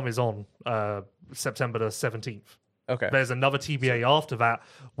 Vietnam is on September the 17th. Okay. There's another TBA after that,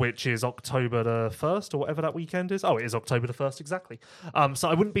 which is October the 1st or whatever that weekend is. Oh, it is October the 1st, exactly. So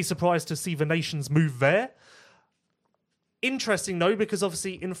I wouldn't be surprised to see the nations move there. Interesting, though, because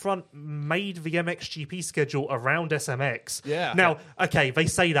obviously Infront made the MXGP schedule around SMX. Yeah. Now, okay, they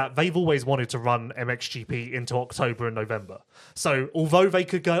say that. They've always wanted to run MXGP into October and November. So although they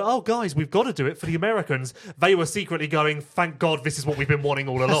could go, oh, guys, we've got to do it for the Americans, they were secretly going, thank God this is what we've been wanting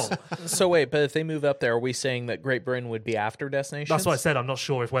all along. So wait, but if they move up there, are we saying that Great Britain would be after Destinations? That's what I said. I'm not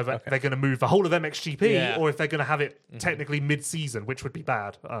sure if whether they're going to move the whole of MXGP Yeah. or if they're going to have it technically mid-season, which would be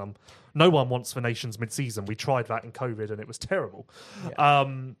bad. No one wants the nations mid-season. We tried that in COVID and it was terrible.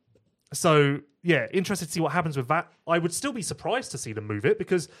 So yeah, interested to see what happens with that. I would still be surprised to see them move it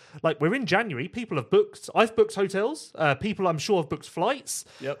because, like, we're in January. People have booked. I've booked hotels. People, I'm sure, have booked flights.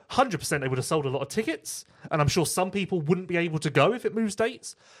 Yep. 100% they would have sold a lot of tickets, and I'm sure some people wouldn't be able to go if it moves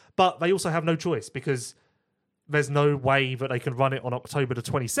dates. But they also have no choice because there's no way that they can run it on October the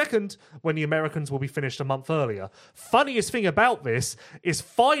 22nd when the Americans will be finished a month earlier. Funniest thing about this is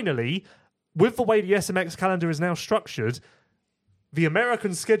finally, with the way the SMX calendar is now structured, the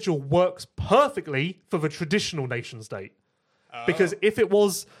American schedule works perfectly for the traditional nations date. Because if it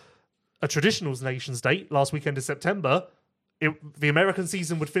was a traditional nations date last weekend of September, the American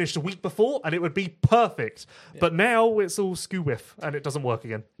season would finish the week before and it would be perfect. Yeah. But now it's all skew whiff and it doesn't work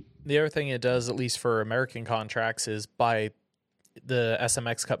again. The other thing it does, at least for American contracts, is by the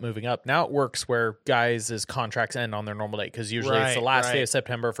SMX Cup moving up, now it works where guys' contracts end on their normal date because usually it's the last day of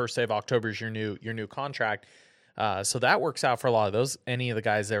September, first day of October is your new contract. So that works out for a lot of those. Any of the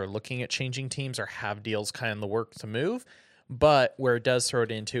guys that are looking at changing teams or have deals kind of in the work to move. But where it does throw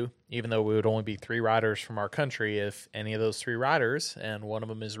it into, even though we would only be 3 riders from our country, if any of those 3 riders, and one of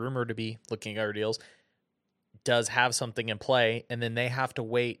them is rumored to be looking at our deals, does have something in play, and then they have to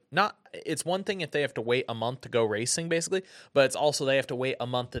wait. It's one thing if they have to wait a month to go racing, basically, but it's also they have to wait a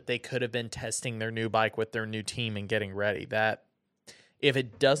month that they could have been testing their new bike with their new team and getting ready. That if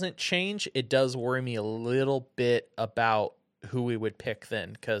it doesn't change, it does worry me a little bit about who we would pick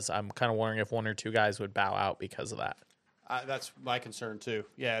then, because I'm kind of wondering if one or two guys would bow out because of that. That's my concern too.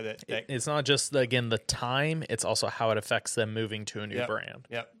 Yeah, that It's not just the time; it's also how it affects them moving to a new brand.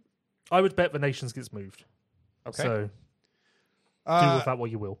 Yep. I would bet the Nations gets moved. Okay. So do with that what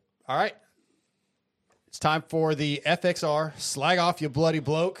you will. All right. It's time for the FXR slag off you bloody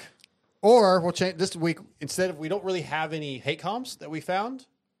bloke, or we'll change this week. Instead of we don't really have any hate comms that we found.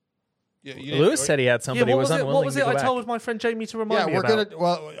 Lewis said he had somebody Yeah, who was unwilling what was to it go I back. told my friend Jamie to remind me we're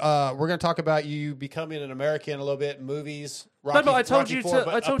about? gonna talk about you becoming an American a little bit, movies. But I told Rocky you IV,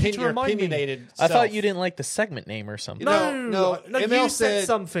 I told you to remind me. opinionated I thought self. you didn't like the segment name or something. No, ML you said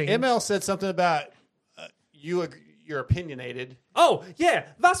something. ML said something about you're opinionated. Oh, yeah,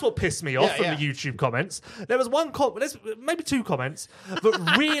 that's what pissed me off from yeah. the YouTube comments. There was there's maybe two comments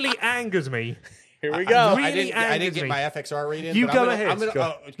that really angered me. Here we go. Really I didn't angered get me. my FXR reading. You but go I'm gonna, ahead. I'm gonna,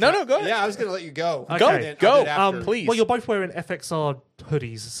 Go. oh, No, go ahead. Yeah, I was going to let you go. Okay. Go. Please. Well, you're both wearing FXR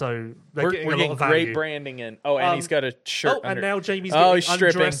hoodies, so they're We're getting a lot getting of great value. branding in. Oh, and he's got a shirt. Oh, and under. now Jamie's Oh, getting he's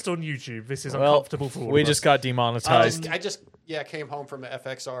stripping. undressed on YouTube. This is Well, uncomfortable for all we of just us. got demonetized. I just came home from an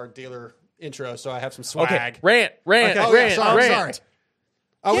FXR dealer intro, so I have some swag. Okay, rant. Sorry.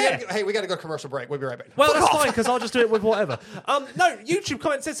 Oh, Yeah. we got to go to commercial break. We'll be right back. Well, that's fine, because I'll just do it with whatever. No, YouTube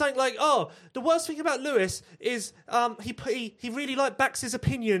comment said something like, "Oh, the worst thing about Lewis is he really backs his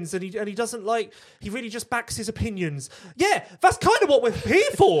opinions, and he doesn't he really just backs his opinions." Yeah, that's kind of what we're here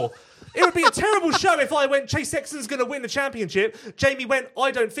for. It would be a terrible show if I went, Chase Sexton's going to win the championship. Jamie went,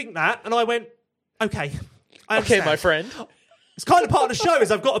 I don't think that, and I went, okay. I Okay, understand. my friend. It's kind of part of the show is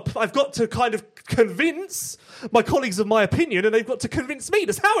I've got to kind of convince my colleagues of my opinion, and they've got to convince me.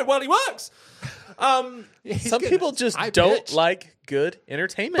 That's how it works. Some people just don't like good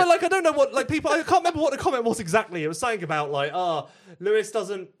entertainment. But I don't know what people. I can't remember what the comment was exactly. It was saying about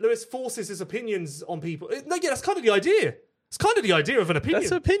Lewis forces his opinions on people. No, yeah, that's kind of the idea. It's kind of the idea of an opinion.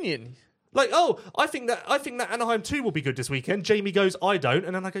 That's an opinion. I think that Anaheim 2 will be good this weekend. Jamie goes, I don't,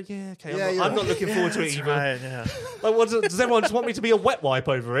 and then I go, yeah, okay. I'm not looking forward to it either. Right, yeah. Does everyone just want me to be a wet wipe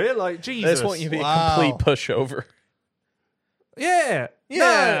over here? Jesus. They just want you to be a complete pushover. Yeah.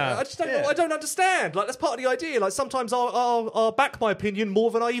 Yeah. No, I just don't. I don't understand. That's part of the idea. Sometimes I'll back my opinion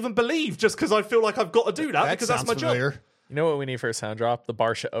more than I even believe, just because I feel like I've got to do that because that's my job. job. You know what we need for a sound drop? The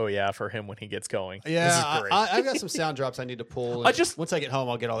Barsha oh yeah for him when he gets going. Yeah, This is great. I've got some sound drops I need to pull. Once I get home,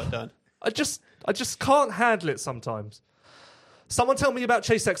 I'll get all that done. I just can't handle it sometimes. Someone tell me about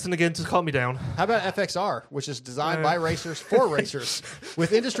Chase Sexton again to calm me down. How about FXR, which is designed by racers for racers?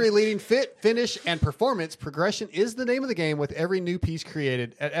 With industry-leading fit, finish, and performance, progression is the name of the game with every new piece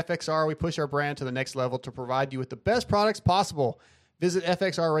created. At FXR, we push our brand to the next level to provide you with the best products possible. Visit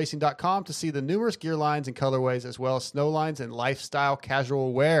fxrracing.com to see the numerous gear lines and colorways, as well as snow lines and lifestyle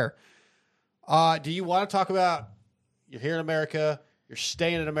casual wear. Do you want to talk about, you're here in America, you're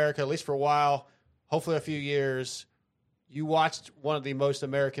staying in America, at least for a while, hopefully a few years. You watched one of the most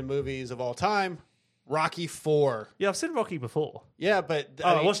American movies of all time, Rocky IV. Yeah, I've seen Rocky before. Yeah, but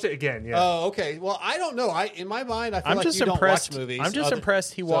I watched it again. Yeah. Oh, okay. Well, I don't know. In my mind, I feel I'm like just you impressed. don't watch movies. I'm just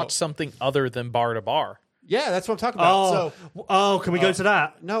impressed he watched something other than bar to bar. Yeah, that's what I'm talking about. Can we go to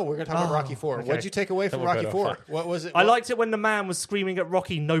that? No, we're going to talk about Rocky IV. okay. What'd you take away from we'll Rocky go to IV? What was it? I liked it when the man was screaming at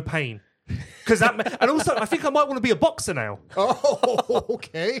Rocky, "No pain," because and also I think I might want to be a boxer now. Oh,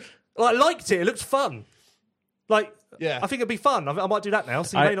 okay. I liked it. It looked fun. Yeah. I think it'd be fun. I might do that now.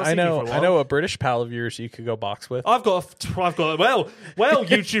 So you may not see me for a while. I know a British pal of yours you could go box with. Well,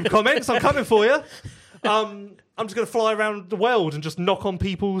 YouTube comments. I'm coming for you. I'm just going to fly around the world and just knock on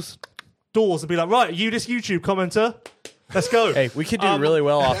people's doors and be like, right, are you this YouTube commenter? Let's go. Hey, we could do really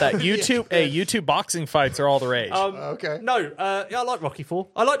well off that. YouTube, YouTube boxing fights are all the rage. Okay. No, I like Rocky IV.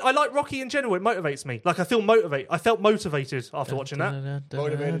 I like Rocky in general. It motivates me. I feel motivated. I felt motivated after watching that.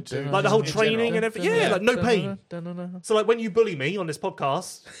 Motivated too. The whole in training general. and everything. Yeah, no pain. So when you bully me on this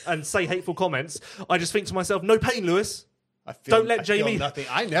podcast and say hateful comments, I just think to myself, no pain, Lewis. I feel, Don't let I feel Jamie- nothing.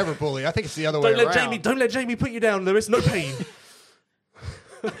 I never bully. I think it's the other way around. Don't let Jamie put you down, Lewis. No pain.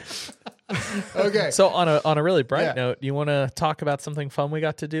 Okay. So on a really bright Yeah. note, you want to talk about something fun we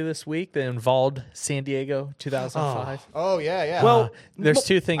got to do this week that involved San Diego 2005? Oh, yeah, yeah. Well, There's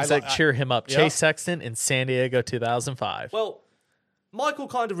two things I that cheer him up: yeah. Chase Sexton and San Diego 2005. Well, Michael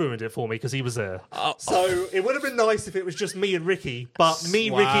kind of ruined it for me because he was there. So it would have been nice if it was just me and Ricky, but me,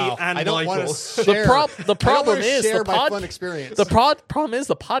 Wow. Ricky, and I don't Michael. want to share. The problem is share the my fun experience. The problem is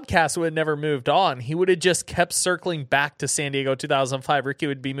the podcast would have never moved on. He would have just kept circling back to San Diego 2005. Ricky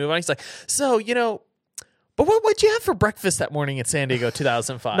would be moving on. He's like, so but what'd you have for breakfast that morning in San Diego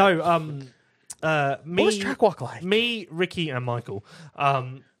 2005? No, me, what was Track Walk like? Me, Ricky, and Michael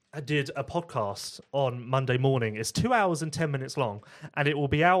I did a podcast on Monday morning. It's 2 hours and 10 minutes long, and it will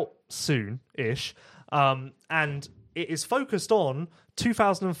be out soon-ish. And it is focused on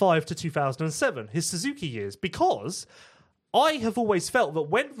 2005 to 2007, his Suzuki years, because I have always felt that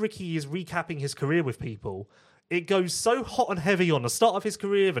when Ricky is recapping his career with people, it goes so hot and heavy on the start of his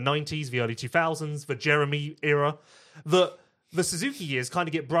career, the 90s, the early 2000s, the Jeremy era, that the Suzuki years kind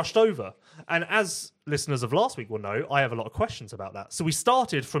of get brushed over. And as listeners of last week will know, I have a lot of questions about that. So we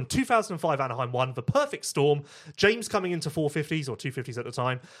started from 2005 Anaheim 1, the perfect storm, James coming into 450s or 250s at the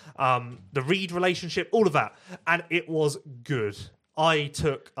time, the Reed relationship, all of that. And it was good. I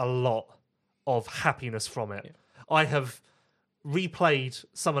took a lot of happiness from it. Yeah. I have replayed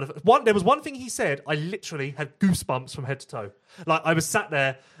some of there was one thing he said, I literally had goosebumps from head to toe. Like, I was sat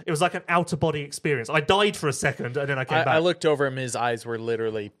there, it was like an out-of-body experience. I died for a second, and then I came back. I looked over him, his eyes were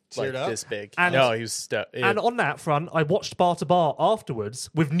literally like this big. And, no, he was and on that front, I watched Bar to Bar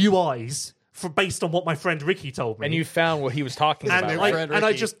afterwards with new eyes based on what my friend Ricky told me. And you found what he was talking about.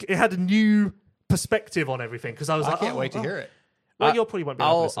 It had a new perspective on everything, because I was I can't wait to hear it. Well, you'll probably won't be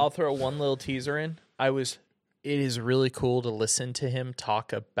able to listen. I'll throw one little teaser in. It is really cool to listen to him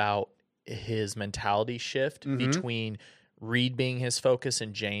talk about his mentality shift between Reed being his focus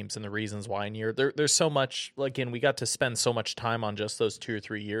and James and the reasons why. And there's so much, again, we got to spend so much time on just those 2 or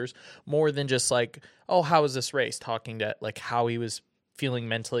 3 years, more than just like, oh, how was this race? Talking to like how he was feeling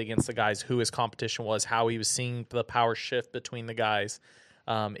mentally against the guys, who his competition was, how he was seeing the power shift between the guys.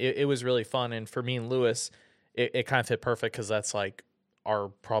 It was really fun. And for me and Lewis, it kind of fit perfect because that's like our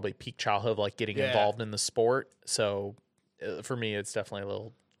probably peak childhood, like getting involved in the sport. So for me, it's definitely a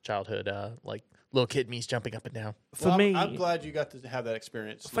little childhood, like little kid me's jumping up and down. For me, I'm glad you got to have that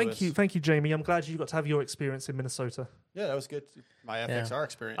experience. Thank you, Jamie. I'm glad you got to have your experience in Minnesota. Yeah, that was good. My FXR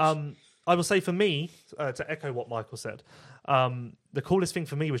experience. I will say for me, to echo what Michael said, the coolest thing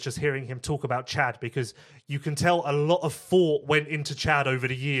for me was just hearing him talk about Chad, because you can tell a lot of thought went into Chad over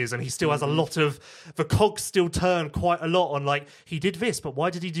the years, and he still has a lot of, the cogs still turn quite a lot on, like, he did this, but why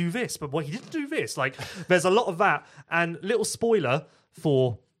did he do this? But why he didn't do this? Like, there's a lot of that. And little spoiler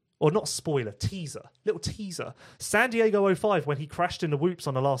for... Or not spoiler, little teaser. San Diego 05, when he crashed in the whoops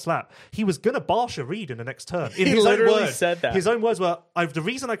on the last lap, he was going to Barsha Reed in the next turn. He literally said that. His own words were, the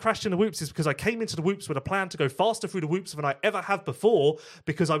reason I crashed in the whoops is because I came into the whoops with a plan to go faster through the whoops than I ever have before,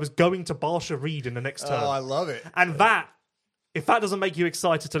 because I was going to Barsha Reed in the next turn. Oh, I love it. And that, if that doesn't make you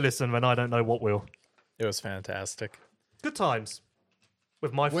excited to listen, then I don't know what will. It was fantastic. Good times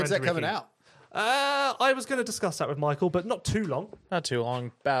with my friend When's that Ricky. coming out? I was going to discuss that with Michael, but not too long. Not too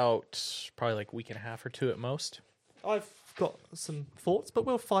long. About probably like a week and a half or 2 at most. I've got some thoughts, but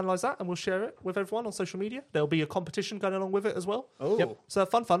we'll finalise that and we'll share it with everyone on social media. There'll be a competition going along with it as well. Oh. Yep. So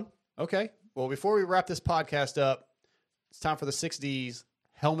fun. Okay. Well, before we wrap this podcast up, it's time for the 6D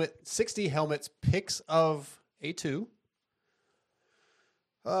helmets picks of A2.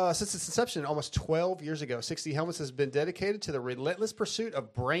 Since its inception almost 12 years ago, 6D Helmets has been dedicated to the relentless pursuit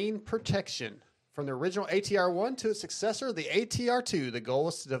of brain protection. From the original ATR-1 to its successor, the ATR-2, the goal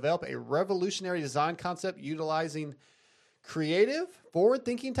is to develop a revolutionary design concept utilizing creative,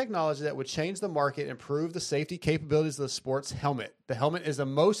 forward-thinking technology that would change the market and improve the safety capabilities of the sports helmet. The helmet is the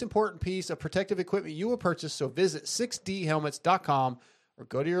most important piece of protective equipment you will purchase, so visit 6dhelmets.com or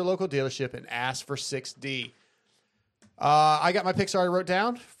go to your local dealership and ask for 6D. I got my picks already wrote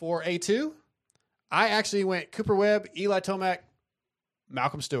down for A2. I actually went Cooper Webb, Eli Tomac,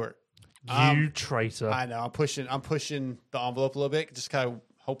 Malcolm Stewart. You traitor. I know. I'm pushing the envelope a little bit, just kind of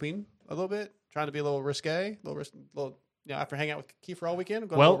hoping a little bit, trying to be a little risque, after hanging out with Kiefer all weekend, I'm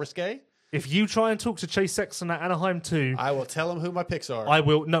going a little risque. If you try and talk to Chase Sexton at Anaheim 2, I will tell him who my picks are. I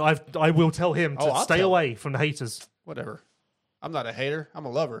will tell him to stay away from the haters. Whatever. I'm not a hater. I'm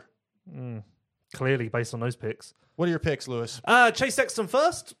a lover. Clearly, based on those picks. What are your picks, Lewis? Chase Sexton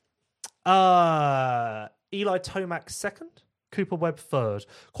first. Eli Tomac second. Cooper Webb third.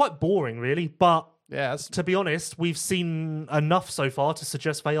 Quite boring, really, but to be honest, we've seen enough so far to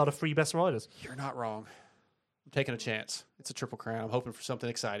suggest they are the 3 best riders. You're not wrong. I'm taking a chance. It's a Triple Crown. I'm hoping for something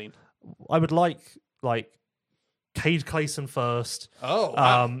exciting. I would like Cade Clayson first. Oh,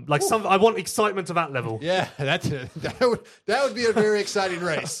 wow. I want excitement to that level. Yeah, that would be a very exciting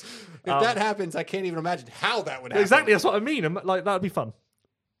race. If that happens, I can't even imagine how that would happen. Exactly, that's what I mean. Like that would be fun.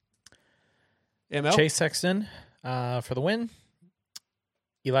 ML? Chase Sexton for the win.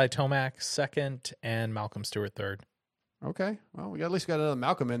 Eli Tomac second, and Malcolm Stewart third. Okay. Well, we at least got another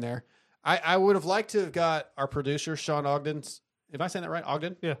Malcolm in there. I would have liked to have got our producer, Sean Ogden's. Am I saying that right?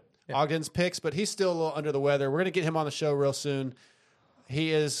 Ogden? Yeah. Ogden's picks, but he's still a little under the weather. We're going to get him on the show real soon.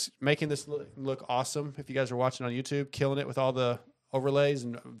 He is making this look awesome. If you guys are watching on YouTube, killing it with all the overlays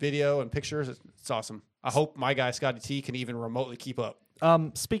and video and pictures. It's awesome. I hope my guy, Scotty T, can even remotely keep up.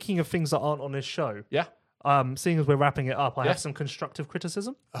 Speaking of things that aren't on this show, Yeah. seeing as we're wrapping it up, I Yeah. have some constructive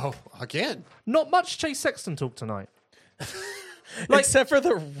criticism. Oh, again. Not much Chase Sexton talk tonight. Except for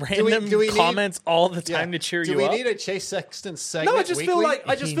the random do we need- comments all the time to cheer Do you we up. need a Chase Sexton segment? No, I just weekly? feel like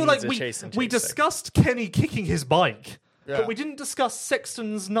He needs a Chase and we Chase discussed Kenny kicking his bike, Yeah. but we didn't discuss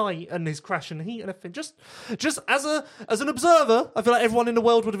Sexton's night and his crash and heat and everything. Just as an observer, I feel like everyone in the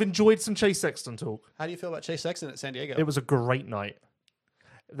world would have enjoyed some Chase Sexton talk. How do you feel about Chase Sexton at San Diego? It was a great night.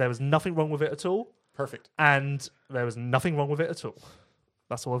 There was nothing wrong with it at all, perfect. and there was nothing wrong with it at all.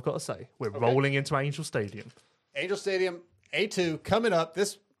 That's all I've got to say. We're rolling into Angel Stadium. Angel Stadium A2 coming up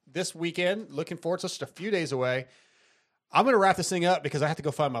this weekend. Looking forward to just a few days away. I'm going to wrap this thing up because I have to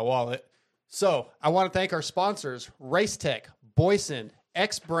go find my wallet. So I want to thank our sponsors, Racetech, Boyson,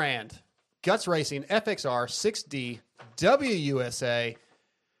 X Brand, Guts Racing, FXR, 6D, WUSA,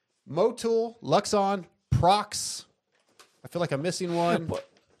 Motul, Luxon, Prox. I feel like I'm missing one.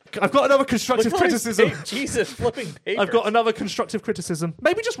 I've got another constructive Look at his criticism. Jesus, flipping paper. I've got another constructive criticism.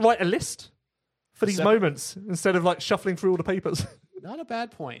 Maybe just write a list for these moments instead of like shuffling through all the papers. Not a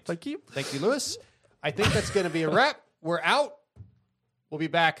bad point. Thank you. Thank you, Lewis. I think that's going to be a wrap. We're out. We'll be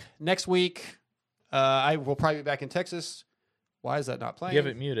back next week. I will probably be back in Texas. Why is that not playing? You have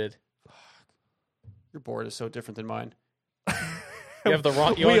it muted. Your board is so different than mine. You have the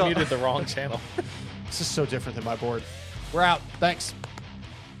wrong. You We only are- muted the wrong channel. This is so different than my board. We're out. Thanks.